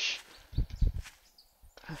bush.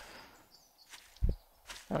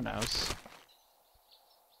 Who knows?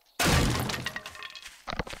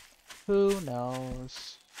 Who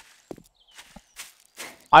knows?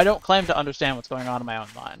 I don't claim to understand what's going on in my own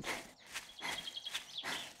mind.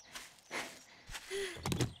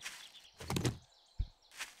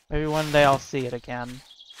 Maybe one day I'll see it again.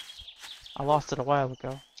 I lost it a while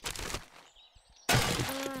ago.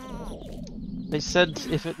 They said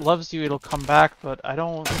if it loves you, it'll come back, but I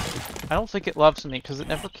don't think it loves me because it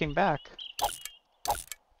never came back.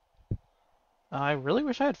 I really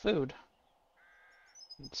wish I had food.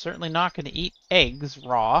 I'm certainly not going to eat eggs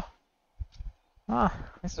raw. Ah,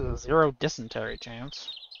 this is a 0 dysentery chance.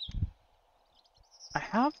 I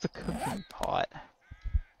have the cooking pot.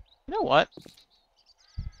 You know what?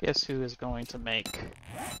 Guess who is going to make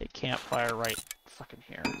a campfire right fucking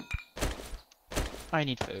here? I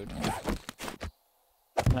need food.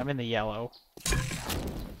 And I'm in the yellow.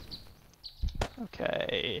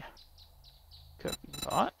 Okay. Cooking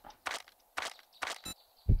pot.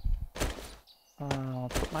 I'll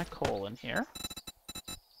put my coal in here.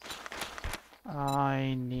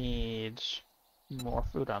 I need more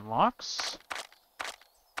food unlocks.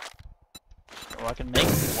 Oh, I can make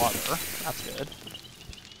water. That's good.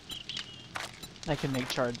 I can make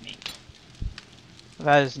charred meat.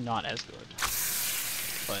 That is not as good.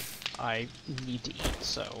 But I need to eat,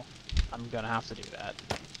 so I'm gonna have to do that.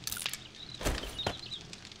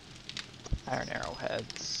 Iron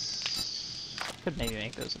arrowheads. Could maybe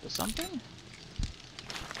make those into something.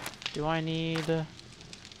 Do I need...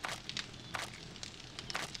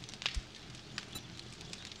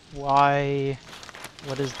 Why...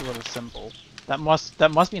 What is the little symbol? That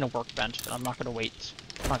must mean a workbench, but I'm not gonna wait.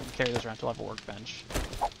 I'm not gonna carry this around until I have a workbench.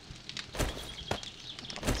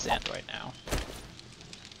 I'm in sand right now.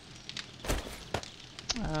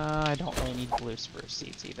 I don't really need blue spruce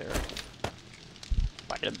seeds either.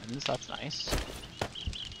 Vitamins, that's nice.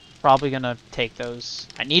 Probably gonna take those.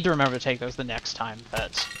 I need to remember to take those the next time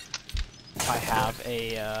that I have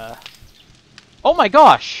a, Oh my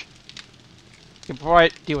gosh! Okay, before I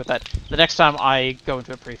deal with that, the next time I go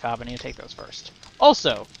into a prefab, I need to take those first.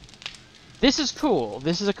 Also, this is cool.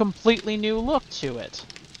 This is a completely new look to it.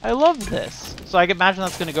 I love this. So I can imagine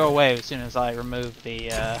that's gonna go away as soon as I remove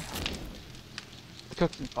the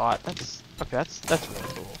cooking pot. That's okay. That's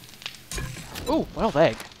really cool. Ooh, boiled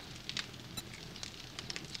egg.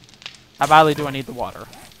 How badly do I need the water?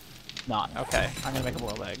 Not. Okay, I'm gonna make a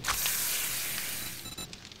boiled egg.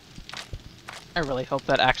 I really hope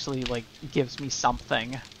that actually, like, gives me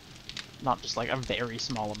something. Not just, like, a very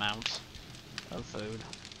small amount of food.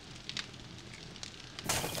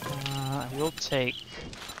 I will take...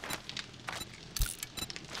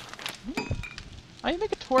 How do you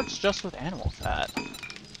make a torch just with animal fat?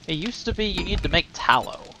 It used to be you need to make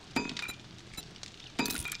tallow.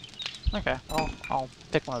 Okay, I'll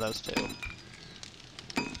pick one of those two.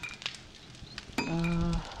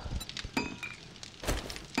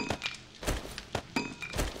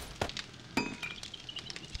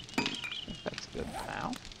 That's good for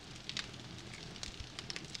now.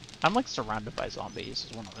 I'm like surrounded by zombies.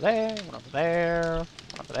 There's one over there, one over there,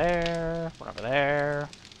 one over there, one over there.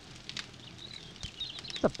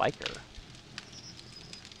 It's a biker.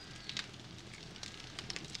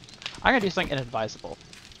 I'm gonna do something inadvisable.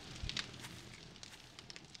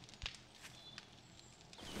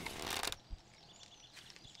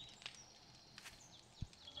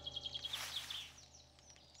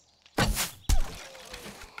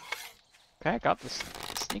 Okay, I got this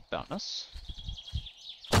sneak bonus.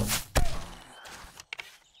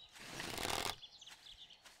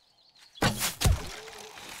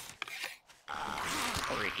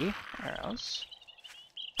 Three arrows.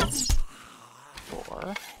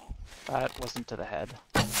 4. That wasn't to the head.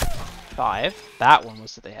 5. That one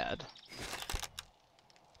was to the head.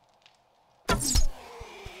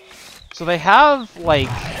 So they have, like,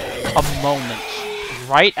 a moment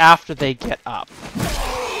right after they get up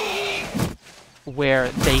where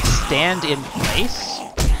they stand in place.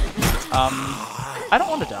 I don't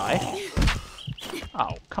want to die.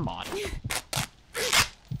 Oh, come on.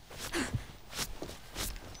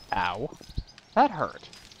 Ow. That hurt.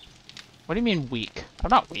 What do you mean weak? I'm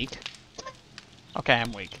not weak. Okay,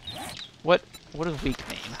 I'm weak. What does weak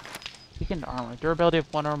mean? Weakened armor. Durability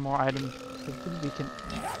of one or more items. Weakened.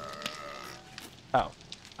 Oh.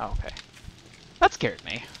 Oh, okay. That scared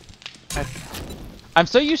me. I'm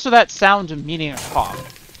so used to that sound of meaning a cop.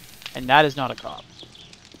 And that is not a cop.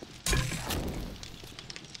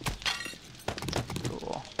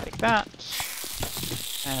 Cool. Take that.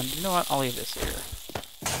 And you know what? I'll leave this here.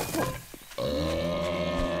 Ooh.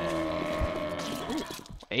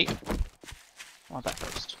 Wait. I want that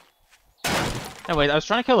first. Anyway, I was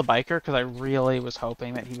trying to kill the biker because I really was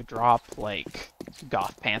hoping that he would drop, like,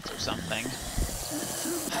 goth pants or something.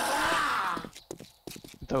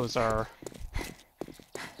 Those are...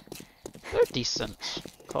 they're decent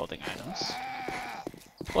clothing items.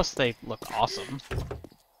 Plus, they look awesome.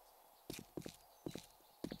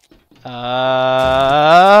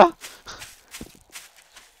 A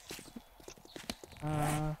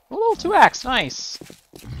little 2-axe, nice!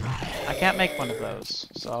 I can't make one of those,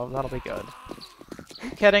 so that'll be good. Are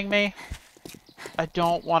you kidding me? I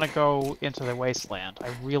don't want to go into the wasteland. I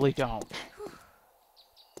really don't.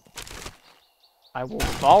 I will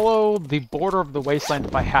follow the border of the wasteland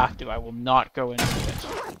if I have to. I will not go into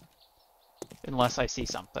it. Unless I see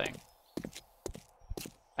something.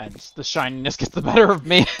 And the shininess gets the better of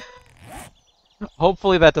me.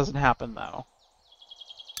 Hopefully that doesn't happen, though.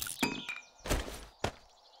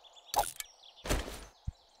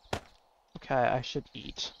 Okay, I should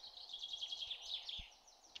eat.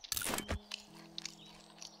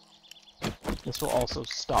 This will also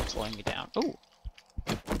stop slowing me down. Ooh!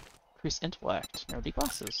 Increase intellect. Nerdy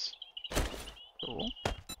glasses. Cool.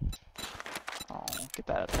 Oh, get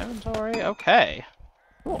that out of inventory. Okay.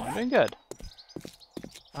 Cool, I'm doing good.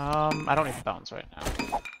 I don't need the bones right now.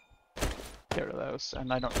 Get rid of those,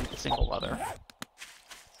 and I don't need the single leather.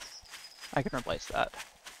 I can replace that.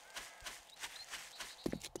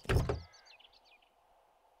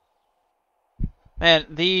 Man,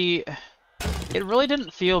 it really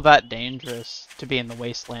didn't feel that dangerous to be in the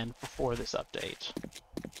wasteland before this update.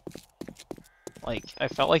 Like, I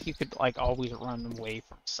felt like you could, like, always run away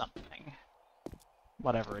from something.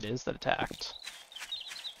 Whatever it is that attacked.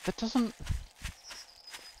 That doesn't...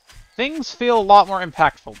 Things feel a lot more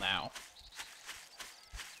impactful now.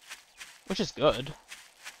 Which is good.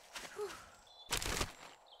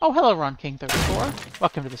 Oh, hello, Ron King 34.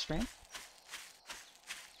 Welcome to the stream.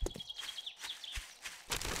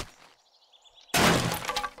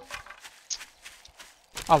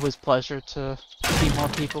 Always pleasure to see more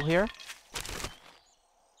people here.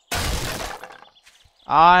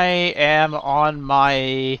 I am on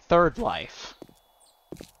my 3rd life,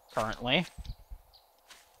 currently.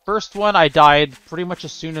 First one, I died pretty much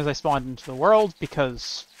as soon as I spawned into the world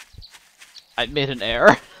because I made an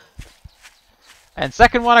error. And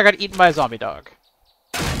second one, I got eaten by a zombie dog.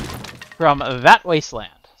 From that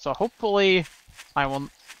wasteland. So hopefully, I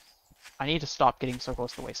need to stop getting so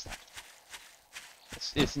close to the wasteland.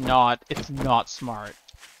 It's not smart.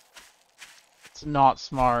 It's not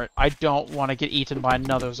smart. I don't want to get eaten by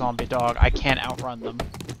another zombie dog. I can't outrun them.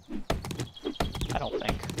 I don't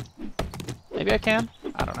think. Maybe I can?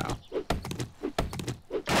 I don't know.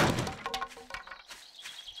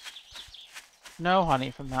 No honey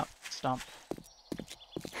from that stump.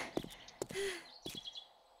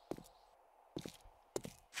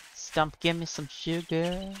 Stump, give me some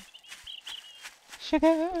sugar.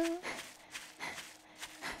 Sugar!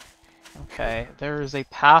 Okay, there is a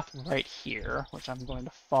path right here, which I'm going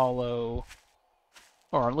to follow,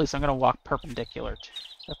 or at least I'm going to walk perpendicular to.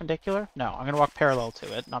 Perpendicular? No, I'm going to walk parallel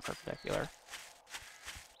to it, not perpendicular.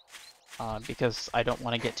 Because I don't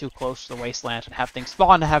want to get too close to the wasteland and have things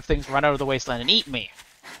spawn, and have things run out of the wasteland and eat me.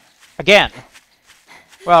 Again!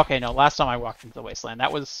 Well, okay, no, last time I walked into the wasteland,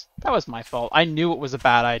 that was my fault. I knew it was a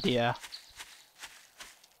bad idea.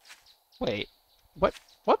 Wait, what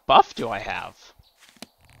buff do I have?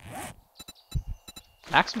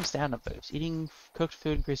 Maximum stamina boost. Eating cooked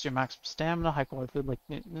food increases your maximum stamina. High quality food like...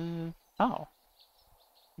 Oh.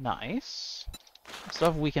 Nice. I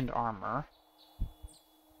still have weakened armor.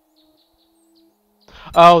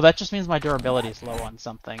 Oh, that just means my durability is low on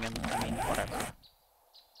something, and I mean, whatever.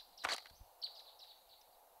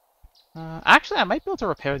 Actually, I might be able to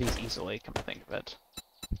repair these easily, come to think of it.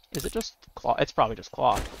 Is it just cloth? It's probably just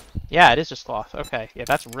cloth. Yeah, it is just cloth. Okay, yeah,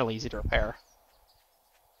 that's really easy to repair.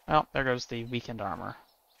 Well, there goes the weakened armor.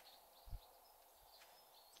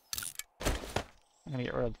 I'm gonna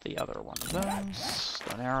get rid of the other one of those.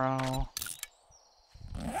 Stone arrow.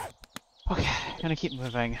 Okay, gonna keep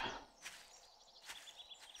moving.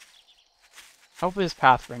 Hopefully this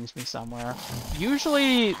path brings me somewhere.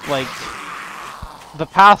 Usually, like, the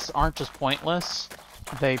paths aren't just pointless.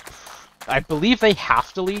 I believe they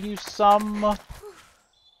have to lead you some...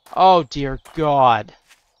 Oh, dear God.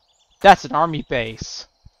 That's an army base.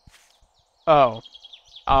 Oh.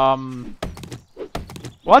 Well,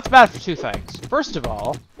 that's bad for two things. First of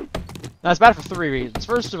all... That's bad for three reasons.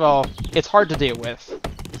 First of all, it's hard to deal with.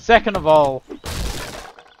 Second of all...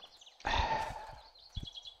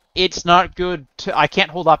 It's not good to... I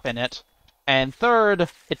can't hold up in it. And third,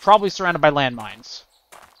 it's probably surrounded by landmines.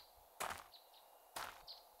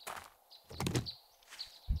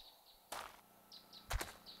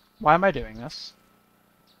 Why am I doing this?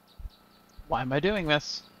 Why am I doing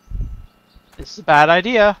this? This is a bad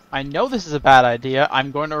idea. I know this is a bad idea.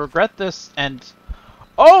 I'm going to regret this and...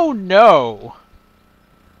 Oh no!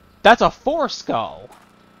 That's a 4 skull!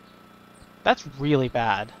 That's really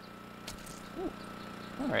bad.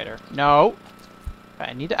 Narrator. No!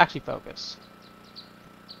 Okay, I need to actually focus.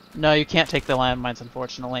 No, you can't take the landmines,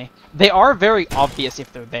 unfortunately. They are very obvious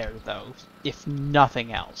if they're there, though. If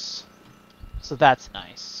nothing else. So that's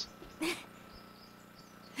nice.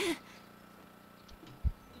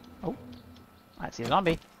 Oh. I see a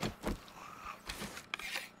zombie.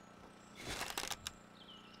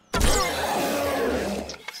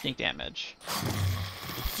 Sneak damage.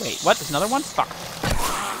 Wait, what? There's another one? Fuck.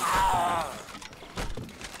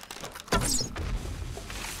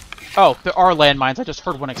 Oh, there are landmines. I just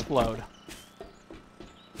heard one explode.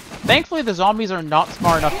 Thankfully, the zombies are not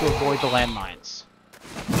smart enough to avoid the landmines.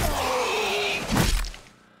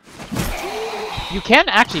 You can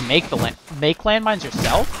actually make landmines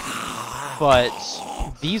yourself, but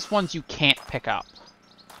these ones you can't pick up.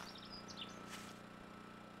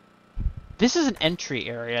 This is an entry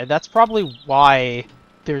area. That's probably why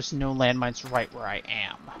there's no landmines right where I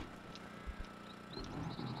am.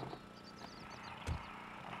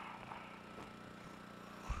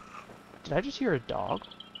 Did I just hear a dog?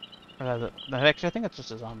 Or actually, I think that's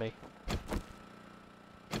just a zombie.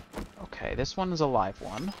 Okay, this one is a live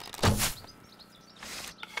one.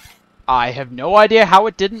 I have no idea how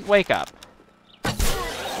it didn't wake up. That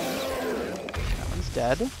one's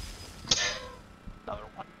dead. Another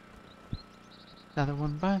one. Another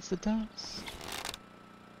one bites the dust.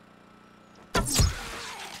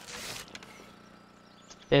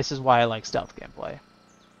 This is why I like stealth gameplay.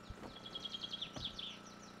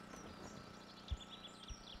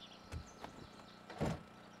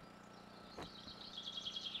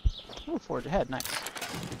 Oh, forge ahead, nice.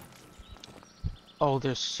 Oh,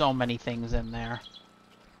 there's so many things in there.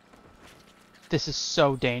 This is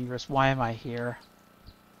so dangerous. Why am I here?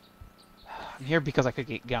 I'm here because I could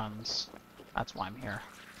get guns. That's why I'm here.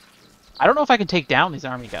 I don't know if I can take down these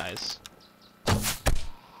army guys.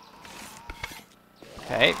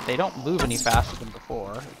 Okay, they don't move any faster than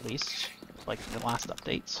before, at least, like in the last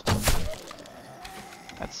updates.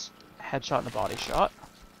 That's a headshot and a body shot.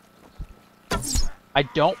 I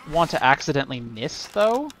don't want to accidentally miss,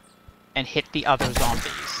 though, and hit the other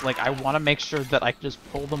zombies. Like, I want to make sure that I can just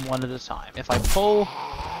pull them one at a time. If I pull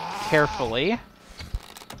carefully,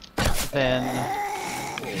 then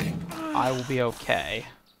I will be okay.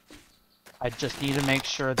 I just need to make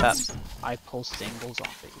sure that I pull single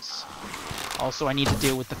zombies. Also, I need to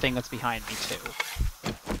deal with the thing that's behind me, too.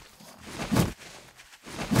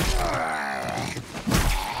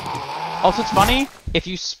 Also, it's funny, if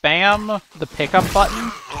you spam the pickup button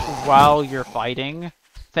while you're fighting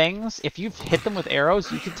things, if you've hit them with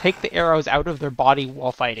arrows, you can take the arrows out of their body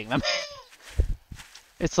while fighting them.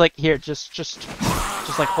 It's like, here, just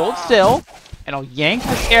like hold still, and I'll yank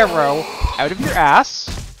this arrow out of your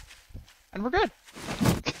ass, and we're good.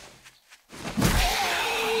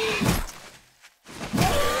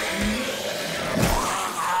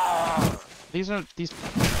 These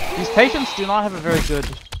patients do not have a very good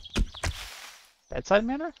bedside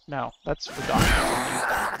manner? No, that's for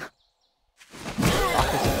doctors.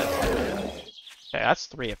 Okay, that's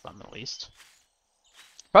 3 of them at least.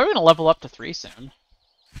 Probably gonna level up to 3 soon.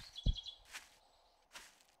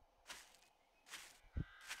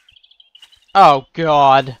 Oh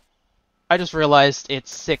god. I just realized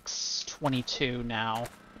it's 6:22 now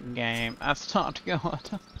in game. That's not good.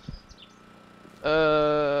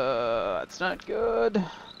 That's not good.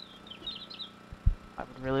 I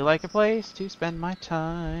would really like a place to spend my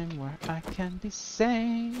time where I can be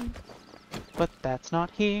sane. But that's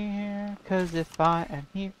not here, 'cause if I am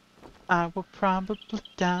here, I will probably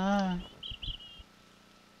die.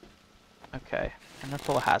 Okay, I'm gonna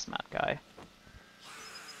pull a hazmat guy.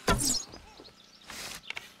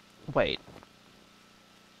 Wait.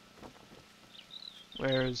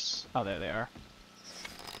 Where's... Oh, there they are.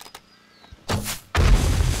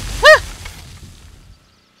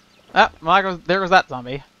 Ah! Well, there goes that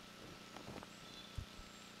zombie.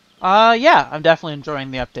 Yeah, I'm definitely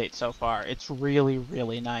enjoying the update so far. It's really,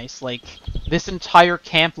 really nice. Like, this entire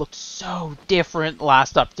camp looked so different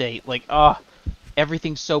last update. Like,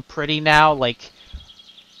 everything's so pretty now. Like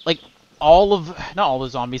all of, not all the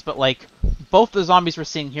zombies, but like, both the zombies we're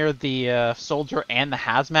seeing here, the soldier and the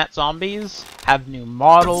hazmat zombies, have new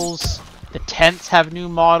models. The tents have new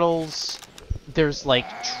models. There's, like,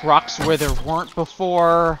 trucks where there weren't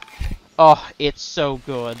before. Oh, it's so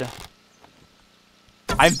good.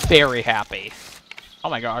 I'm very happy. Oh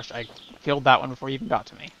my gosh, I killed that one before you even got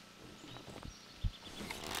to me.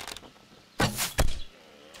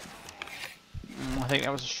 I think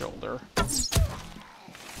that was a shoulder.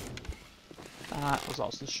 That was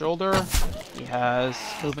also the shoulder. He has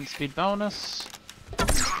movement speed bonus.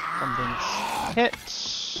 Something's hit.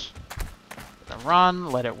 Gonna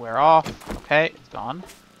run, let it wear off. Okay, it's gone.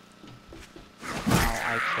 Now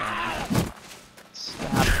I can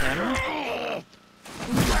stab him.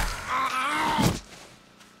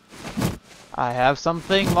 I have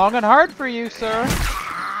something long and hard for you, sir.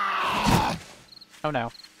 Oh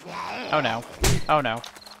no. Oh no. Oh no.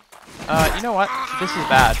 You know what? This is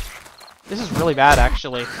bad. This is really bad,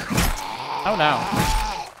 actually. Oh no.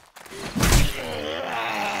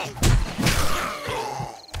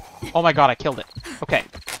 Oh my god, I killed it. Okay.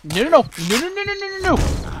 No, no, no. No, no, no, no, no, no,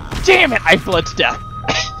 no. Damn it! I bled to death.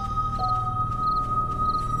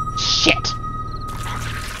 Shit!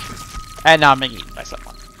 And now I'm being eaten by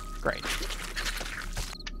someone. Great.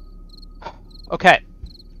 Okay.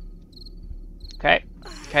 Okay.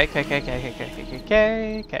 Okay, okay, okay, okay, okay, okay,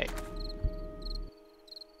 okay, okay.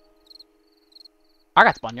 I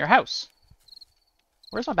got spawned in your house.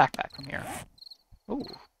 Where's my backpack from here? Ooh.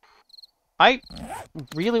 I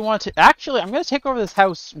really want to... Actually, I'm going to take over this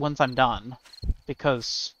house once I'm done.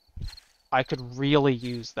 Because I could really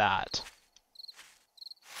use that.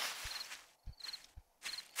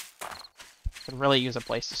 Could really use a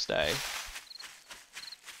place to stay.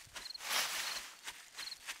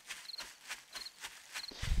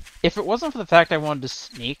 If it wasn't for the fact I wanted to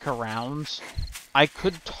sneak around, I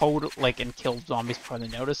could totally, like, and kill zombies before they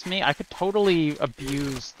notice me, I could totally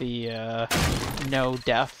abuse the, no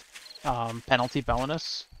death, penalty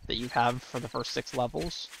bonus that you have for the first 6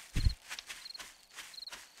 levels.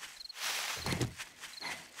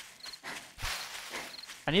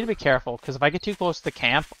 I need to be careful, because if I get too close to the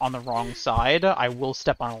camp on the wrong side, I will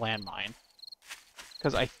step on a landmine.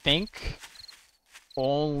 Because I think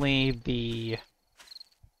only the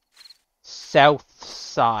south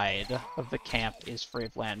side of the camp is free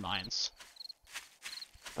of landmines.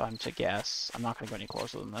 If I'm to guess. I'm not going to go any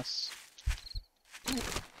closer than this.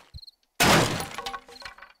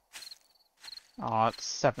 Oh, it's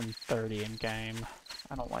 7:30 in game.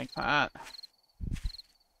 I don't like that.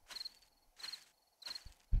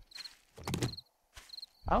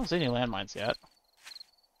 I don't see any landmines yet.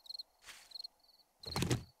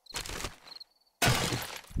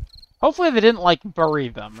 Hopefully they didn't, like, bury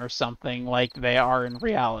them or something like they are in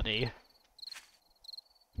reality.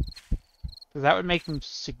 Because that would make them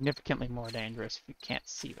significantly more dangerous if you can't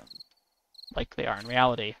see them. Like they are in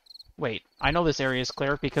reality. Wait, I know this area is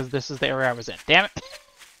clear because this is the area I was in. Damn it!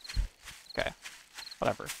 Okay,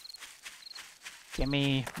 whatever. Give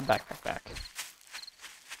me back. Okay.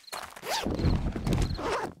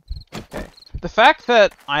 The fact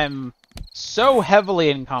that I'm so heavily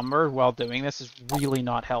encumbered while doing this is really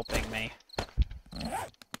not helping me.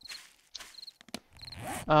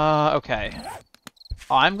 Okay.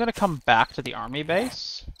 I'm gonna come back to the army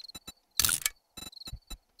base.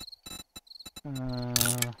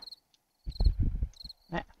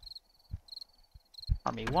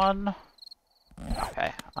 Army 1.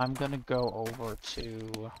 Okay, I'm gonna go over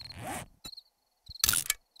to...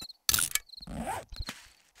 I'm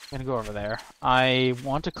gonna go over there. I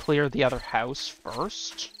want to clear the other house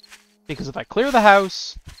first, because if I clear the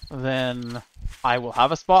house, then I will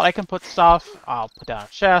have a spot I can put stuff. I'll put down a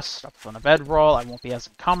chest, I'll put on a bedroll, I won't be as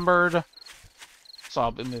encumbered. So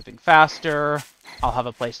I'll be moving faster. I'll have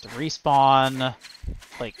a place to respawn.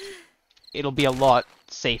 Like, it'll be a lot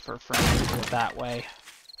safer for me to do it that way.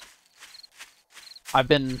 I've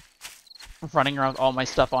been running around with all my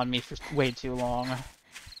stuff on me for way too long.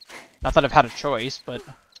 Not that I've had a choice, but...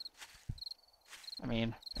 I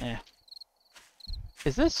mean, eh.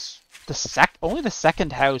 Is this only the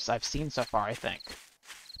second house I've seen so far, I think.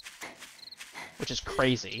 Which is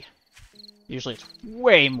crazy. Usually it's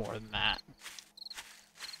way more than that.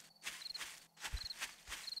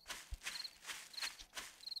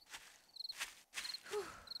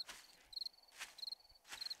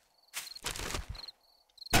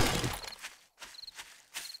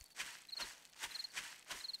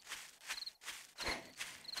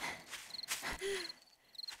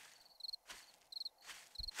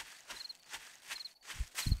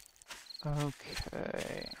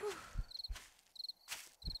 Okay.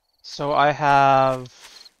 So I have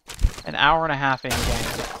an hour and a half in game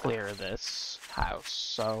to clear this house.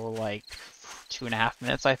 So like 2.5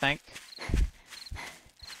 minutes, I think.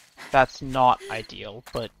 That's not ideal,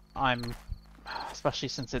 but I'm... Especially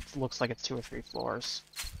since it looks like it's 2 or 3 floors.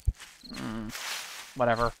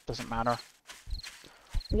 Whatever, doesn't matter.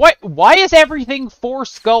 What? Why is everything 4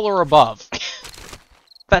 skull or above?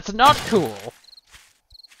 That's not cool.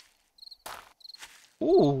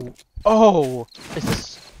 Ooh. Oh. Is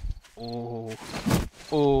this... Ooh.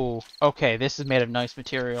 Ooh. Okay, this is made of nice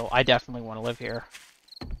material. I definitely want to live here.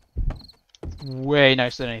 Way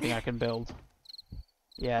nicer than anything I can build.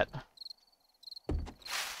 Yet.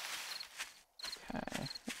 Okay.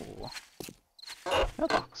 Ooh.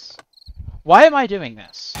 Mailbox. Why am I doing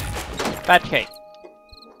this? Bad Kate.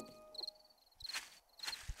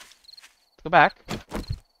 Go back.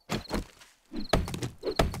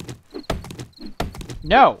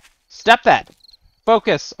 No! Step that!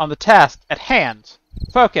 Focus on the task at hand!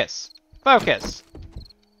 Focus! Focus!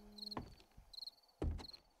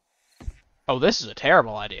 Oh, this is a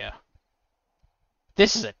terrible idea.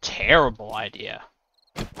 This is a terrible idea.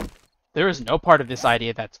 There is no part of this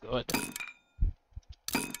idea that's good.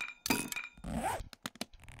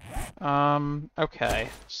 Okay.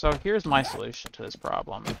 So here's my solution to this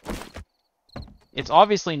problem. It's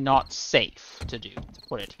obviously not safe to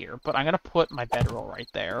put it here, but I'm gonna put my bedroll right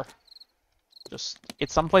there. Just,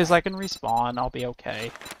 it's someplace I can respawn, I'll be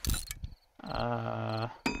okay.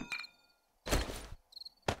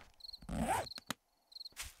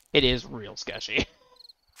 It is real sketchy.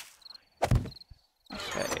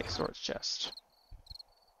 Okay, storage chest.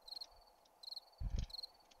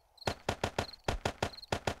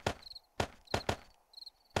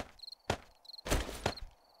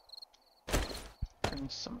 Bring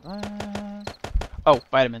some of that. Oh,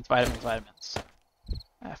 vitamins.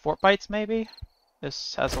 Fort bites, maybe?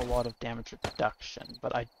 This has a lot of damage reduction,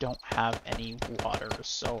 but I don't have any water,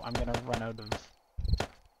 so I'm gonna run out of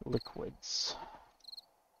liquids.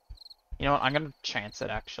 You know what, I'm gonna chance it,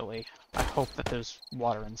 actually. I hope that there's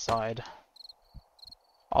water inside.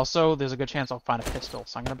 Also, there's a good chance I'll find a pistol,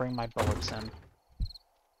 so I'm gonna bring my bullets in.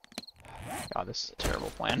 God, this is a terrible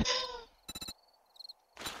plan.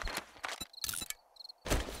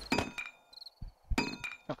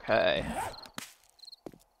 Okay.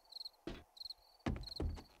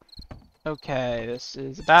 Okay, this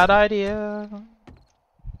is a bad idea.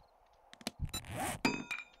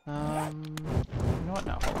 You know what?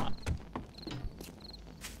 No, hold on.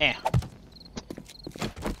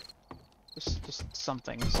 Just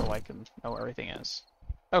something so I can know where everything is.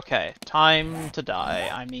 Okay, time to die.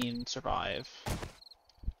 I mean, survive.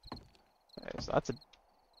 Okay, so that's a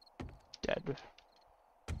dead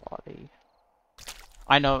body.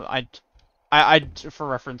 I know, for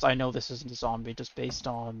reference, I know this isn't a zombie just based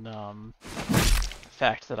on, the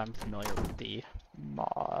fact that I'm familiar with the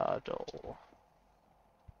model.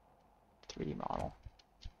 3D model.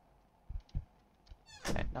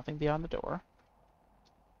 Okay, nothing beyond the door.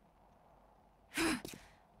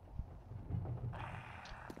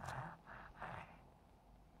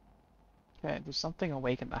 Okay, there's something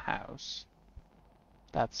awake in the house.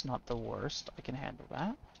 That's not the worst. I can handle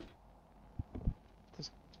that.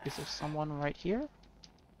 Is there someone right here?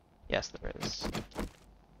 Yes, there is. Of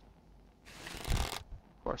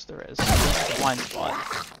course there is. Blind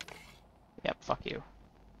spot. Yep, fuck you.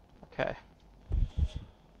 Okay.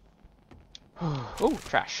 Ooh,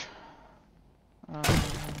 trash.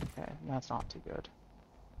 Okay, that's not too good.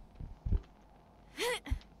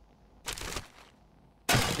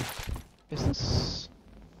 Is this...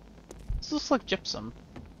 This looks like gypsum.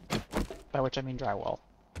 By which I mean drywall.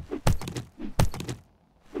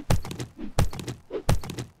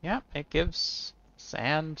 Yep, it gives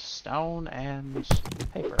sand, stone, and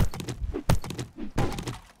paper.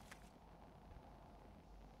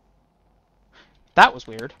 That was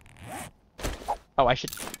weird. Oh, I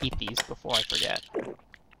should eat these before I forget.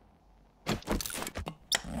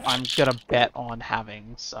 I'm gonna bet on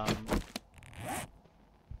having some...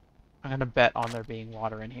 I'm gonna bet on there being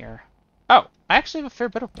water in here. Oh, I actually have a fair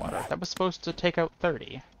bit of water. That was supposed to take out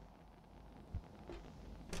 30.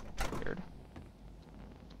 Weird.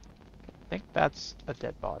 I think that's a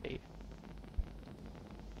dead body.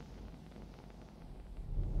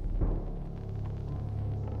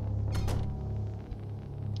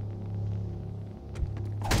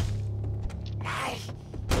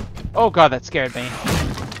 Oh god, that scared me.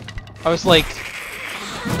 I was like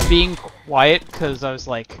being quiet because I was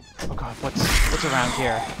like, oh god, what's around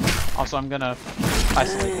here? Also, I'm gonna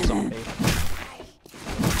isolate the zombie.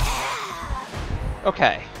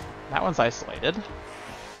 Okay, that one's isolated.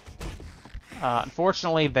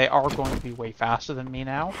 Unfortunately, they are going to be way faster than me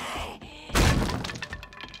now.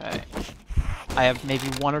 Okay. I have maybe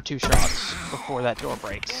 1 or 2 shots before that door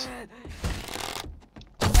breaks.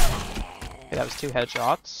 Okay, that was 2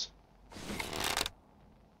 headshots.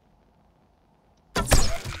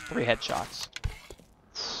 3 headshots.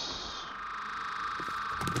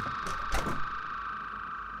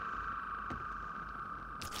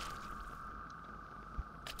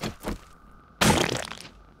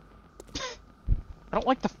 I don't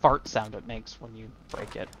like the fart sound it makes when you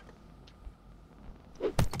break it.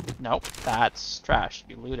 Nope, that's trash.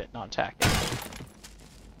 You loot it, not attack it.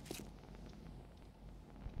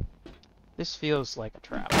 This feels like a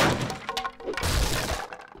trap.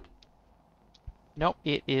 Nope,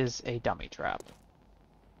 it is a dummy trap.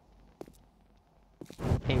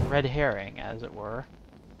 A red herring, as it were.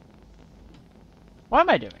 What am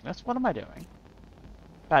I doing? What am I doing?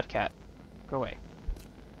 Bad cat. Go away.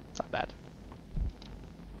 It's not bad.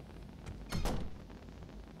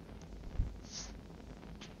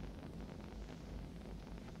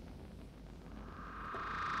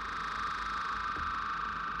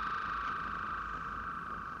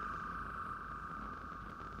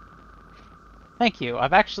 Thank you.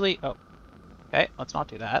 I've actually... Oh. Okay, let's not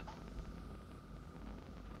do that.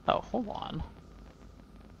 Oh, hold on.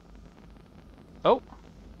 Oh.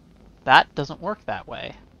 That doesn't work that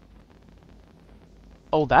way.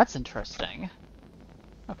 Oh, that's interesting.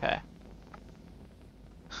 Okay.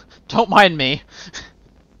 Don't mind me.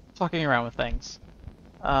 Fucking around with things.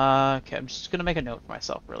 Okay, I'm just gonna make a note for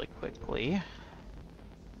myself really quickly.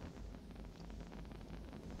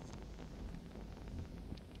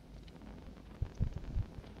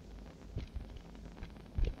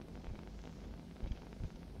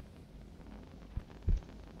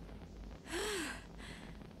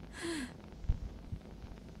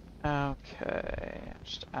 Okay,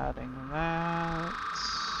 just adding that.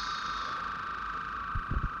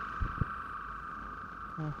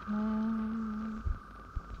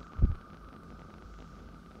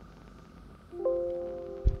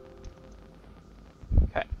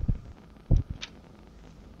 Okay.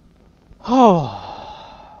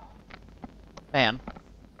 Oh, man.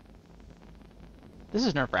 This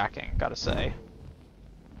is nerve-wracking, gotta say.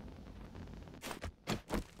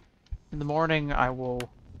 In the morning, I will...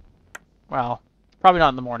 Well, probably not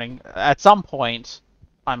in the morning. At some point,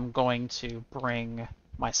 I'm going to bring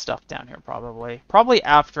my stuff down here, probably. Probably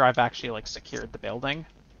after I've actually, like, secured the building.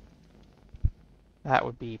 That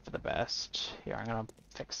would be for the best. Here, I'm gonna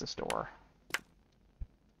fix this door.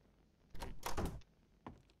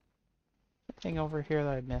 Anything over here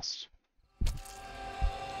that I missed?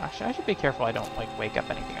 Actually, I should be careful I don't, like, wake up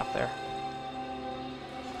anything up there.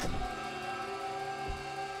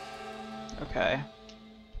 Okay.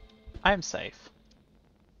 I am safe.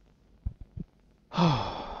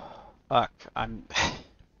 Fuck,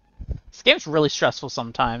 This game's really stressful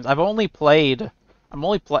sometimes. I'm only finished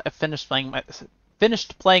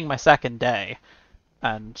playing my second day,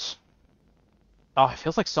 and oh, it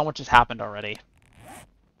feels like so much has happened already.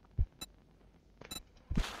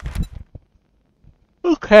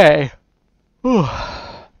 Okay.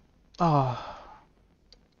 Oh.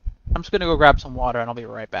 I'm just gonna go grab some water and I'll be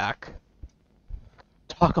right back.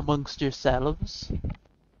 Talk amongst yourselves.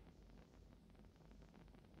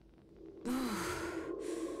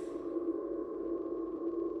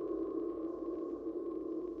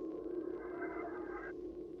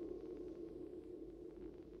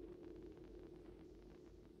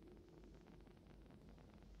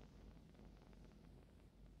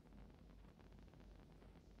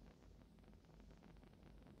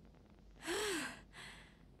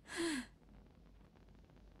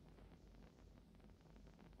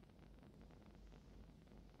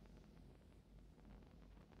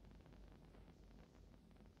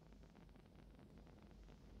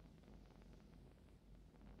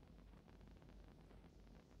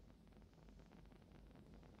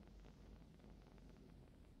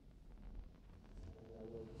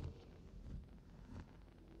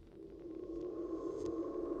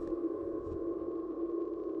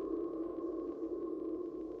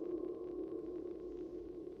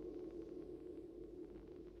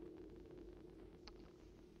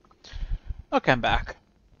 Okay, I'm back.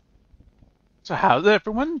 So how's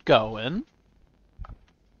everyone going?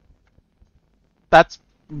 That's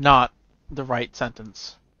not the right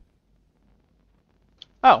sentence.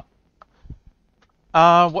 Oh.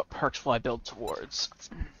 What perks will I build towards?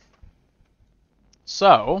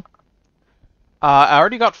 So, I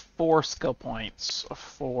already got 4 skill points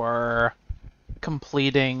for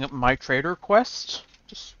completing my trader quest.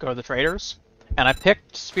 Just go to the traders. And I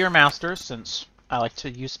picked Spear Master since I like to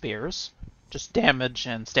use spears. Just damage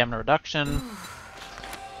and stamina reduction.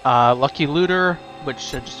 Lucky Looter,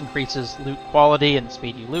 which just increases loot quality and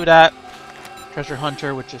speed you loot at. Treasure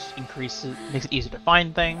Hunter, which just makes it easier to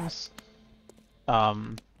find things.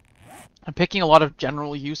 I'm picking a lot of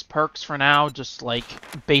general use perks for now, just like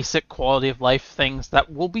basic quality of life things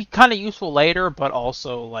that will be kind of useful later, but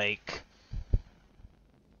also like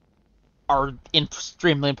are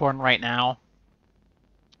extremely important right now.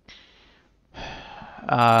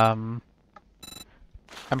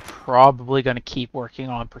 I'm probably going to keep working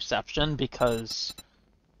on Perception because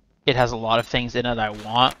it has a lot of things in it I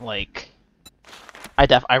want. Like,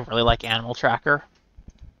 I really like Animal Tracker.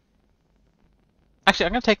 Actually,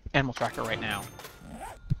 I'm going to take Animal Tracker right now.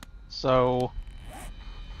 So,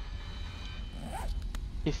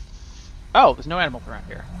 oh, there's no animals around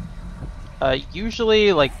here.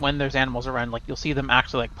 Usually, like, when there's animals around, like, you'll see them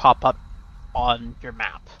actually, like, pop up on your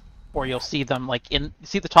map. Or you'll see them, like,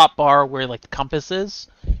 see the top bar where, like, the compass is?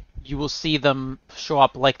 You will see them show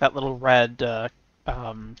up like that little red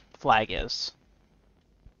flag is.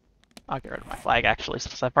 I'll get rid of my flag, actually,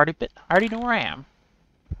 since I already know where I am.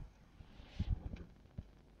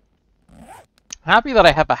 I'm happy that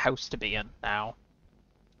I have a house to be in now.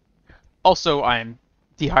 Also, I'm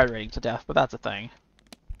dehydrating to death, but that's a thing.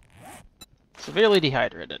 Severely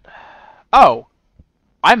dehydrated. Oh!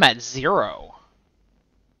 I'm at 0.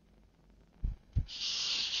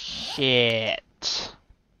 Shit.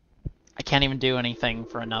 I can't even do anything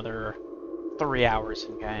for another 3 hours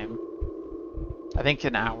in game. I think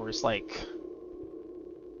an hour is like...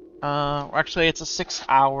 actually it's a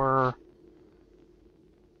 6-hour...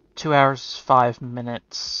 2 hours, 5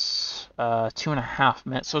 minutes, 2.5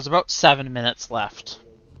 minutes, so it's about 7 minutes left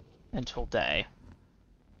until day.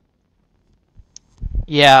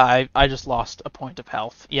 Yeah, I just lost a point of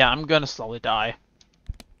health. Yeah, I'm gonna slowly die.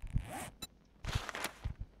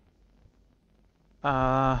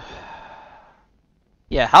 Yeah,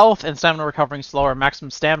 health and stamina recovering slower,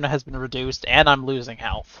 maximum stamina has been reduced, and I'm losing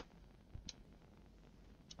health.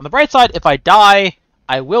 On the bright side, if I die,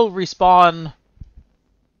 I will respawn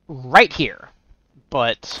right here.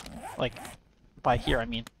 But, like, by here I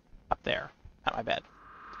mean up there, at my bed.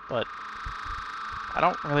 But I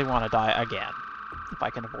don't really want to die again, if I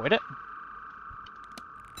can avoid it.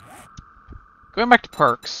 Going back to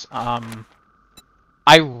perks,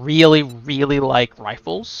 I really, really like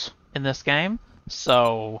rifles in this game,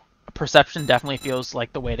 so Perception definitely feels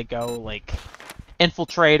like the way to go. Like,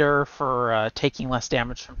 Infiltrator for taking less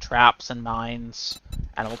damage from traps and mines,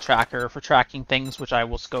 Animal Tracker for tracking things, which I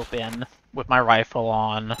will scope in with my rifle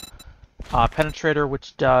on, Penetrator,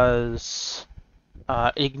 which does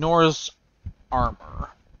ignores armor,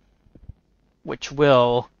 which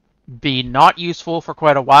will be not useful for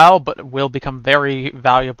quite a while, but will become very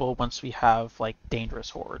valuable once we have, like, dangerous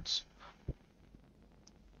hordes.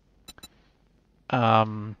 I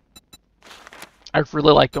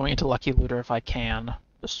really like going into Lucky Looter if I can,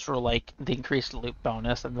 just for, like, the increased loot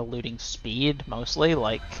bonus and the looting speed, mostly.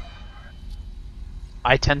 Like,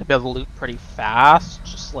 I tend to be able to loot pretty fast,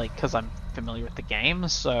 just, like, because I'm familiar with the game,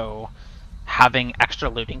 so having extra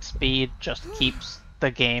looting speed just keeps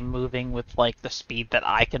the game moving with, like, the speed that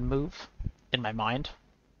I can move in my mind.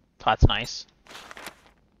 So that's nice.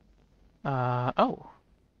 Oh.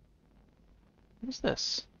 What is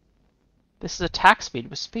this? This is attack speed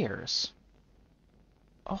with spears.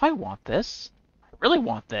 Oh, I want this. I really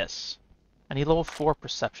want this. I need level 4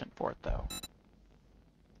 perception for it, though.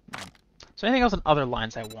 So anything else in other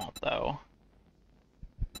lines I want, though?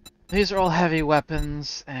 These are all heavy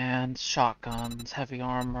weapons and shotguns, heavy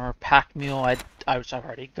armor, pack mule. Which I've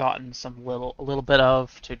already gotten a little bit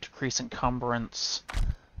of to decrease encumbrance.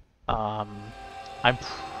 I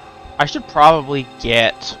should probably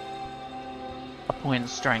get a point in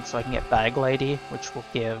strength so I can get Bag Lady, which will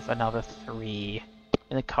give another 3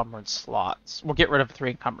 encumbrance slots. We'll get rid of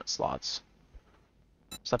 3 encumbrance slots.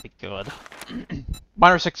 So that'd be good.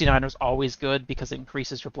 Minor 69 is always good because it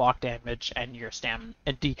increases your block damage and your stamina,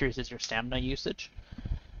 and decreases your stamina usage.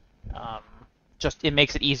 It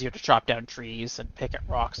makes it easier to chop down trees and pick at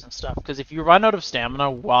rocks and stuff. Because if you run out of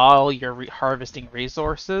stamina while you're harvesting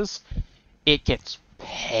resources, it gets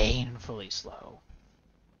painfully slow.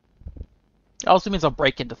 also means I'll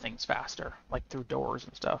break into things faster, like through doors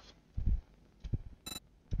and stuff.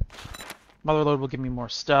 Motherload will give me more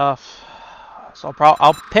stuff, so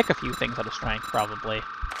I'll pick a few things out of strength probably.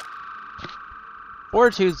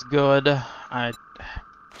 Fortitude's good. I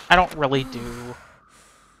don't really do.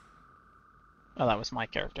 Oh, that was my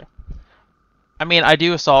character. I mean, I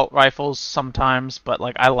do assault rifles sometimes, but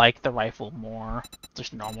like I like the rifle more.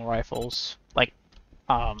 Just normal rifles, like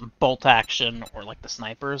bolt action or like the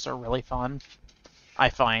snipers are really fun. I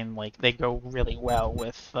find like they go really well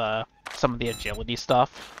with some of the agility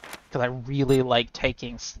stuff because I really like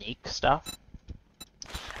taking sneak stuff.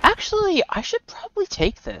 Actually, I should probably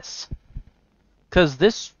take this because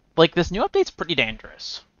this new update's pretty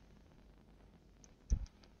dangerous.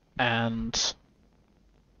 And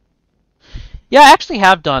yeah, I actually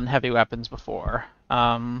have done heavy weapons before.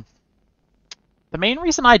 The main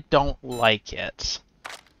reason I don't like it.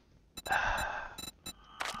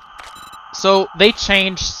 So they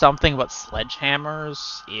changed something about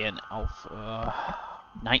sledgehammers in Alpha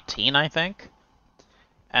 19, I think.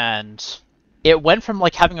 And it went from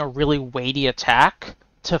like having a really weighty attack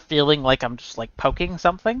to feeling like I'm just like poking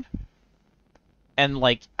something. And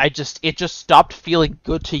like it just stopped feeling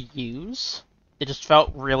good to use. It just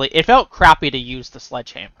felt crappy to use the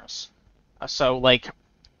sledgehammers. So like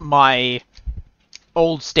my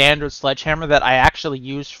old standard sledgehammer that I actually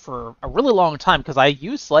used for a really long time, because I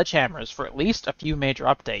used sledgehammers for at least a few major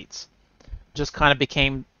updates, just kind of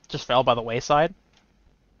fell by the wayside.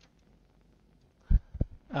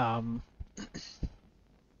 I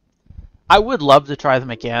would love to try them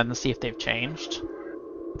again and see if they've changed.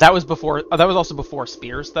 That was also before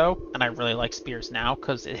spears though, and I really like spears now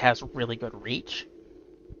because it has really good reach.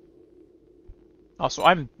 Also,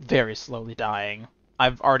 I'm very slowly dying.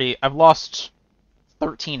 I've lost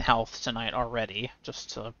 13 health tonight already,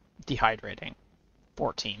 just to dehydrating.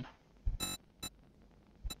 14.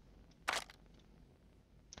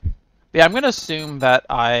 But yeah, I'm gonna assume that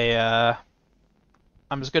I'm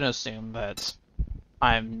just gonna assume that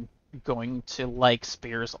I'm going to like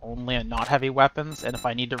spears only and not heavy weapons, and if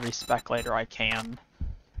I need to respec later, I can.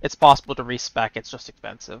 It's possible to respec, it's just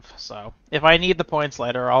expensive. So if I need the points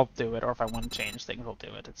later, I'll do it, or if I want to change things, I'll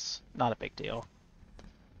do it. It's not a big deal.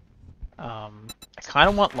 I kind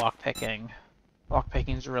of want lockpicking.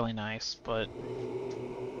 Lockpicking is really nice, but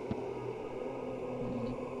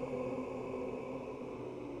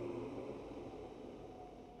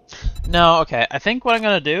no. Okay, I think what I'm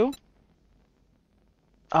gonna do.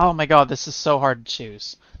 Oh my god, this is so hard to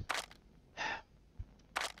choose.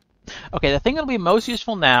 Okay, the thing that'll be most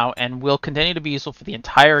useful now, and will continue to be useful for the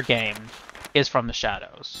entire game, is from the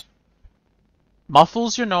shadows.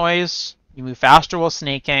 Muffles your noise, you move faster while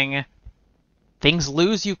sneaking, things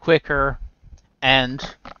lose you quicker,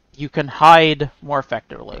 and you can hide more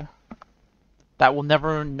effectively. That will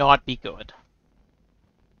never not be good.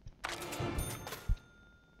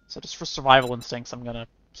 So just for survival instincts, I'm gonna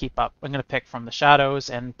keep up. I'm gonna pick from the shadows,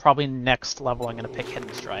 and probably next level I'm gonna pick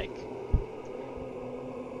Hidden Strike.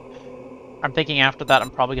 I'm thinking after that I'm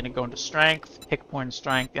probably gonna go into Strength, pick point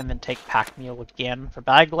Strength, and then take Pack Mule again for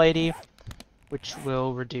Bag Lady, which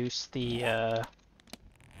will reduce the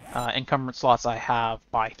encumbrance slots I have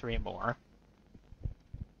by 3 more,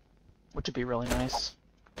 which would be really nice.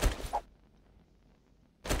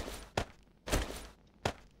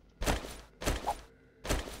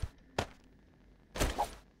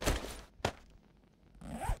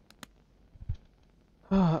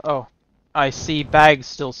 Oh, I see bags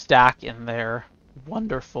still stack in their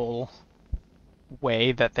wonderful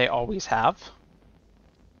way that they always have.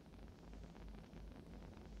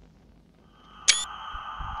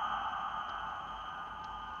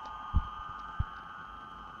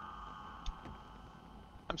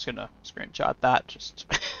 I'm just gonna screenshot that, just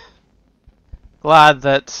glad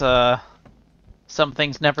that some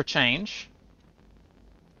things never change.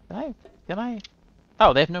 Can I?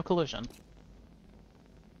 Oh, they have no collision.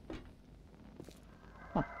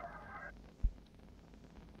 Huh.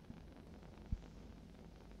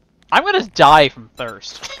 I'm gonna die from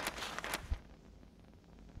thirst.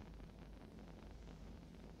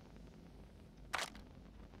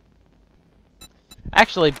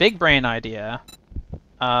 Actually, big brain idea.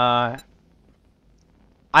 I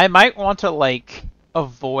might want to, like,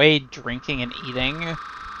 avoid drinking and eating,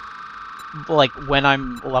 like, when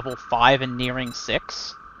I'm level 5 and nearing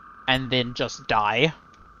 6, and then just die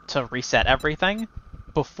to reset everything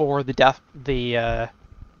before the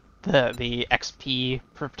XP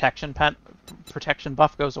protection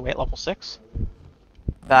buff goes away at level 6.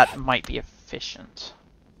 That might be efficient.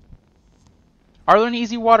 Are there any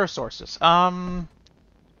easy water sources?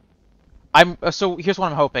 So here's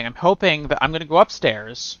what I'm hoping. I'm hoping that I'm gonna go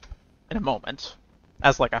upstairs in a moment,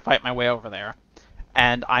 as like I fight my way over there,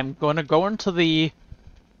 and I'm gonna go into the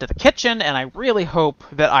kitchen, and I really hope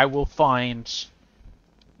that I will find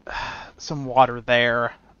some water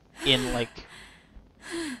there in like.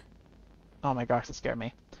 Oh my gosh, that scared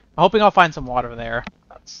me. I'm hoping I'll find some water there.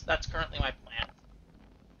 That's currently my plan.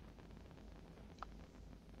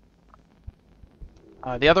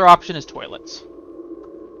 The other option is toilets.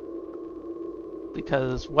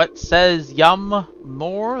 Because what says yum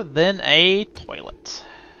more than a toilet?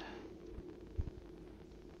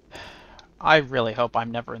 I really hope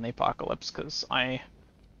I'm never in the apocalypse, because I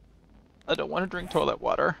don't want to drink toilet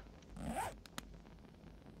water.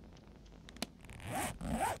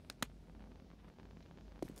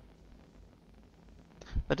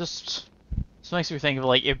 That just makes me think of,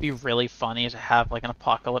 like, it'd be really funny to have, like, an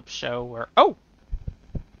apocalypse show where... Oh!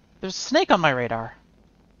 There's a snake on my radar!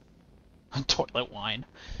 Toilet wine.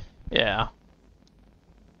 Yeah.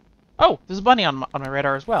 Oh! There's a bunny on my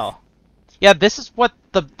radar as well. Yeah, this is what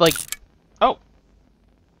the, like... Oh!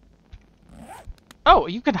 Oh,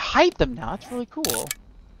 you can hide them now. That's really cool.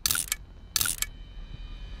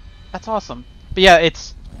 That's awesome. But yeah,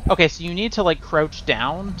 it's... Okay, so you need to, like, crouch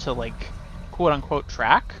down to, like, quote-unquote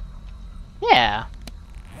track. Yeah.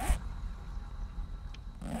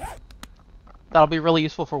 That'll be really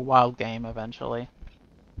useful for wild game eventually.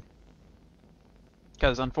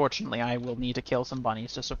 Because unfortunately I will need to kill some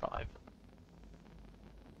bunnies to survive.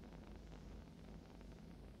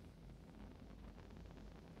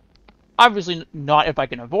 Obviously not if I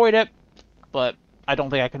can avoid it, but I don't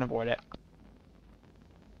think I can avoid it.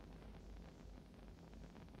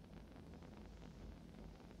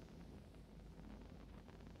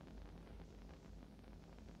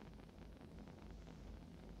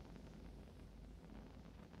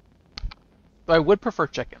 But I would prefer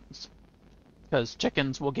chickens. Because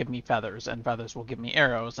chickens will give me feathers, and feathers will give me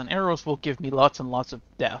arrows, and arrows will give me lots and lots of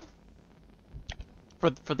death.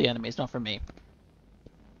 For the enemies, not for me.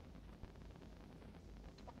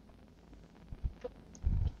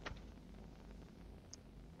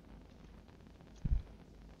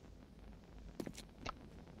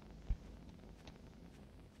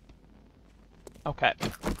 Okay.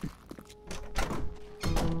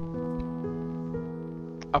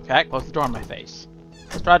 Okay, close the door on my face.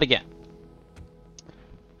 Let's try it again.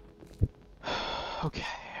 Okay.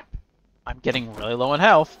 I'm getting really low in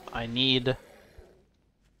health. I need...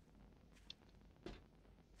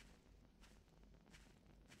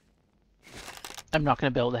 I'm not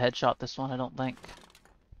going to be able to headshot this one, I don't think.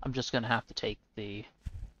 I'm just going to have to take the...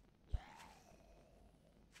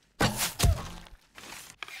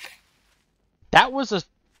 That was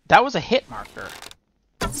a hit marker.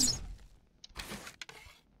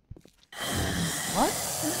 What?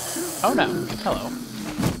 Oh no. Hello.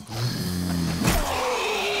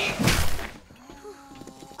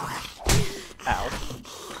 Ow.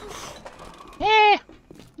 Eh!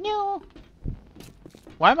 No!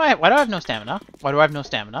 Why do I have no stamina? Why do I have no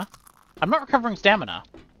stamina? I'm not recovering stamina.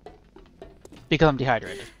 Because I'm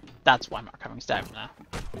dehydrated. That's why I'm not recovering stamina.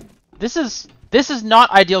 This is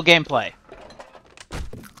not ideal gameplay.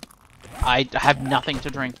 I have nothing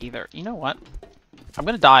to drink either. You know what? I'm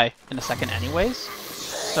gonna die in a second anyways,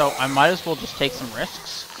 so I might as well just take some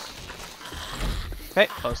risks. Okay,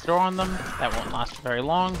 close the door on them. That won't last for very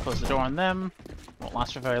long. Close the door on them. Won't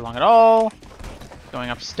last for very long at all. Going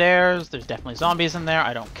upstairs. There's definitely zombies in there.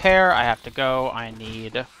 I don't care. I have to go. I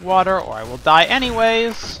need water or I will die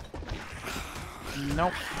anyways.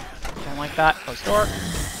 Nope. Don't like that. Close the door.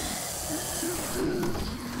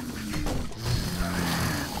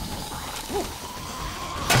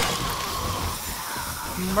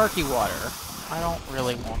 Murky water. I don't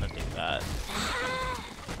really want to do that.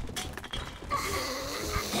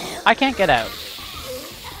 I can't get out.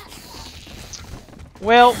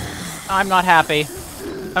 Well, I'm not happy.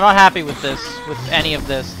 I'm not happy with this, with any of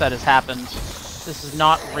this that has happened. This is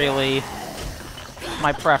not really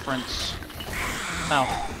my preference. Oh,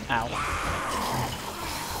 ow.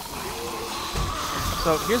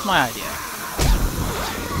 So, here's my idea.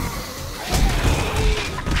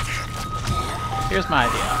 Here's my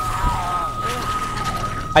idea.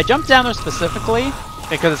 I jumped down there specifically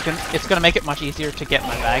because it's gonna make it much easier to get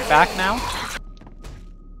my bag back now.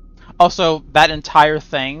 Also, that entire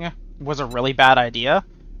thing was a really bad idea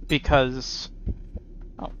because...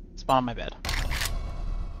 Oh, spawn on my bed.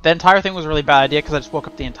 The entire thing was a really bad idea because I just woke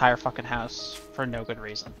up the entire fucking house for no good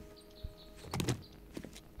reason.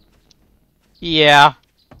 Yeah,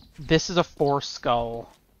 this is a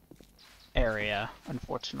 4-skull area,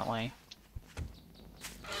 unfortunately.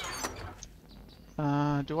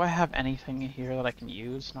 Do I have anything here that I can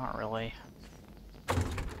use? Not really.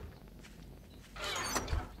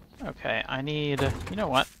 Okay, I need... You know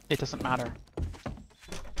what? It doesn't matter.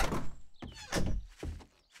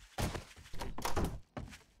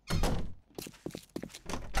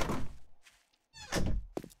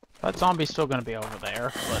 That zombie's still gonna be over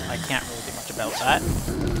there, but I can't really do much about that.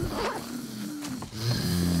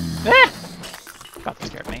 Eh! God, that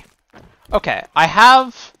scared me. Okay, I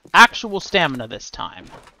have actual stamina this time.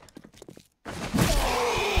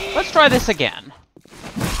 Let's try this again.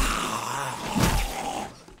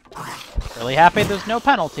 Really happy there's no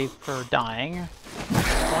penalty for dying at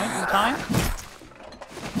this point in time.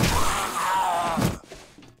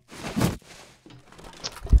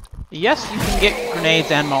 Yes, you can get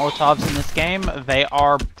grenades and Molotovs in this game. They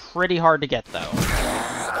are pretty hard to get, though.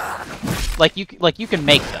 Like you can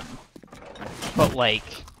make them, but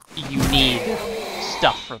like you need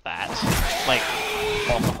stuff for that, like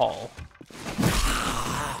alcohol.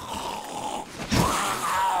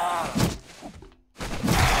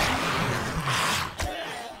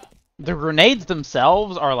 The grenades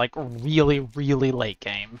themselves are like really, really late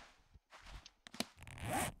game.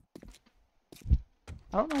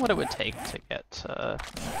 I don't know what it would take to get,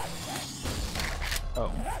 oh,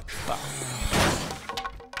 fuck.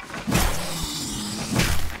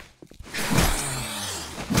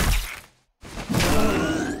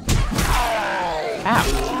 Ow!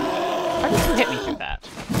 How did you hit me through that?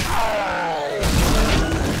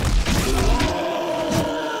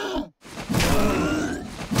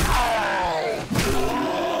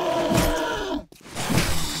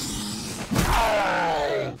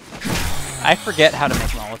 I forget how to make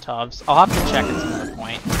Molotovs. I'll have to check at some other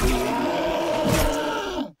point.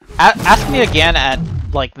 Ask me again at,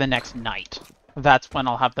 like, the next night. That's when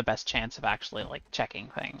I'll have the best chance of actually, like, checking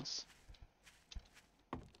things.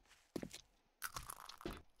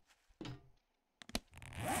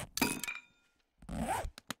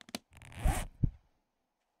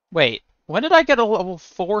 Wait, when did I get a level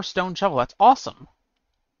 4 stone shovel? That's awesome.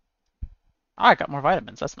 Oh, I got more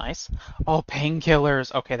vitamins. That's nice. Oh,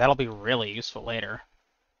 painkillers. Okay, that'll be really useful later.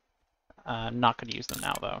 I'm not going to use them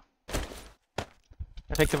now, though.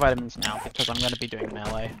 I take the vitamins now because I'm going to be doing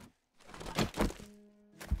melee.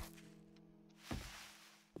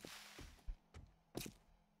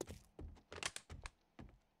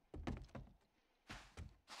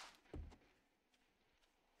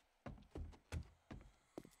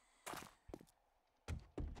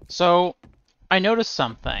 So, I noticed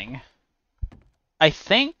something. I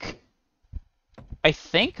think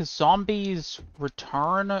zombies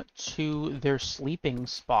return to their sleeping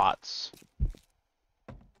spots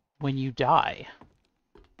when you die.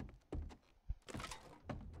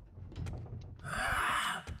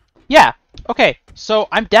 Yeah, okay, so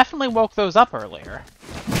I definitely woke those up earlier.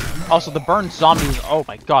 Also, the burned zombies, oh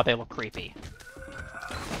my god, they look creepy.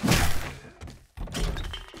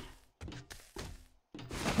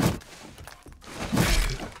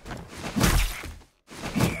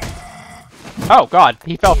 Oh god,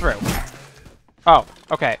 he fell through. Oh,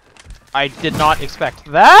 okay. I did not expect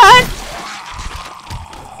that!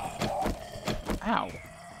 Ow.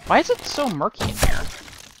 Why is it so murky in here?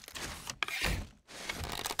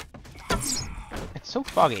 It's so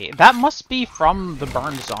foggy. That must be from the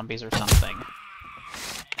burned zombies or something.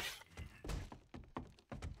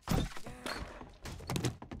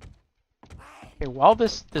 Okay, while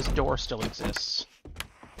this door still exists,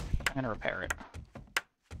 I'm gonna repair it.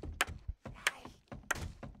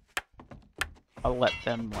 I'll let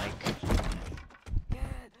them, like...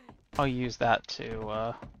 I'll use that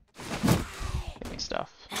to, give me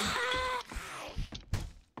stuff.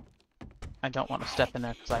 I don't want to step in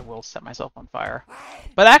there because I will set myself on fire.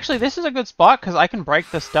 But actually, this is a good spot because I can break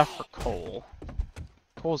this stuff for coal.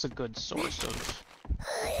 Coal's a good source of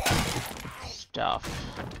stuff.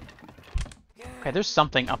 Okay, there's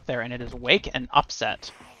something up there and it is awake and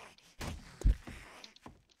upset.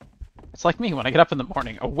 It's like me when I get up in the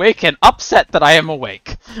morning, awake and upset that I am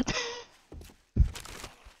awake.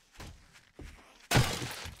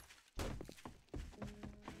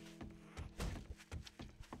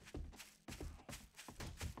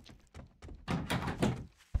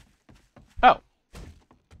 Oh.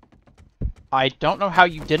 I don't know how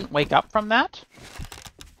you didn't wake up from that,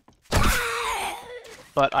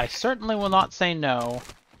 but I certainly will not say no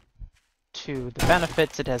to the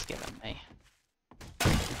benefits it has given me.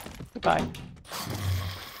 Goodbye.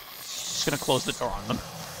 Just gonna close the door on them.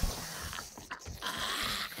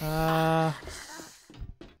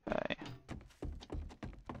 Okay.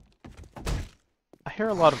 I hear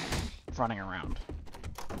a lot of running around.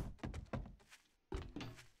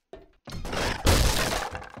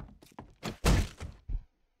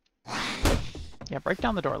 Yeah, break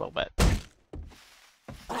down the door a little bit.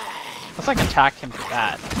 Unless I can attack him through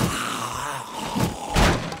that.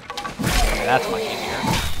 Okay, that's much easier.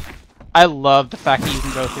 I love the fact that you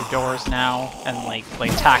can go through doors now and like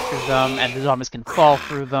attack through them, and the zombies can fall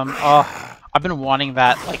through them. Oh, I've been wanting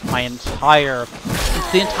that like the entire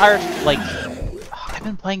like. I've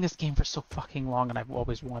been playing this game for so fucking long, and I've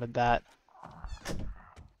always wanted that.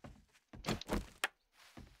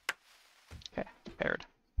 Okay, paired.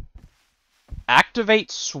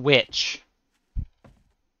 Activate switch.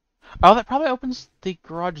 Oh, that probably opens the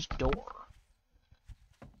garage door.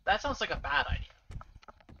 That sounds like a bad idea.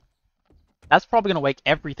 That's probably going to wake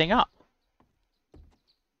everything up.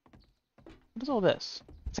 What is all this?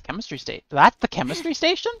 It's a chemistry station. That's the chemistry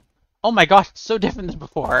station? Oh my gosh, it's so different than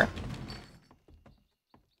before.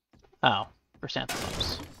 Oh,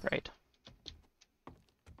 chrysanthemums. Great.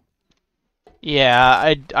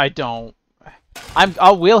 Yeah, I don't.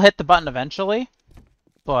 I will hit the button eventually,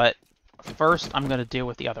 but first I'm gonna deal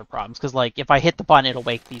with the other problems. Because like, if I hit the button, it'll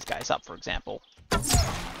wake these guys up, for example.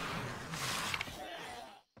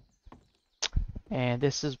 And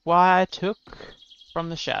this is why I took from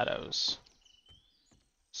the shadows.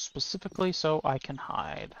 Specifically so I can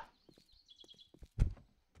hide in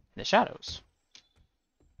the shadows.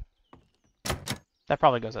 That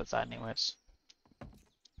probably goes outside anyways.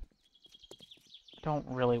 Don't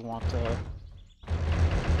really want to...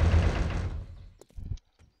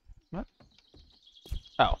 What?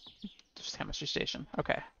 Oh, just chemistry station.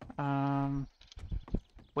 Okay.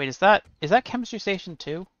 Wait, is that chemistry station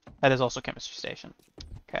too? That is also chemistry station.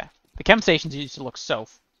 Okay. The chem stations used to look so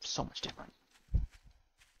much different.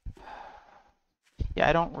 Yeah,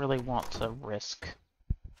 I don't really want to risk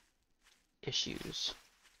issues.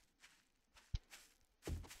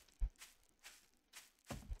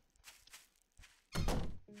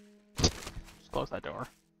 Just close that door.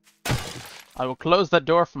 I will close that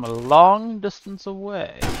door from a long distance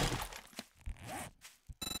away.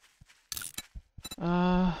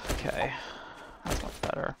 Okay. That's much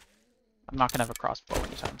better. I'm not gonna have a crossbow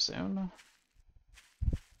anytime soon.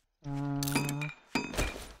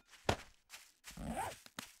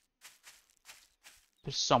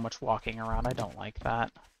 There's so much walking around, I don't like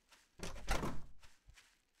that.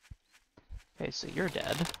 Okay, so you're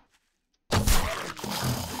dead.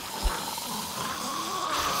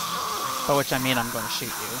 By which I mean I'm going to shoot you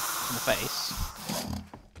in the face.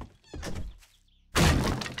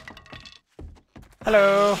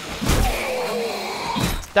 Hello!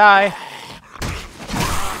 Die!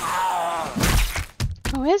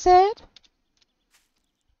 Who is it?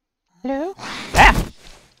 Hello? Ah!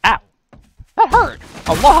 Ow! That hurt!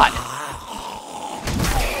 A lot!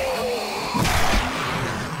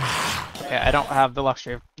 Okay, I don't have the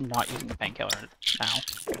luxury of not using the painkiller now.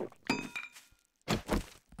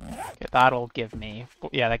 Okay, that'll give me...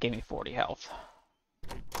 Yeah, that gave me 40 health.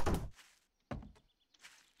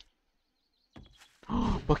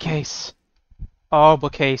 Bookcase! Oh,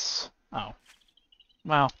 bookcase. Oh.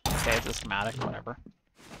 Well, okay, it's a schematic, whatever.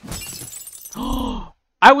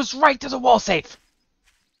 I was right! There's a wall safe!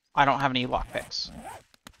 I don't have any lockpicks.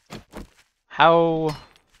 How...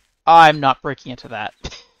 I'm not breaking into that.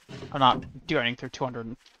 I'm not doing through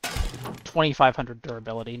 2,500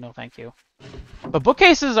 durability, no thank you. But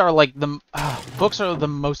bookcases are like the... books are the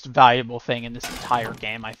most valuable thing in this entire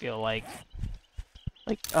game, I feel like.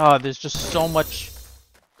 Like, there's just so much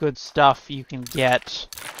good stuff you can get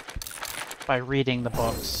by reading the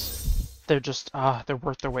books. They're just, they're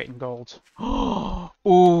worth their weight in gold.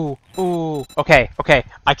 Ooh, ooh. Okay, okay.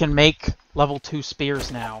 I can make level 2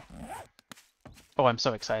 spears now. Oh, I'm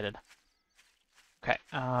so excited. Okay,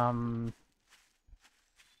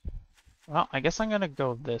 well, I guess I'm gonna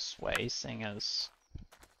go this way, seeing as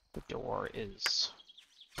the door is...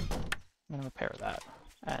 I'm gonna repair that.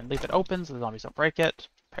 And leave it open so the zombies don't break it.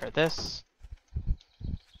 Repair this.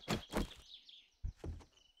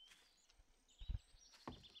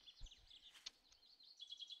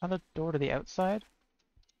 Another door to the outside?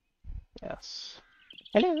 Yes.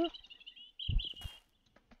 Hello!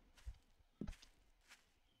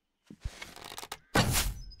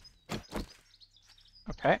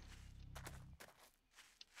 Okay.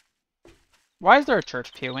 Why is there a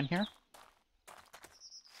church pew in here?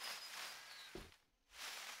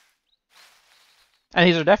 And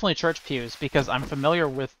these are definitely church pews, because I'm familiar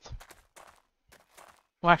with...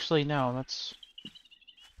 Well, actually, no, that's...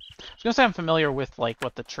 I was gonna say I'm familiar with, like,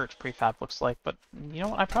 what the church prefab looks like, but you know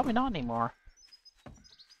what? I'm probably not anymore.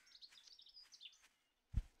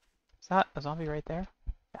 Is that a zombie right there?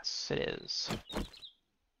 Yes, it is.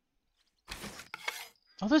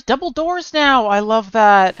 Oh, there's double doors now! I love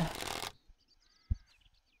that!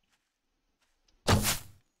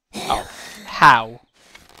 How?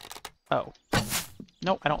 Oh.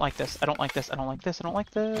 No, I don't like this. I don't like this. I don't like this. I don't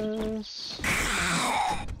like this.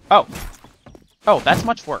 Oh. Oh, that's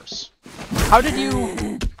much worse. How did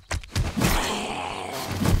you...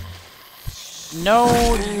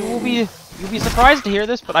 No, you'll be surprised to hear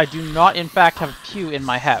this, but I do not, in fact, have a pew in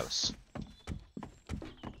my house.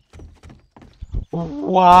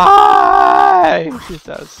 Why? She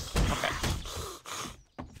says. Okay.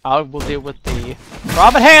 I will deal with the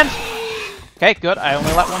robot hand! Okay, good. I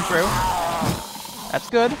only let one through. That's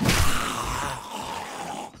good.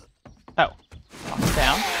 Oh. Box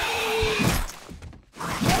down.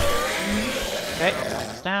 Okay,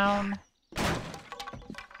 box down.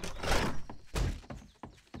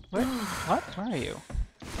 What? Where are you?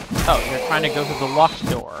 Oh, you're trying to go through the locked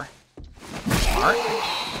door. Smart.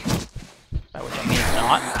 By which I mean it's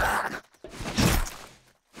not.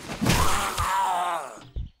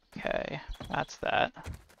 Okay, that's that.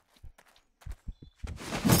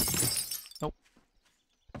 Nope.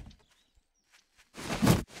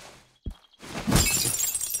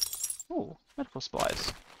 Ooh, medical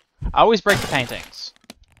supplies. I always break the paintings.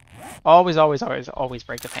 Always, always, always, always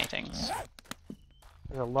break the paintings.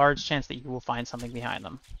 There's a large chance that you will find something behind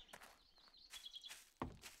them.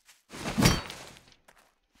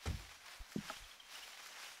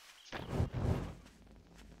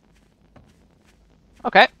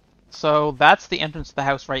 Okay, so that's the entrance to the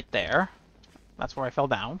house right there. That's where I fell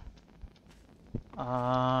down.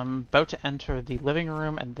 About to enter the living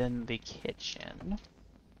room and then the kitchen.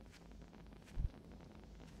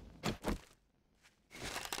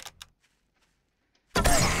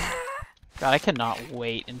 God, I cannot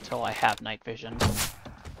wait until I have night vision.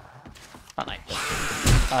 Not night vision.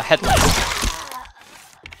 Headlamp.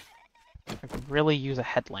 I could really use a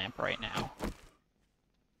headlamp right now.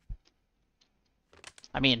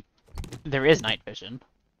 I mean, there is night vision,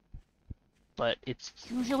 but it's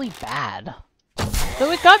usually bad.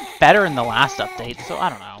 Though it got better in the last update, so I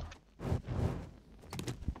don't know.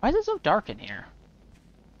 Why is it so dark in here?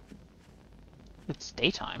 It's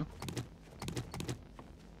daytime.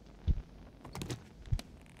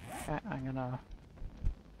 Okay, I'm gonna...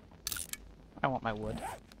 I want my wood.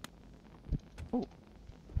 Ooh.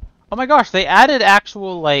 Oh my gosh, they added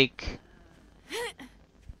actual, like...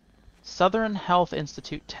 Southern Health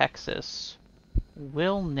Institute, Texas.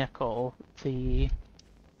 Will Nickel, the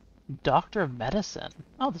Doctor of Medicine.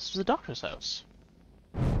 Oh, this is the doctor's house.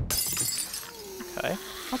 Okay,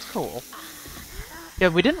 that's cool. Yeah,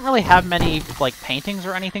 we didn't really have many, like, paintings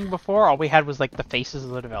or anything before. All we had was, like, the faces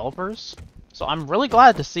of the developers. So I'm really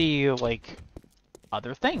glad to see, like,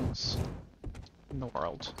 other things in the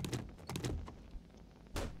world.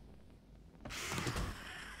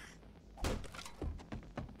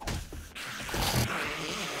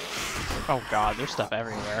 Oh god, there's stuff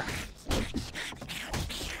everywhere.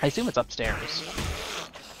 I assume it's upstairs.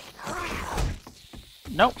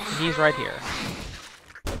 Nope, he's right here.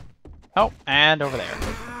 Oh, and over there.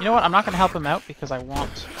 You know what? I'm not going to help him out because I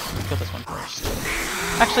want to kill this one first.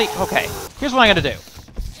 Actually, okay. Here's what I'm going to do.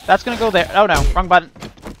 That's going to go there. Oh no, wrong button.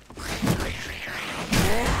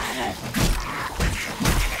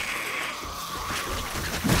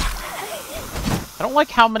 I don't like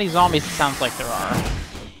how many zombies it sounds like there are.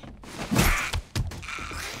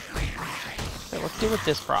 Okay, let's deal with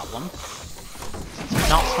this problem. Since he's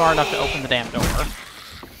not smart enough to open the damn door.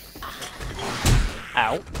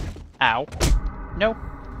 Ow. Ow. No.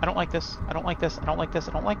 I don't like this. I don't like this. I don't like this.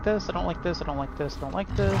 I don't like this. I don't like this. I don't like this. I don't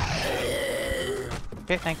like this.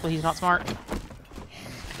 Okay, thankfully he's not smart.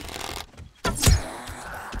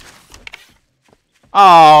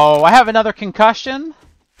 Oh, I have another concussion?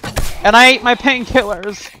 And I ate my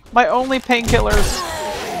painkillers! My only painkillers!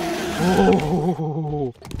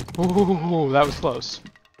 Ooh. Ooh, that was close.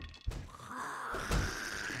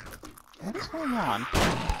 What is going on?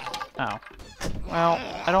 Oh. Well,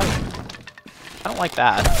 I don't like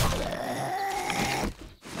that.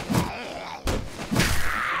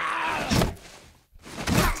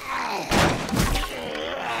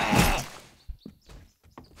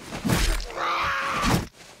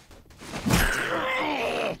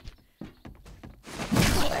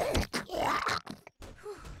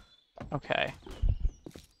 Okay.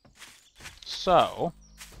 So...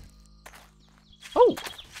 Oh!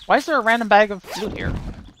 Why is there a random bag of food here?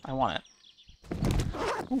 I want it.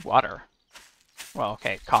 Ooh, water. Well,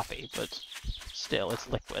 okay, coffee, but still, it's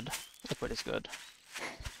liquid. Liquid is good.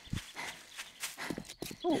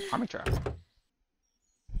 Ooh, army truck.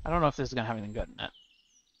 I don't know if this is gonna have anything good in it.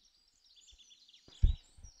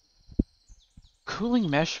 Cooling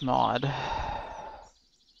mesh mod.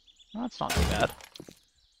 Well, that's not too bad.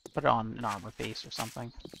 Put it on an armor piece or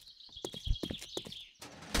something.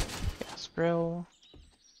 drill.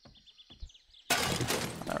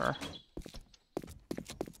 Whatever.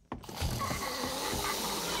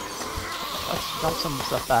 Let's dump some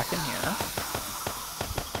stuff back in here.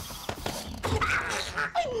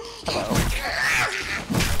 Hello.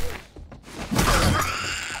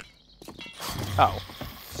 Oh.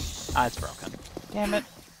 Ah, it's broken. Damn it.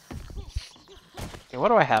 Okay, what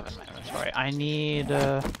do I have in my inventory? I need,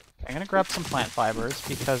 I'm gonna grab some plant fibers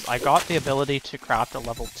because I got the ability to craft a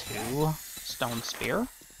level 2 stone spear.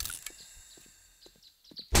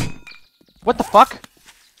 What the fuck?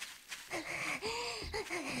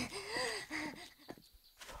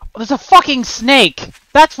 Oh, there's a fucking snake!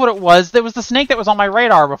 That's what it was! There was the snake that was on my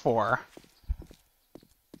radar before.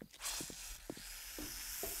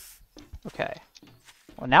 Okay.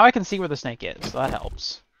 Well, now I can see where the snake is, so that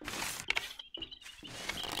helps.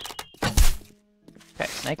 Okay,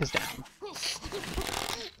 snake is down.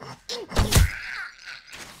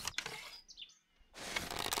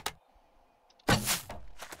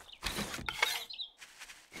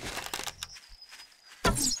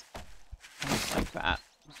 Like that.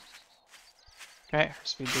 Okay, her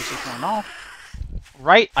speed boost is going off.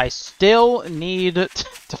 Right, I still need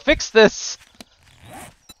to fix this!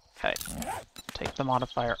 Okay, take the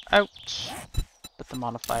modifier out. Put the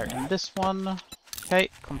modifier in this one. Okay,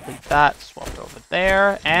 complete that. Swap it over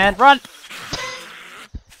there, and run!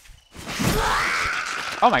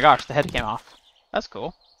 Oh my gosh, the head came off. That's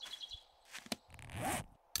cool.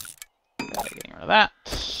 Okay, getting rid of that.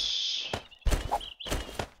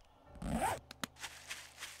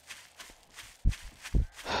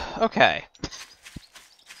 Okay.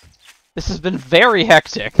 This has been very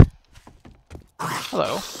hectic.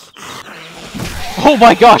 Hello. Oh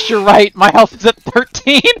my gosh, you're right! My health is at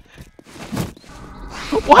 13!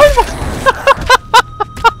 What?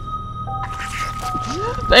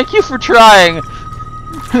 Thank you for trying!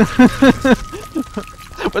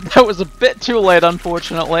 But that was a bit too late,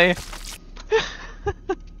 unfortunately.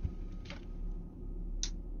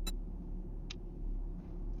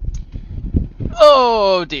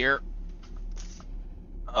 Oh dear.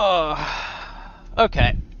 Oh.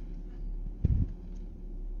 Okay.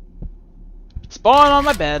 Spawn on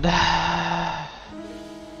my bed.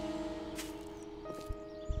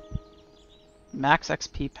 Max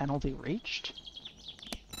XP penalty reached?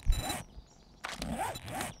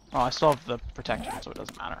 Oh, I still have the protection, so it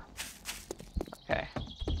doesn't matter. Okay.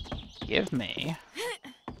 Give me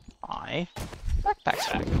my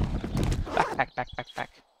backpack. Backpack.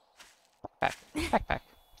 Backpack.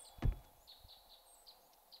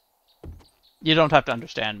 You don't have to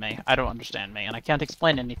understand me. I don't understand me, and I can't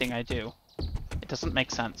explain anything I do. It doesn't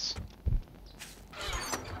make sense.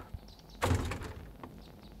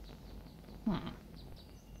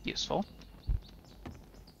 Useful.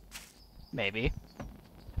 Maybe.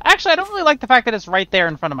 Actually, I don't really like the fact that it's right there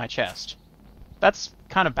in front of my chest. That's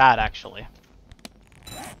kind of bad, actually.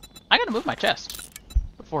 I gotta move my chest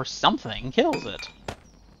before something kills it.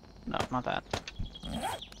 No, not that.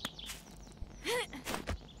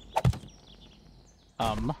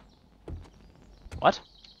 What?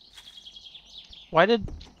 Why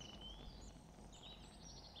did...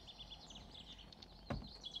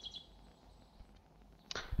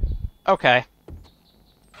 Okay.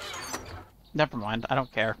 Never mind, I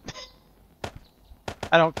don't care.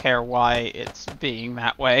 I don't care why it's being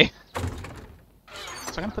that way.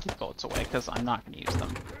 So I'm gonna put these bullets away, because I'm not gonna use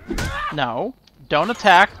them. No, don't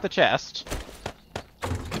attack the chest.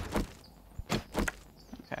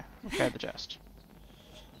 Okay, repair the chest.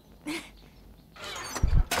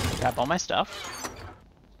 Grab all my stuff.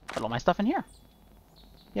 Put all my stuff in here.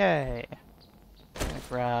 Yay. I'm gonna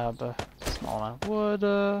grab a small amount of wood.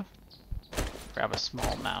 Grab a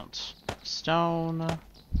small amount of stone.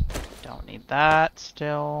 Don't need that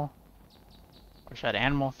still. Wish I had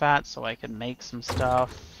animal fat so I could make some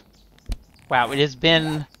stuff. Wow, it has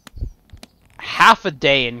been half a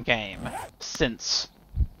day in game since.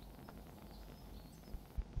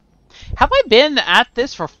 Have I been at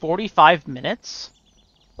this for 45 minutes?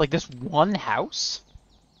 Like this one house?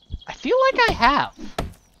 I feel like I have.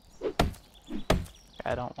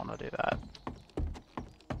 I don't want to do that.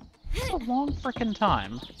 It's a long frickin'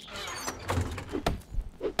 time.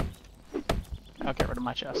 I'll get rid of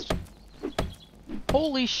my chest.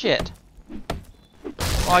 Holy shit.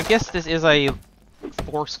 Well, I guess this is a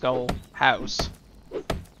 4-skull house.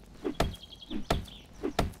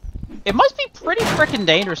 It must be pretty frickin'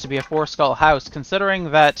 dangerous to be a 4-skull house,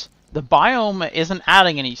 considering that the biome isn't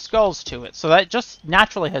adding any skulls to it, so that just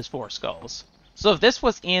naturally has 4 skulls. So if this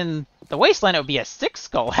was in the wasteland, it would be a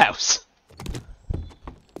 6-skull house.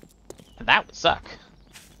 And that would suck.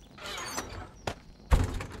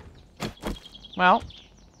 Well,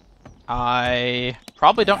 I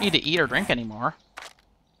probably don't need to eat or drink anymore.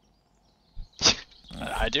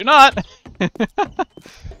 I do not!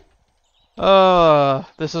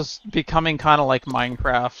 This is becoming kind of like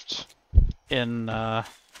Minecraft in the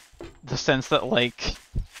sense that, like,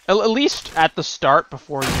 at least at the start,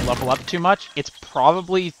 before you level up too much, it's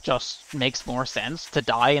probably just makes more sense to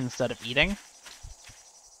die instead of eating.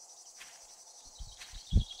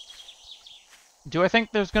 Do I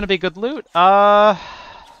think there's going to be good loot?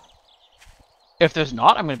 If there's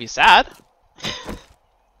not, I'm going to be sad.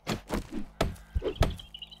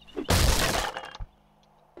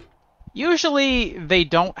 Usually, they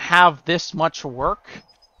don't have this much work,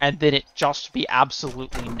 and then it just be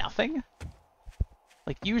absolutely nothing.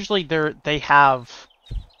 Like, usually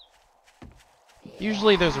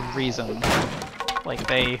usually there's a reason.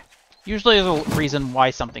 Like, usually there's a reason why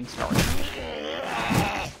something started.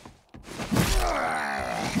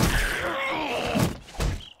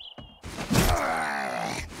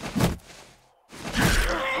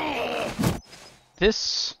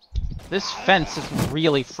 This fence has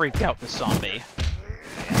really freaked out the zombie.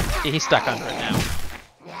 Yeah, he's stuck under it now.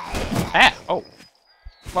 Ah! Oh!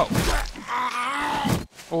 Whoa.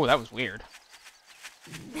 Oh, that was weird.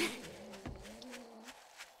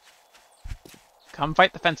 Come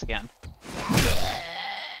fight the fence again.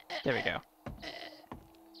 There we go.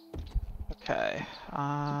 Okay.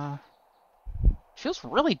 Feels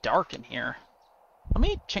really dark in here. Let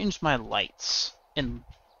me change my lights in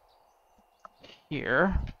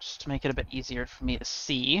here, just to make it a bit easier for me to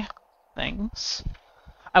see things.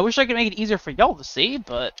 I wish I could make it easier for y'all to see,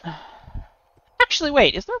 but... Actually,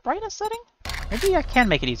 wait, is there a brightness setting? Maybe I can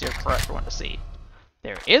make it easier for everyone to see.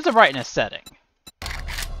 There is a brightness setting.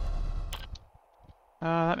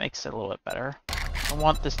 That makes it a little bit better. I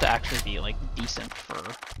want this to actually be, like, decent for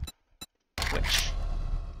Twitch.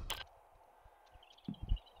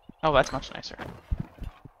 Oh, that's much nicer.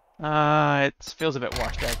 It feels a bit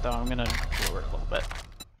washed out, though. I'm gonna lower it a little bit.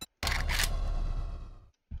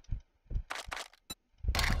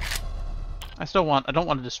 I don't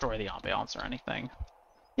want to destroy the ambiance or anything.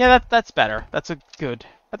 Yeah, that's better. That's a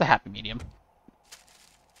happy medium.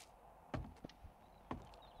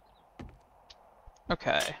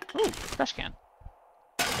 Okay. Ooh, trash can.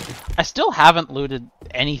 I still haven't looted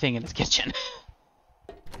anything in this kitchen.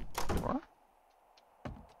 Door?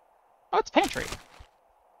 Oh, it's pantry.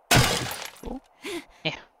 Cool.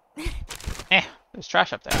 There's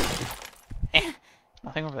trash up there.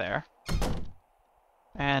 Nothing over there.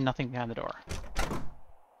 And nothing behind the door.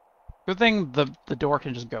 Good thing the door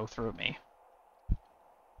can just go through me.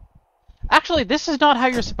 Actually, this is not how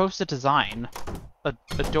you're supposed to design a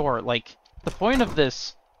door. Like, the point of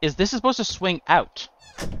this is supposed to swing out.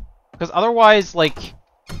 Because otherwise, like,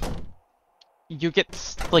 you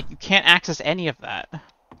can't access any of that.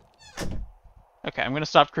 Okay, I'm gonna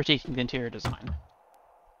stop critiquing the interior design.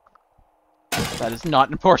 That is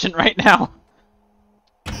not important right now.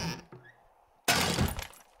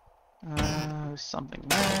 Something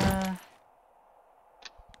there.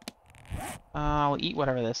 I'll eat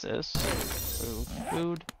whatever this is.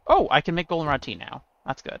 Food. Oh, I can make goldenrod tea now.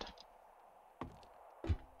 That's good.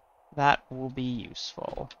 That will be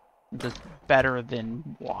useful. That's better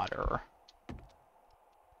than water.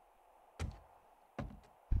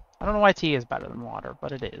 I don't know why tea is better than water,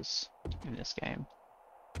 but it is in this game.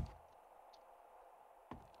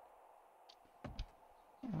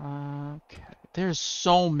 Okay. There's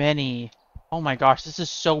so many. Oh my gosh, this is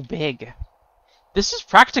so big. This is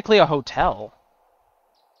practically a hotel.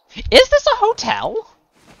 Is this a hotel?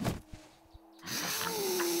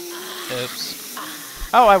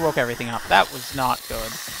 Oops. Oh, I woke everything up. That was not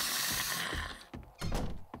good.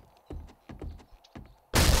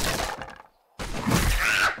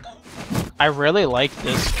 I really like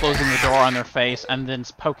this, closing the door on their face and then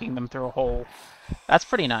poking them through a hole. That's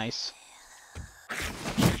pretty nice.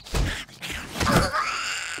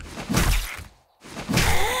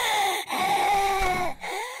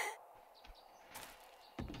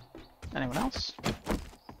 Anyone else?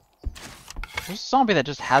 There's a zombie that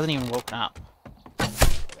just hasn't even woken up.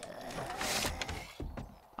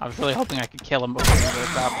 I was really hoping I could kill him before he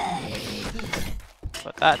woke up.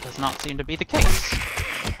 But that does not seem to be the case.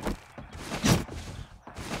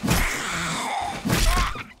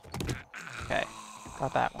 Okay,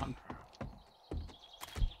 got that one.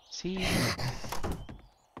 Is he...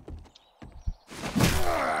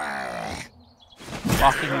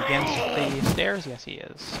 walking against the stairs? Yes, he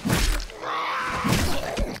is.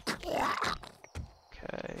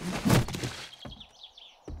 Okay.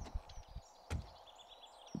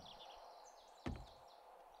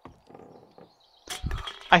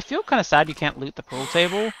 I feel kind of sad you can't loot the pool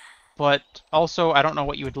table, but also I don't know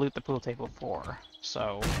what you would loot the pool table for.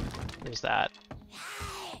 So, there's that.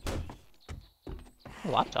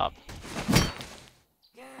 Laptop.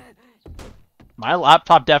 My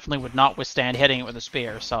laptop definitely would not withstand hitting it with a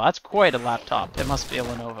spear, so that's quite a laptop. It must be a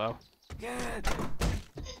Lenovo.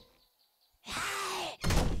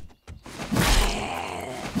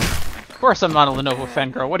 Of course I'm not a Lenovo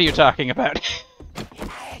fangirl, what are you talking about?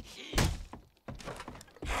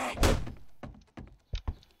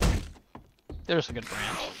 There's a good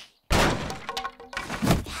brand.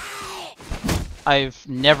 I've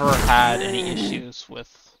never had any issues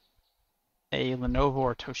with a Lenovo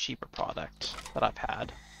or Toshiba product that I've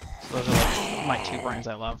had. So those are like my two brands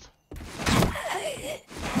I love.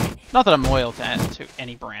 Not that I'm loyal to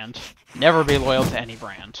any brand. Never be loyal to any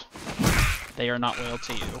brand. They are not loyal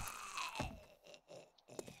to you.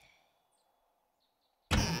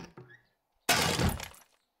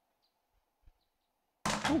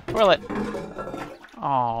 Ooh, toilet!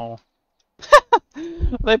 Oh.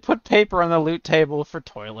 They put paper on the loot table for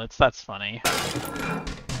toilets. That's funny.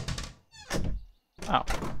 Oh.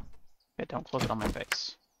 Okay, don't close it on my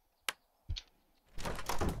face.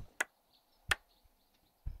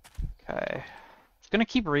 Okay. I'm gonna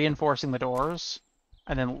keep reinforcing the doors,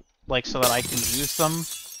 and then, like, so that I can use them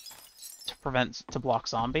to block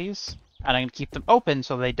zombies. And I'm gonna keep them open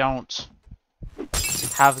so they don't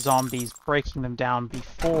have zombies breaking them down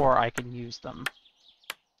before I can use them.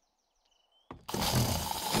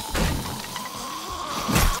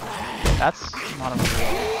 That's not a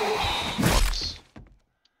real corpse.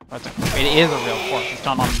 It is a real corpse, it's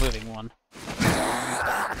not on a moving one.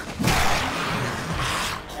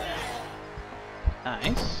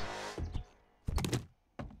 Nice.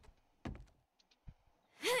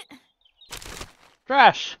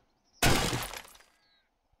 Trash!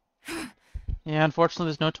 Yeah, unfortunately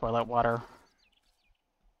there's no toilet water.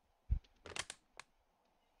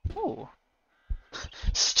 Ooh.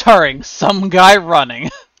 Starring some guy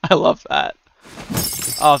running. I love that.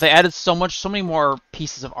 Oh, they added so many more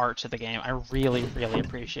pieces of art to the game. I really, really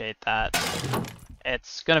appreciate that.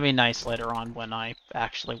 It's gonna be nice later on when I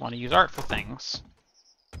actually want to use art for things.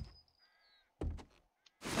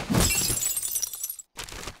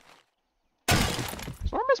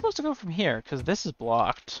 So where am I supposed to go from here? Because this is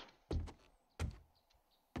blocked.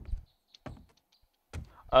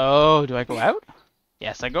 Oh, do I go out?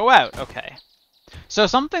 Yes, I go out. Okay. So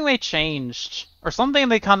something they changed, or something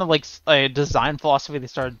they kind of like a design philosophy they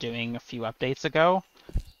started doing a few updates ago,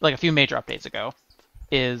 like a few major updates ago,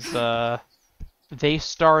 is they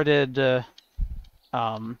started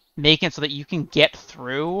making it so that you can get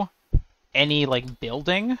through any like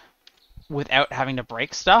building without having to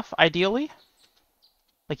break stuff. Ideally,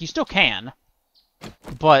 like you still can,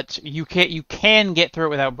 but you can get through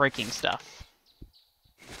it without breaking stuff.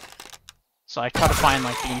 So I try to find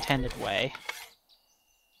like the intended way.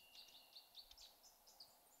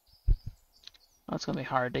 That's gonna be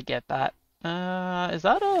hard to get that. Is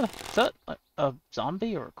that a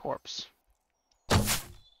zombie or a corpse?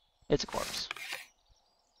 It's a corpse.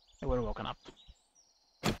 It would have woken up.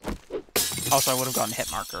 Also, I would have gotten a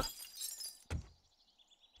hit marker.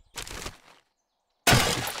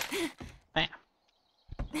 Bam.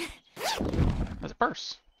 There's a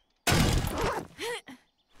purse.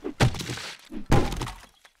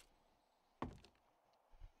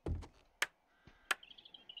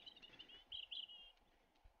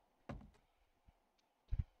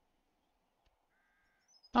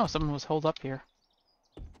 Oh, someone was holed up here.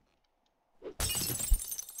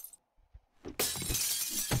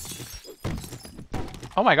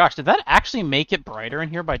 Oh my gosh, did that actually make it brighter in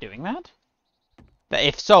here by doing that?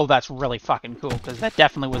 If so, that's really fucking cool, because that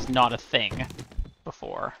definitely was not a thing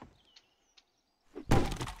before.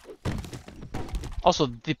 Also,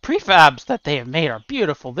 the prefabs that they have made are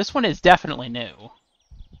beautiful. This one is definitely new.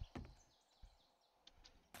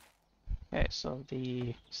 Okay, so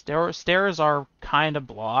the stairs are kind of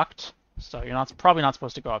blocked, so you're probably not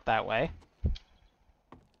supposed to go up that way.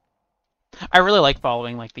 I really like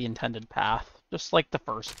following like the intended path, just like the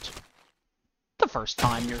first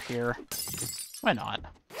time you're here. Why not?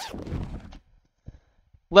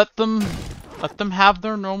 Let them have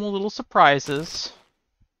their normal little surprises.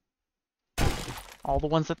 All the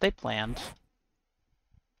ones that they planned.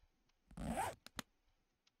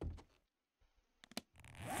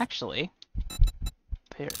 Actually,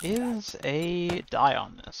 there is a die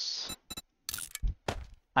on this.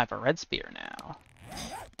 I have a red spear now.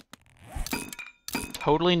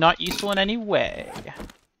 Totally not useful in any way.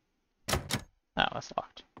 Oh, that's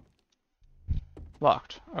locked.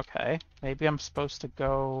 Locked. Okay. Maybe I'm supposed to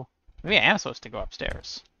go Maybe I am supposed to go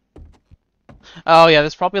upstairs. Oh yeah,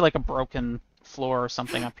 there's probably like a broken floor or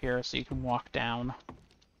something up here, so you can walk down.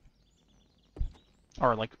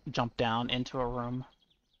 Or like jump down into a room.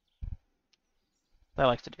 I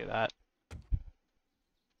like to do that.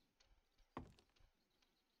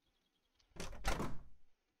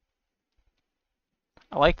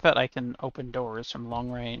 I like that I can open doors from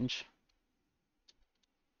long range.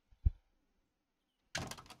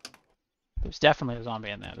 There's definitely a zombie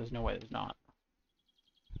in there. There's no way there's not.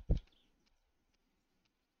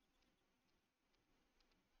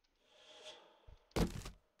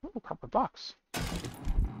 Ooh, cardboard box.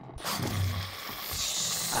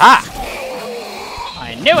 Ah!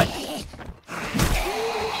 I knew it!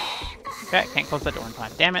 Okay, can't close that door in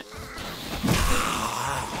time. Damn it.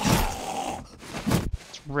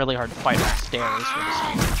 It's really hard to fight upstairs with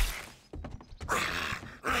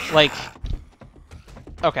this. Like...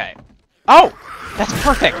 Okay. Oh! That's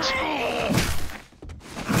perfect!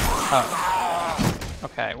 Oh.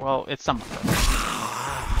 Okay, well, it's somewhat perfect.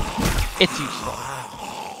 It's useful.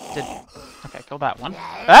 Okay, kill that one.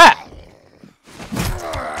 Ah!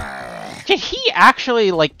 Did he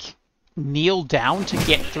actually, like, kneel down to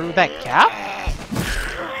get through that gap?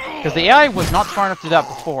 Because the AI was not far enough to do that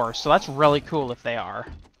before, so that's really cool if they are.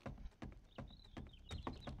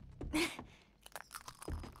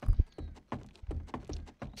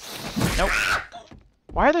 Nope.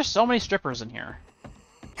 Why are there so many strippers in here?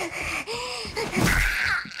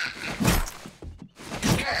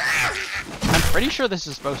 I'm pretty sure this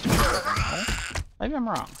is supposed to be a stripper. No? Maybe I'm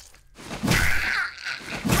wrong.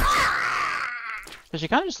 But she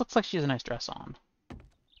kind of just looks like she has a nice dress on.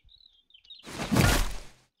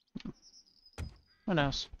 Who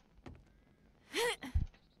knows?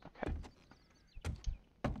 Okay.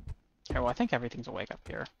 Okay, well I think everything's awake up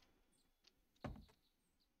here.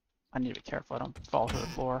 I need to be careful I don't fall to the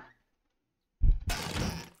floor.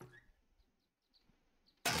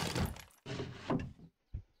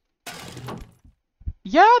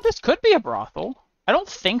 Yeah, this could be a brothel. I don't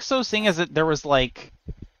think so, seeing as there was like...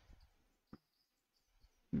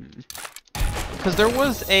 Because there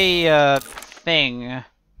was a thing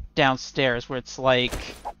downstairs where it's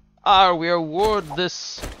like, we award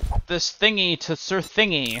this thingy to Sir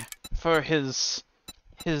Thingy for his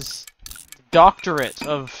doctorate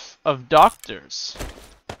of doctors.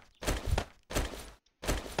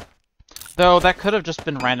 Though that could have just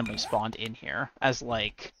been randomly spawned in here as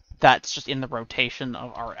like that's just in the rotation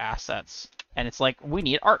of our assets, and it's like we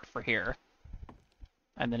need art for here,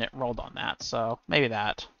 and then it rolled on that. So maybe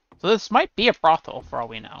that. So this might be a brothel for all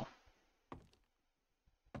we know.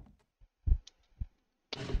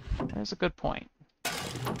 There's a good point.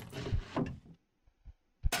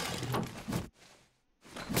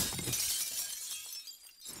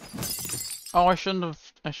 Oh, I shouldn't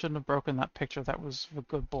have broken that picture. That was a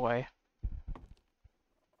good boy.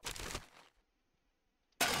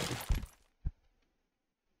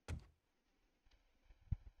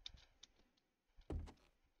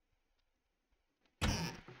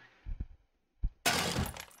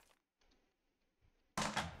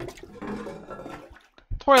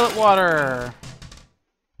 Toilet water!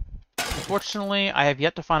 Unfortunately, I have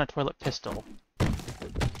yet to find a toilet pistol.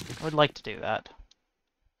 I would like to do that.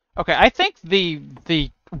 Okay, I think the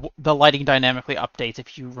lighting dynamically updates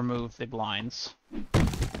if you remove the blinds.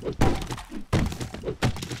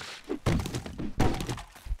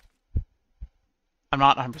 I'm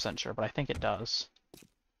not 100% sure, but I think it does.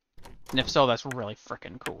 And if so, that's really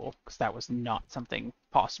frickin' cool, because that was not something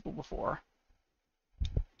possible before.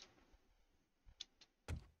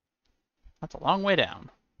 That's a long way down.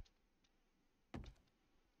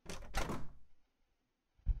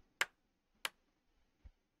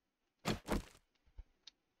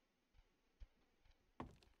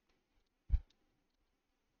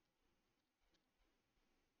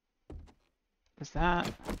 Is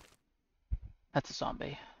that... That's a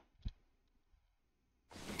zombie.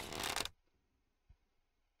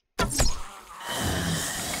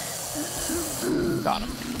 Got him.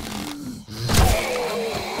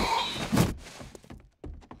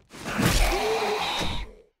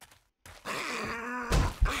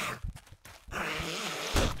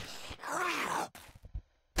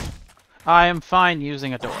 I am fine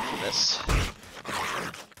using a door for this.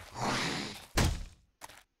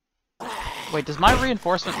 Wait, does my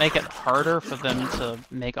reinforcement make it harder for them to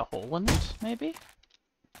make a hole in it, maybe?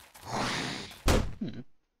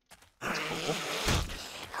 That's cool.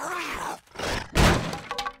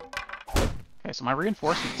 Okay, so my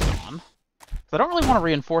reinforcement's gone. I don't really want to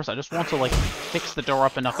reinforce, I just want to, like, fix the door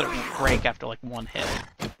up enough that it won't break after, like, one hit.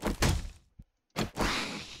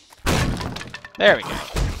 There we go.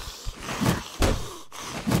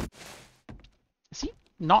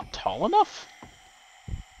 not tall enough?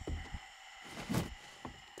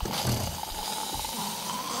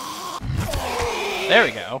 There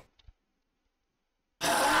we go.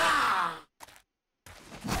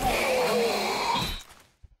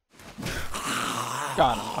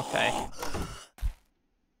 Got him, okay.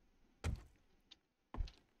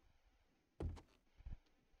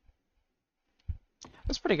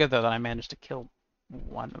 That's pretty good, though, that I managed to kill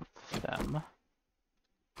one of them.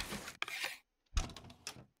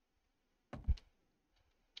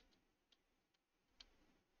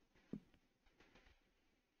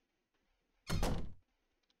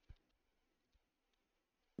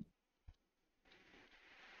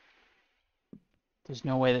 There's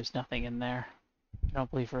no way there's nothing in there. I don't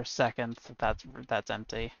believe for a second that that's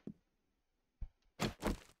empty.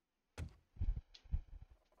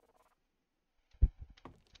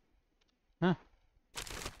 Huh.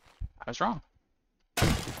 I was wrong.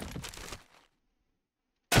 You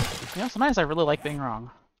know, sometimes I really like being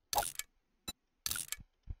wrong.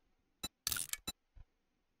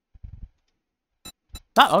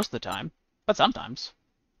 Not most of the time, but sometimes.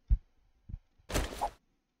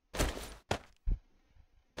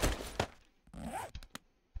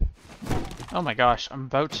 Oh my gosh,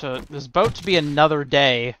 there's about to be another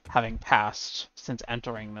day having passed since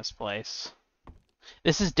entering this place.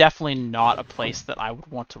 This is definitely not a place that I would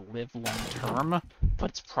want to live long term, but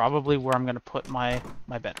it's probably where I'm gonna put my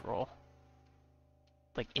bedroll.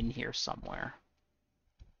 Like in here somewhere.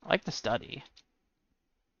 I like the study.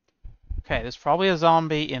 Okay, there's probably a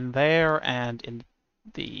zombie in there and in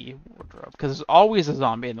the wardrobe, because there's always a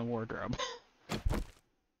zombie in the wardrobe.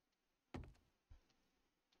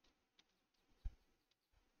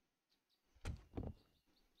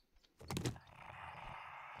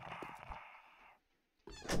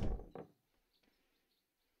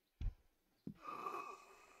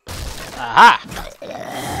 Aha!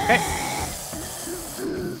 Okay.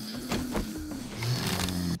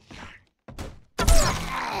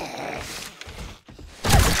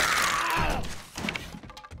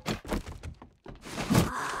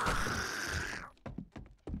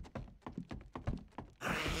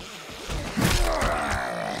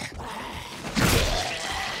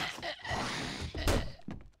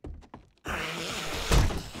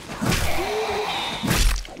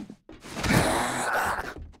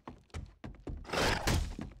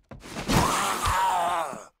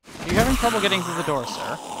 Are you having trouble getting through the door,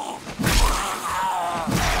 sir?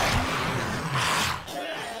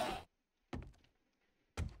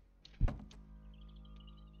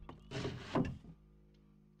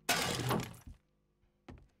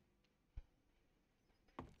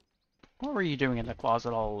 What were you doing in the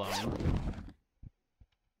closet all alone?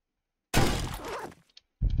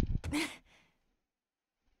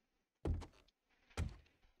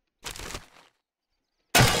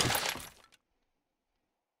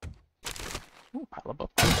 Ooh, pile of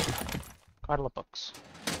books. Pile of books.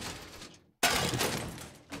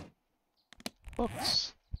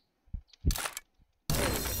 Books.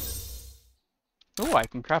 Ooh, I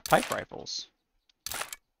can craft pipe rifles.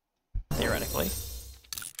 Theoretically.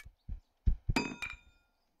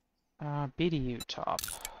 BDU top.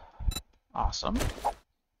 Awesome.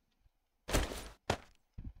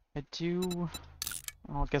 I do...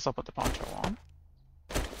 Well, I guess I'll put the poncho on.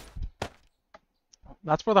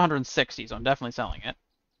 That's for the 160, so I'm definitely selling it.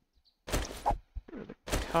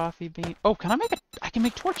 The coffee bean... Oh, can I make I can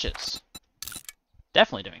make torches!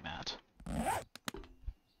 Definitely doing that.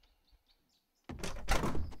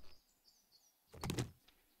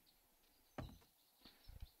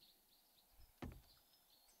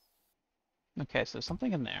 Okay, so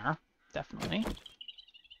something in there. Definitely.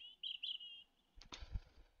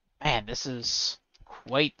 Man, this is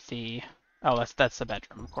quite the... Oh, that's the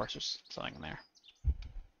bedroom. Of course, there's something in there.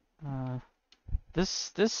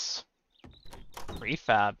 This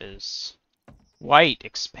prefab is quite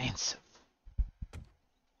expansive.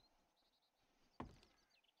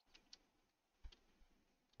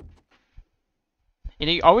 You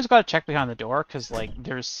know, you always gotta check behind the door, because, like,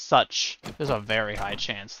 there's a very high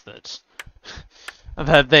chance that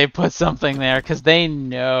that they put something there, because they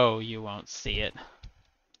know you won't see it.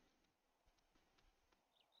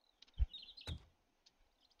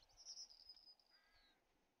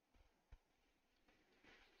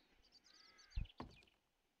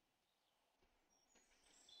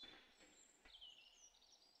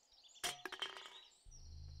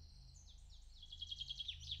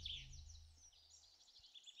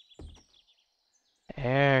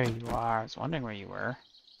 There you are. I was wondering where you were.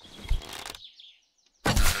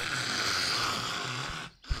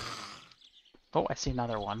 Oh, I see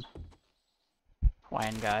another one.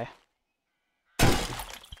 Hawaiian guy.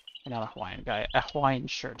 Not a Hawaiian guy, a Hawaiian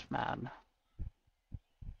shirt man.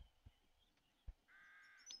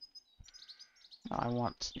 No, I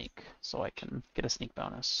want sneak, so I can get a sneak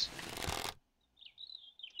bonus.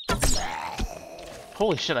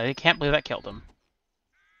 Holy shit, I can't believe that killed him.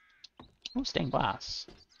 Ooh, stained glass.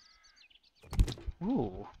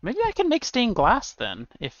 Ooh, maybe I can make stained glass then,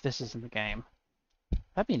 if this is in the game.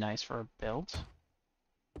 That'd be nice for a build.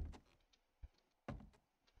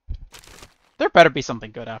 There better be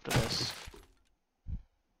something good after this.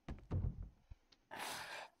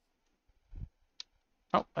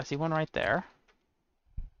 Oh, I see one right there.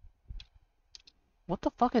 What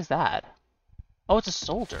the fuck is that? Oh, it's a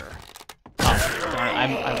soldier. Oh,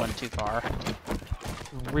 darn it, I went too far.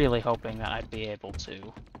 Really hoping that I'd be able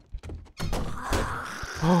to.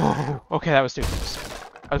 Oh, okay, that was too close.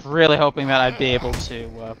 I was really hoping that I'd be able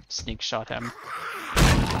to sneak shot him.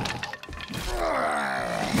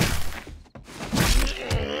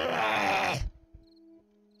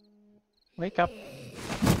 Wake up.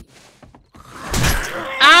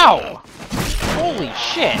 Ow! Holy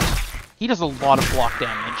shit! He does a lot of block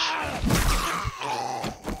damage.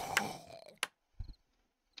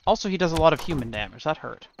 Also, he does a lot of human damage. That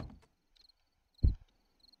hurt.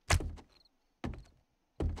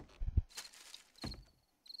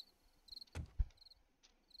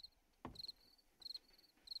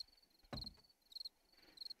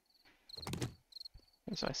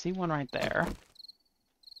 Okay, so I see one right there.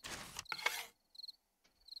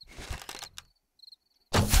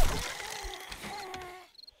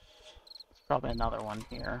 Probably another one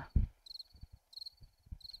here.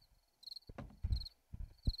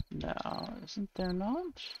 No, isn't there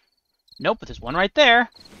not? Nope, but there's one right there.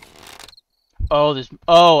 Oh, there's...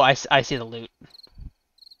 Oh, I see the loot.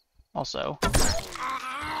 Also.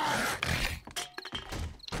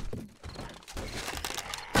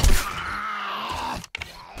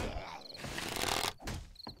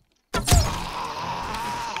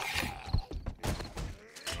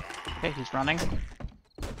 Okay, he's running.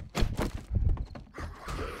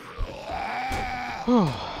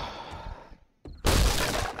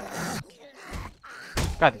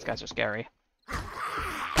 God, these guys are scary.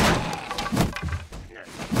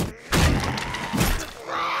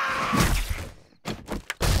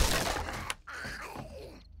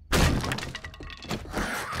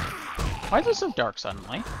 Why is it so dark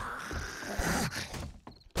suddenly?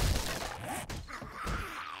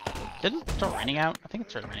 Didn't it start raining out? I think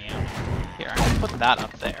it started raining out. Here, I'm gonna put that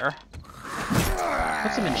up there.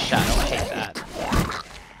 Puts him in shadow, I hate that.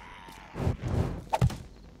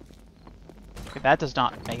 Okay, that does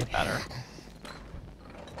not make it better.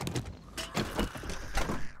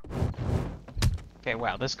 Okay,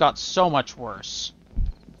 wow, this got so much worse.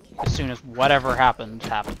 As soon as whatever happened,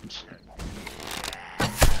 happened.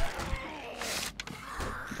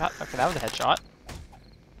 Okay, that was a headshot.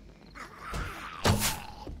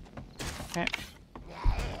 Okay.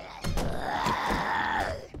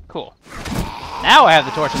 Cool. Now I have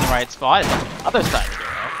the torch in the right spot. It's on the other side of the door.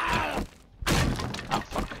 Oh,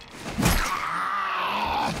 fuck.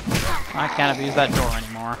 I can't abuse that door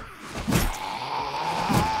anymore.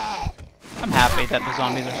 I'm happy that the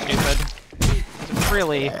zombies are stupid. Because it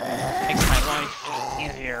really makes my life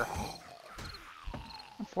easier.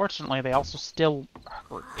 Unfortunately, they also still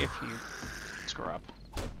hurt if you screw up.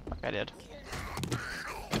 Like I did.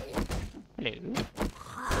 Hello?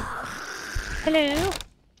 Hello?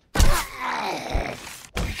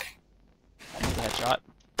 Headshot.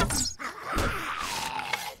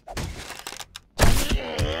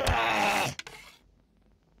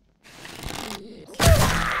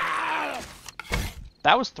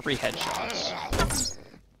 That was 3 headshots.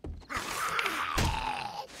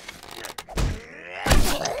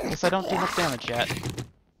 Guess I don't do much damage yet.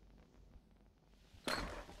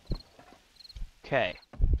 Okay.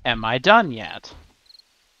 Am I done yet?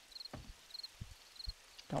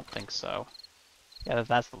 Don't think so. Yeah,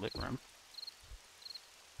 that's the loot room.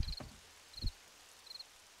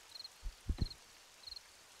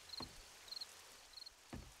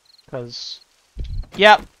 Because...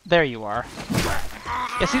 Yep, there you are.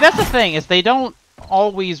 Yeah, see, that's the thing, is they don't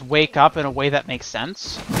always wake up in a way that makes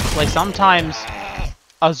sense. Like, sometimes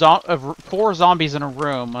 4 zombies in a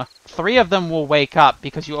room, 3 of them will wake up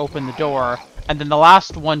because you open the door, and then the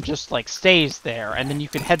last one just, like, stays there, and then you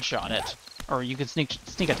can headshot it. Or you can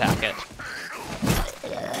sneak attack it.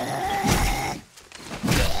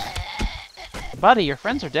 Buddy, your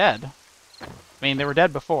friends are dead. I mean, they were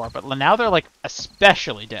dead before, but now they're, like,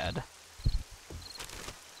 especially dead.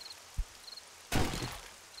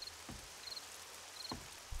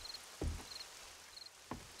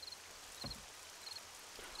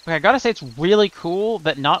 Okay, I gotta say it's really cool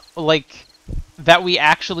that not, like, that we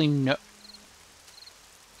actually know...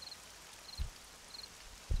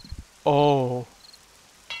 Oh.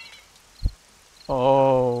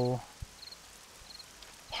 Oh.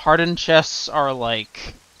 Hardened chests are,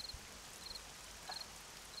 like...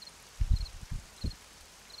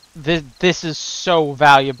 This is so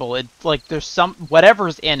valuable. It, like, there's some...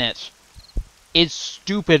 Whatever's in it is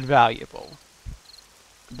stupid valuable.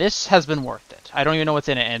 This has been worth it. I don't even know what's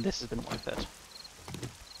in it, and this has been worth it.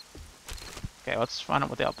 Okay, let's find out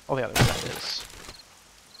what all the other stuff is.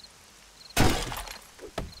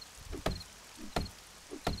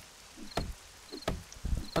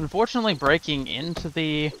 Unfortunately, breaking into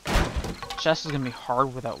the chest is going to be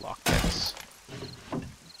hard without lockpicks.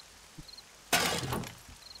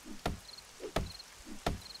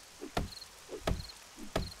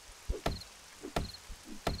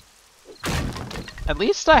 At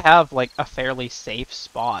least I have, like, a fairly safe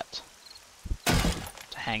spot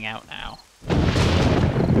to hang out now.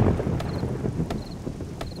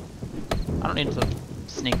 I don't need to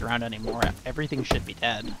sneak around anymore. Everything should be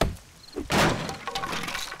dead.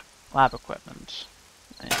 Lab equipment.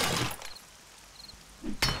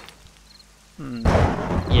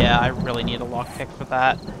 Yeah, I really need a lockpick for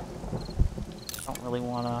that. Don't really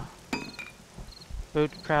wanna...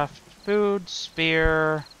 Food craft, food,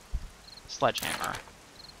 spear, sledgehammer.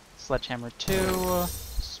 Sledgehammer 2,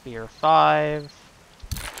 spear 5.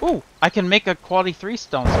 Ooh, I can make a quality 3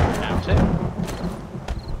 stone spear now too.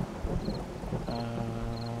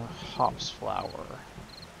 Hops flower.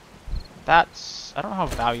 That's... I don't know how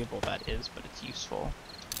valuable that is, but it's useful.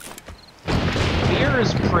 Spear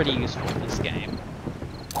is pretty useful in this game.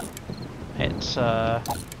 It,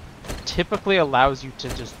 typically allows you to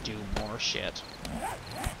just do more shit.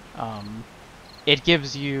 It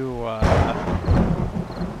gives you,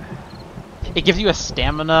 it gives you a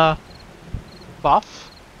stamina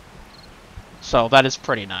buff. So that is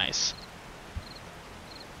pretty nice.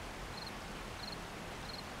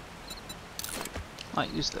 I'll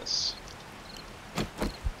use this.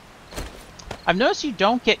 I've noticed you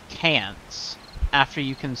don't get cans after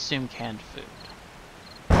you consume canned food.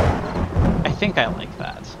 I think I like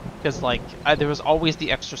that. Because, like, there was always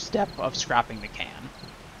the extra step of scrapping the can.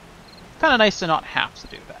 Kind of nice to not have to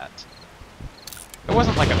do that. It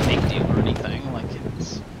wasn't, like, a big deal or anything. Like,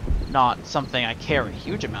 it's not something I care a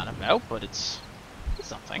huge amount about, but it's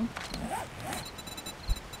something.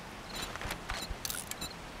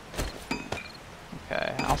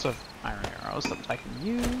 Okay, I also have iron arrows that I can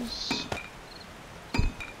use.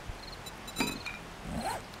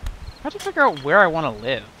 I have to figure out where I want to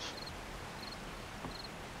live.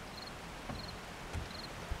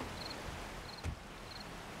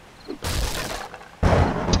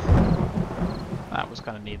 That was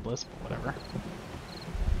kind of needless, but whatever.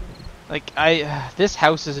 Like, this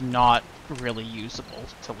house is not really usable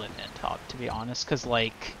to live in, to be honest, because,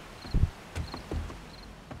 like...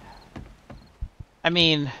 I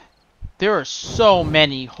mean, there are so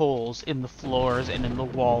many holes in the floors and in the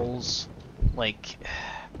walls. Like,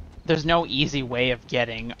 there's no easy way of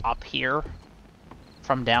getting up here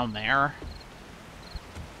from down there.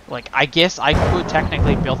 Like, I guess I could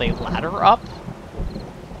technically build a ladder up.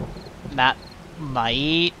 That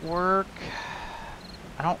might work.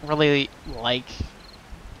 I don't really like...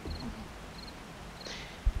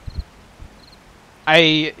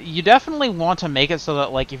 You definitely want to make it so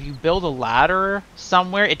that, like, if you build a ladder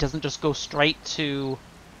somewhere, it doesn't just go straight to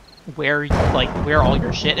where, where all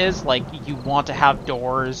your shit is. Like, you want to have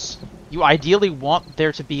doors. You ideally want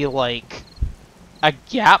there to be, like, a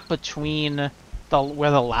gap between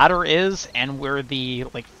where the ladder is and where the,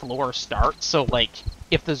 like, floor starts. So, like,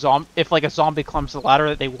 if a zombie climbs the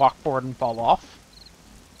ladder, they walk forward and fall off.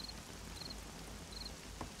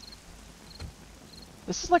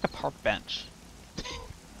 This is like a park bench.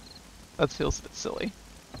 That feels a bit silly.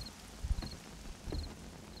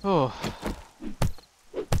 Oh.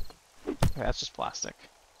 Okay, that's just plastic.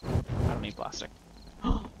 I don't need plastic.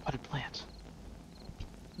 Potted plant.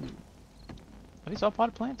 Are these all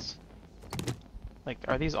potted plants? Like,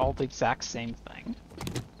 are these all the exact same thing?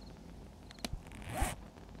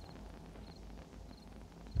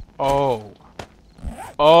 Oh.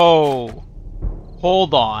 Oh.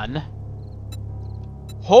 Hold on.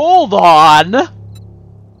 Hold on!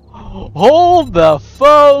 Hold the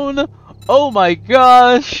phone! Oh my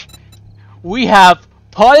gosh! We have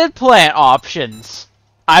potted plant options!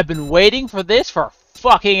 I've been waiting for this for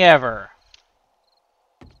fucking ever!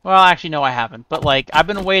 Well, actually, no, I haven't. But, like, I've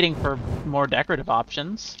been waiting for more decorative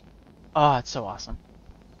options. Oh, it's so awesome.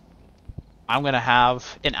 I'm gonna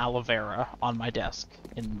have an aloe vera on my desk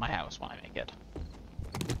in my house when I make it.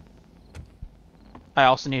 I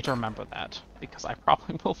also need to remember that, because I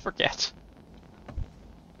probably will forget.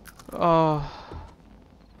 Oh,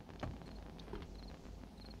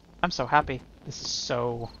 I'm so happy. This is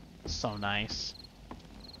so nice.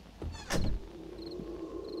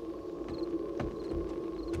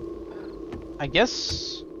 I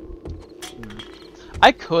guess...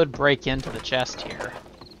 I could break into the chest here.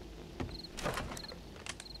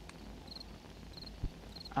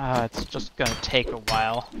 It's just gonna take a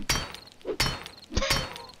while.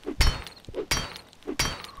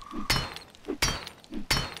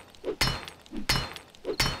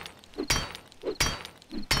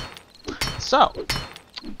 So,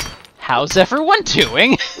 how's everyone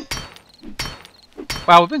doing?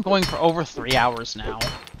 Wow, we've been going for over 3 hours now.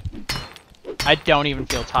 I don't even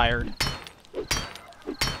feel tired.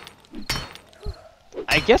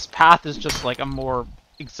 I guess Path is just like a more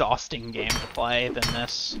exhausting game to play than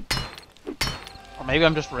this. Or maybe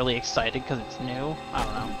I'm just really excited because it's new. I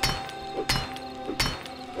don't know.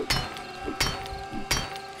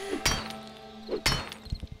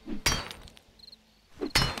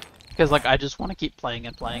 Because, like, I just want to keep playing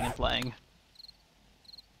and playing and playing.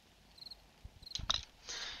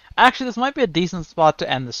 Actually, this might be a decent spot to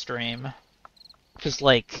end the stream. Because,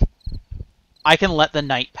 like, I can let the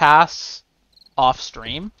night pass off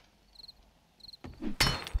stream.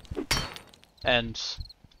 And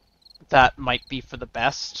that might be for the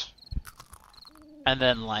best. And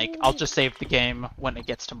then, like, I'll just save the game when it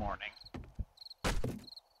gets to morning.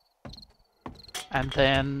 And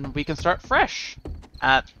then we can start fresh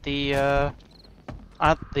at the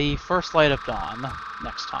first light of dawn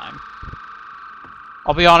next time.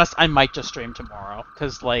 I'll be honest, I might just stream tomorrow,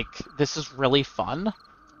 because, like, this is really fun,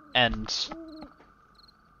 and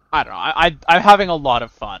I don't know, I'm having a lot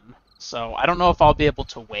of fun, so I don't know if I'll be able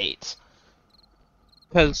to wait.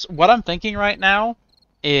 Because what I'm thinking right now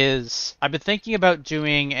is, I've been thinking about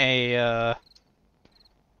doing a,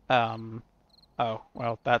 oh,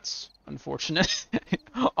 well, that's unfortunate.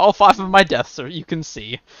 All 5 of my deaths are, you can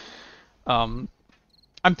see.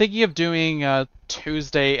 I'm thinking of doing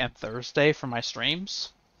Tuesday and Thursday for my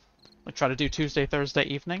streams. Like, try to do Tuesday, Thursday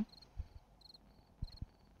evening.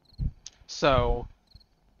 So,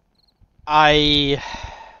 I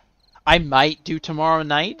might do tomorrow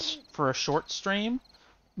night for a short stream,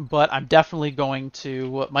 but I'm definitely going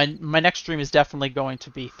to... My next stream is definitely going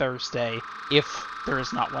to be Thursday, if there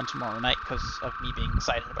is not one tomorrow night, because of me being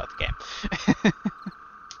excited about the game.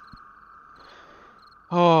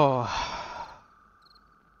 Oh...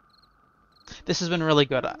 This has been really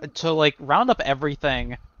good. To, like, round up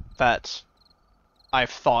everything that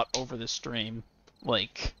I've thought over the stream,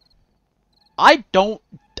 like, I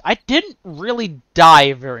didn't really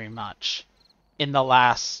die very much in the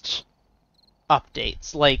last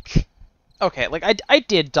updates. Like, okay, like, I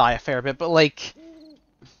did die a fair bit, but, like,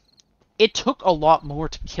 it took a lot more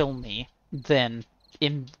to kill me than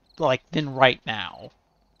right now.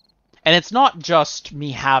 And it's not just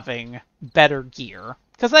me having better gear,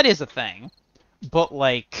 because that is a thing. But,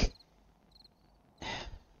 like,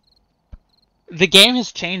 the game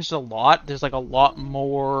has changed a lot. There's, like, a lot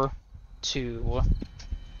more to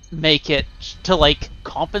make it, to, like,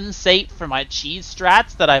 compensate for my cheese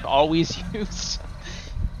strats that I've always used.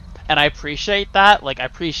 And I appreciate that. Like, I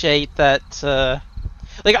appreciate that,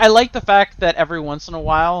 like, I like the fact that every once in a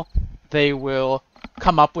while they will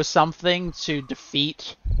come up with something to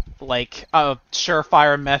defeat, like, a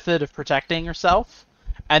surefire method of protecting yourself.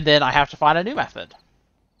 And then I have to find a new method.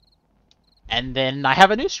 And then I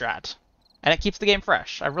have a new strat. And it keeps the game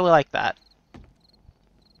fresh. I really like that.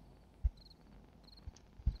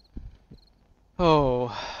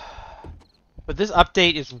 Oh. But this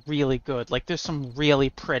update is really good. Like, there's some really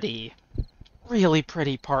pretty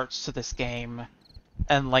parts to this game.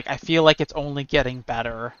 And, like, I feel like it's only getting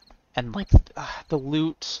better. And, like, the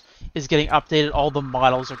loot is getting updated. All the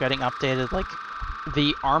models are getting updated. Like,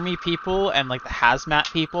 the army people and, like, the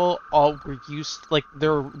hazmat people all were used, like,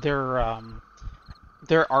 their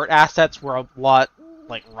art assets were a lot,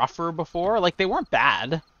 like, rougher before. Like, they weren't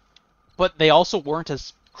bad, but they also weren't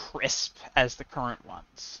as crisp as the current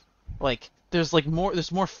ones. Like, there's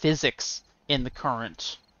more physics in the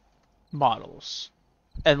current models.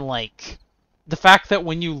 And, like, the fact that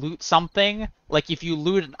when you loot something, like, if you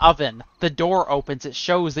loot an oven, the door opens, it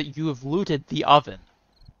shows that you have looted the oven.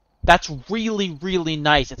 That's really, really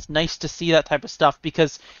nice. It's nice to see that type of stuff,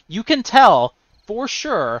 because you can tell, for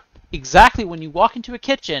sure, exactly when you walk into a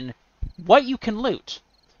kitchen, what you can loot.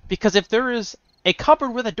 Because if there is a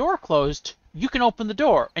cupboard with a door closed, you can open the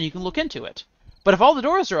door, and you can look into it. But if all the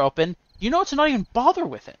doors are open, you know to not even bother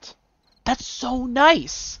with it. That's so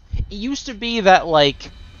nice! It used to be that,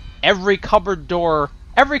 like, every cupboard door,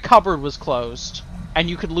 every cupboard was closed, and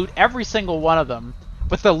you could loot every single one of them,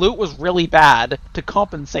 but the loot was really bad to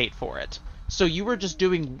compensate for it. So you were just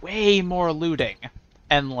doing way more looting,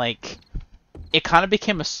 and like, it kind of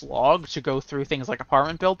became a slog to go through things like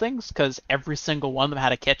apartment buildings, because every single one of them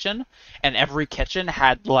had a kitchen, and every kitchen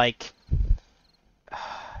had like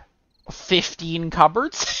 15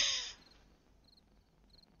 cupboards.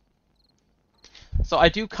 So I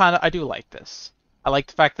do like this. I like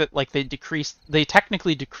the fact that like they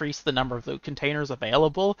technically decreased the number of loot containers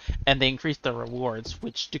available, and they increased the rewards,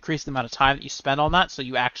 which decrease the amount of time that you spend on that, so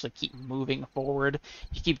you actually keep moving forward.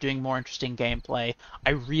 You keep doing more interesting gameplay.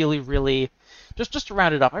 I really just to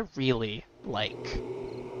round it up, I really like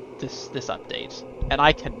this update, and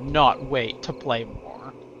I cannot wait to play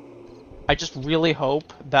more. I just really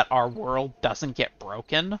hope that our world doesn't get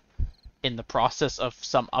broken in the process of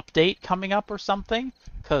some update coming up or something,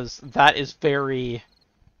 because that is very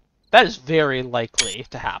likely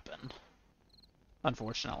to happen,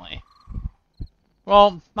 unfortunately.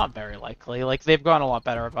 Well, not very likely. Like, they've gone a lot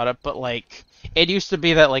better about it, but like, it used to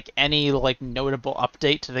be that like any like notable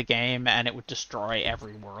update to the game and it would destroy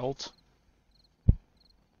every world.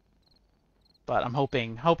 But I'm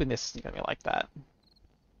hoping this isn't gonna be like that.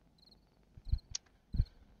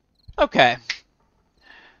 Okay.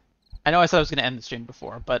 I know I said I was going to end the stream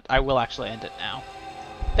before, but I will actually end it now.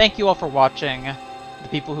 Thank you all for watching, the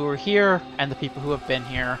people who are here and the people who have been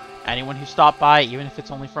here, anyone who stopped by, even if it's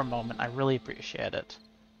only for a moment. I really appreciate it.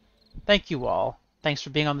 Thank you all. Thanks for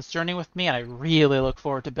being on this journey with me, and I really look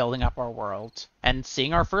forward to building up our world and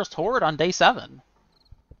seeing our first horde on day 7.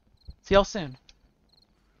 See y'all soon.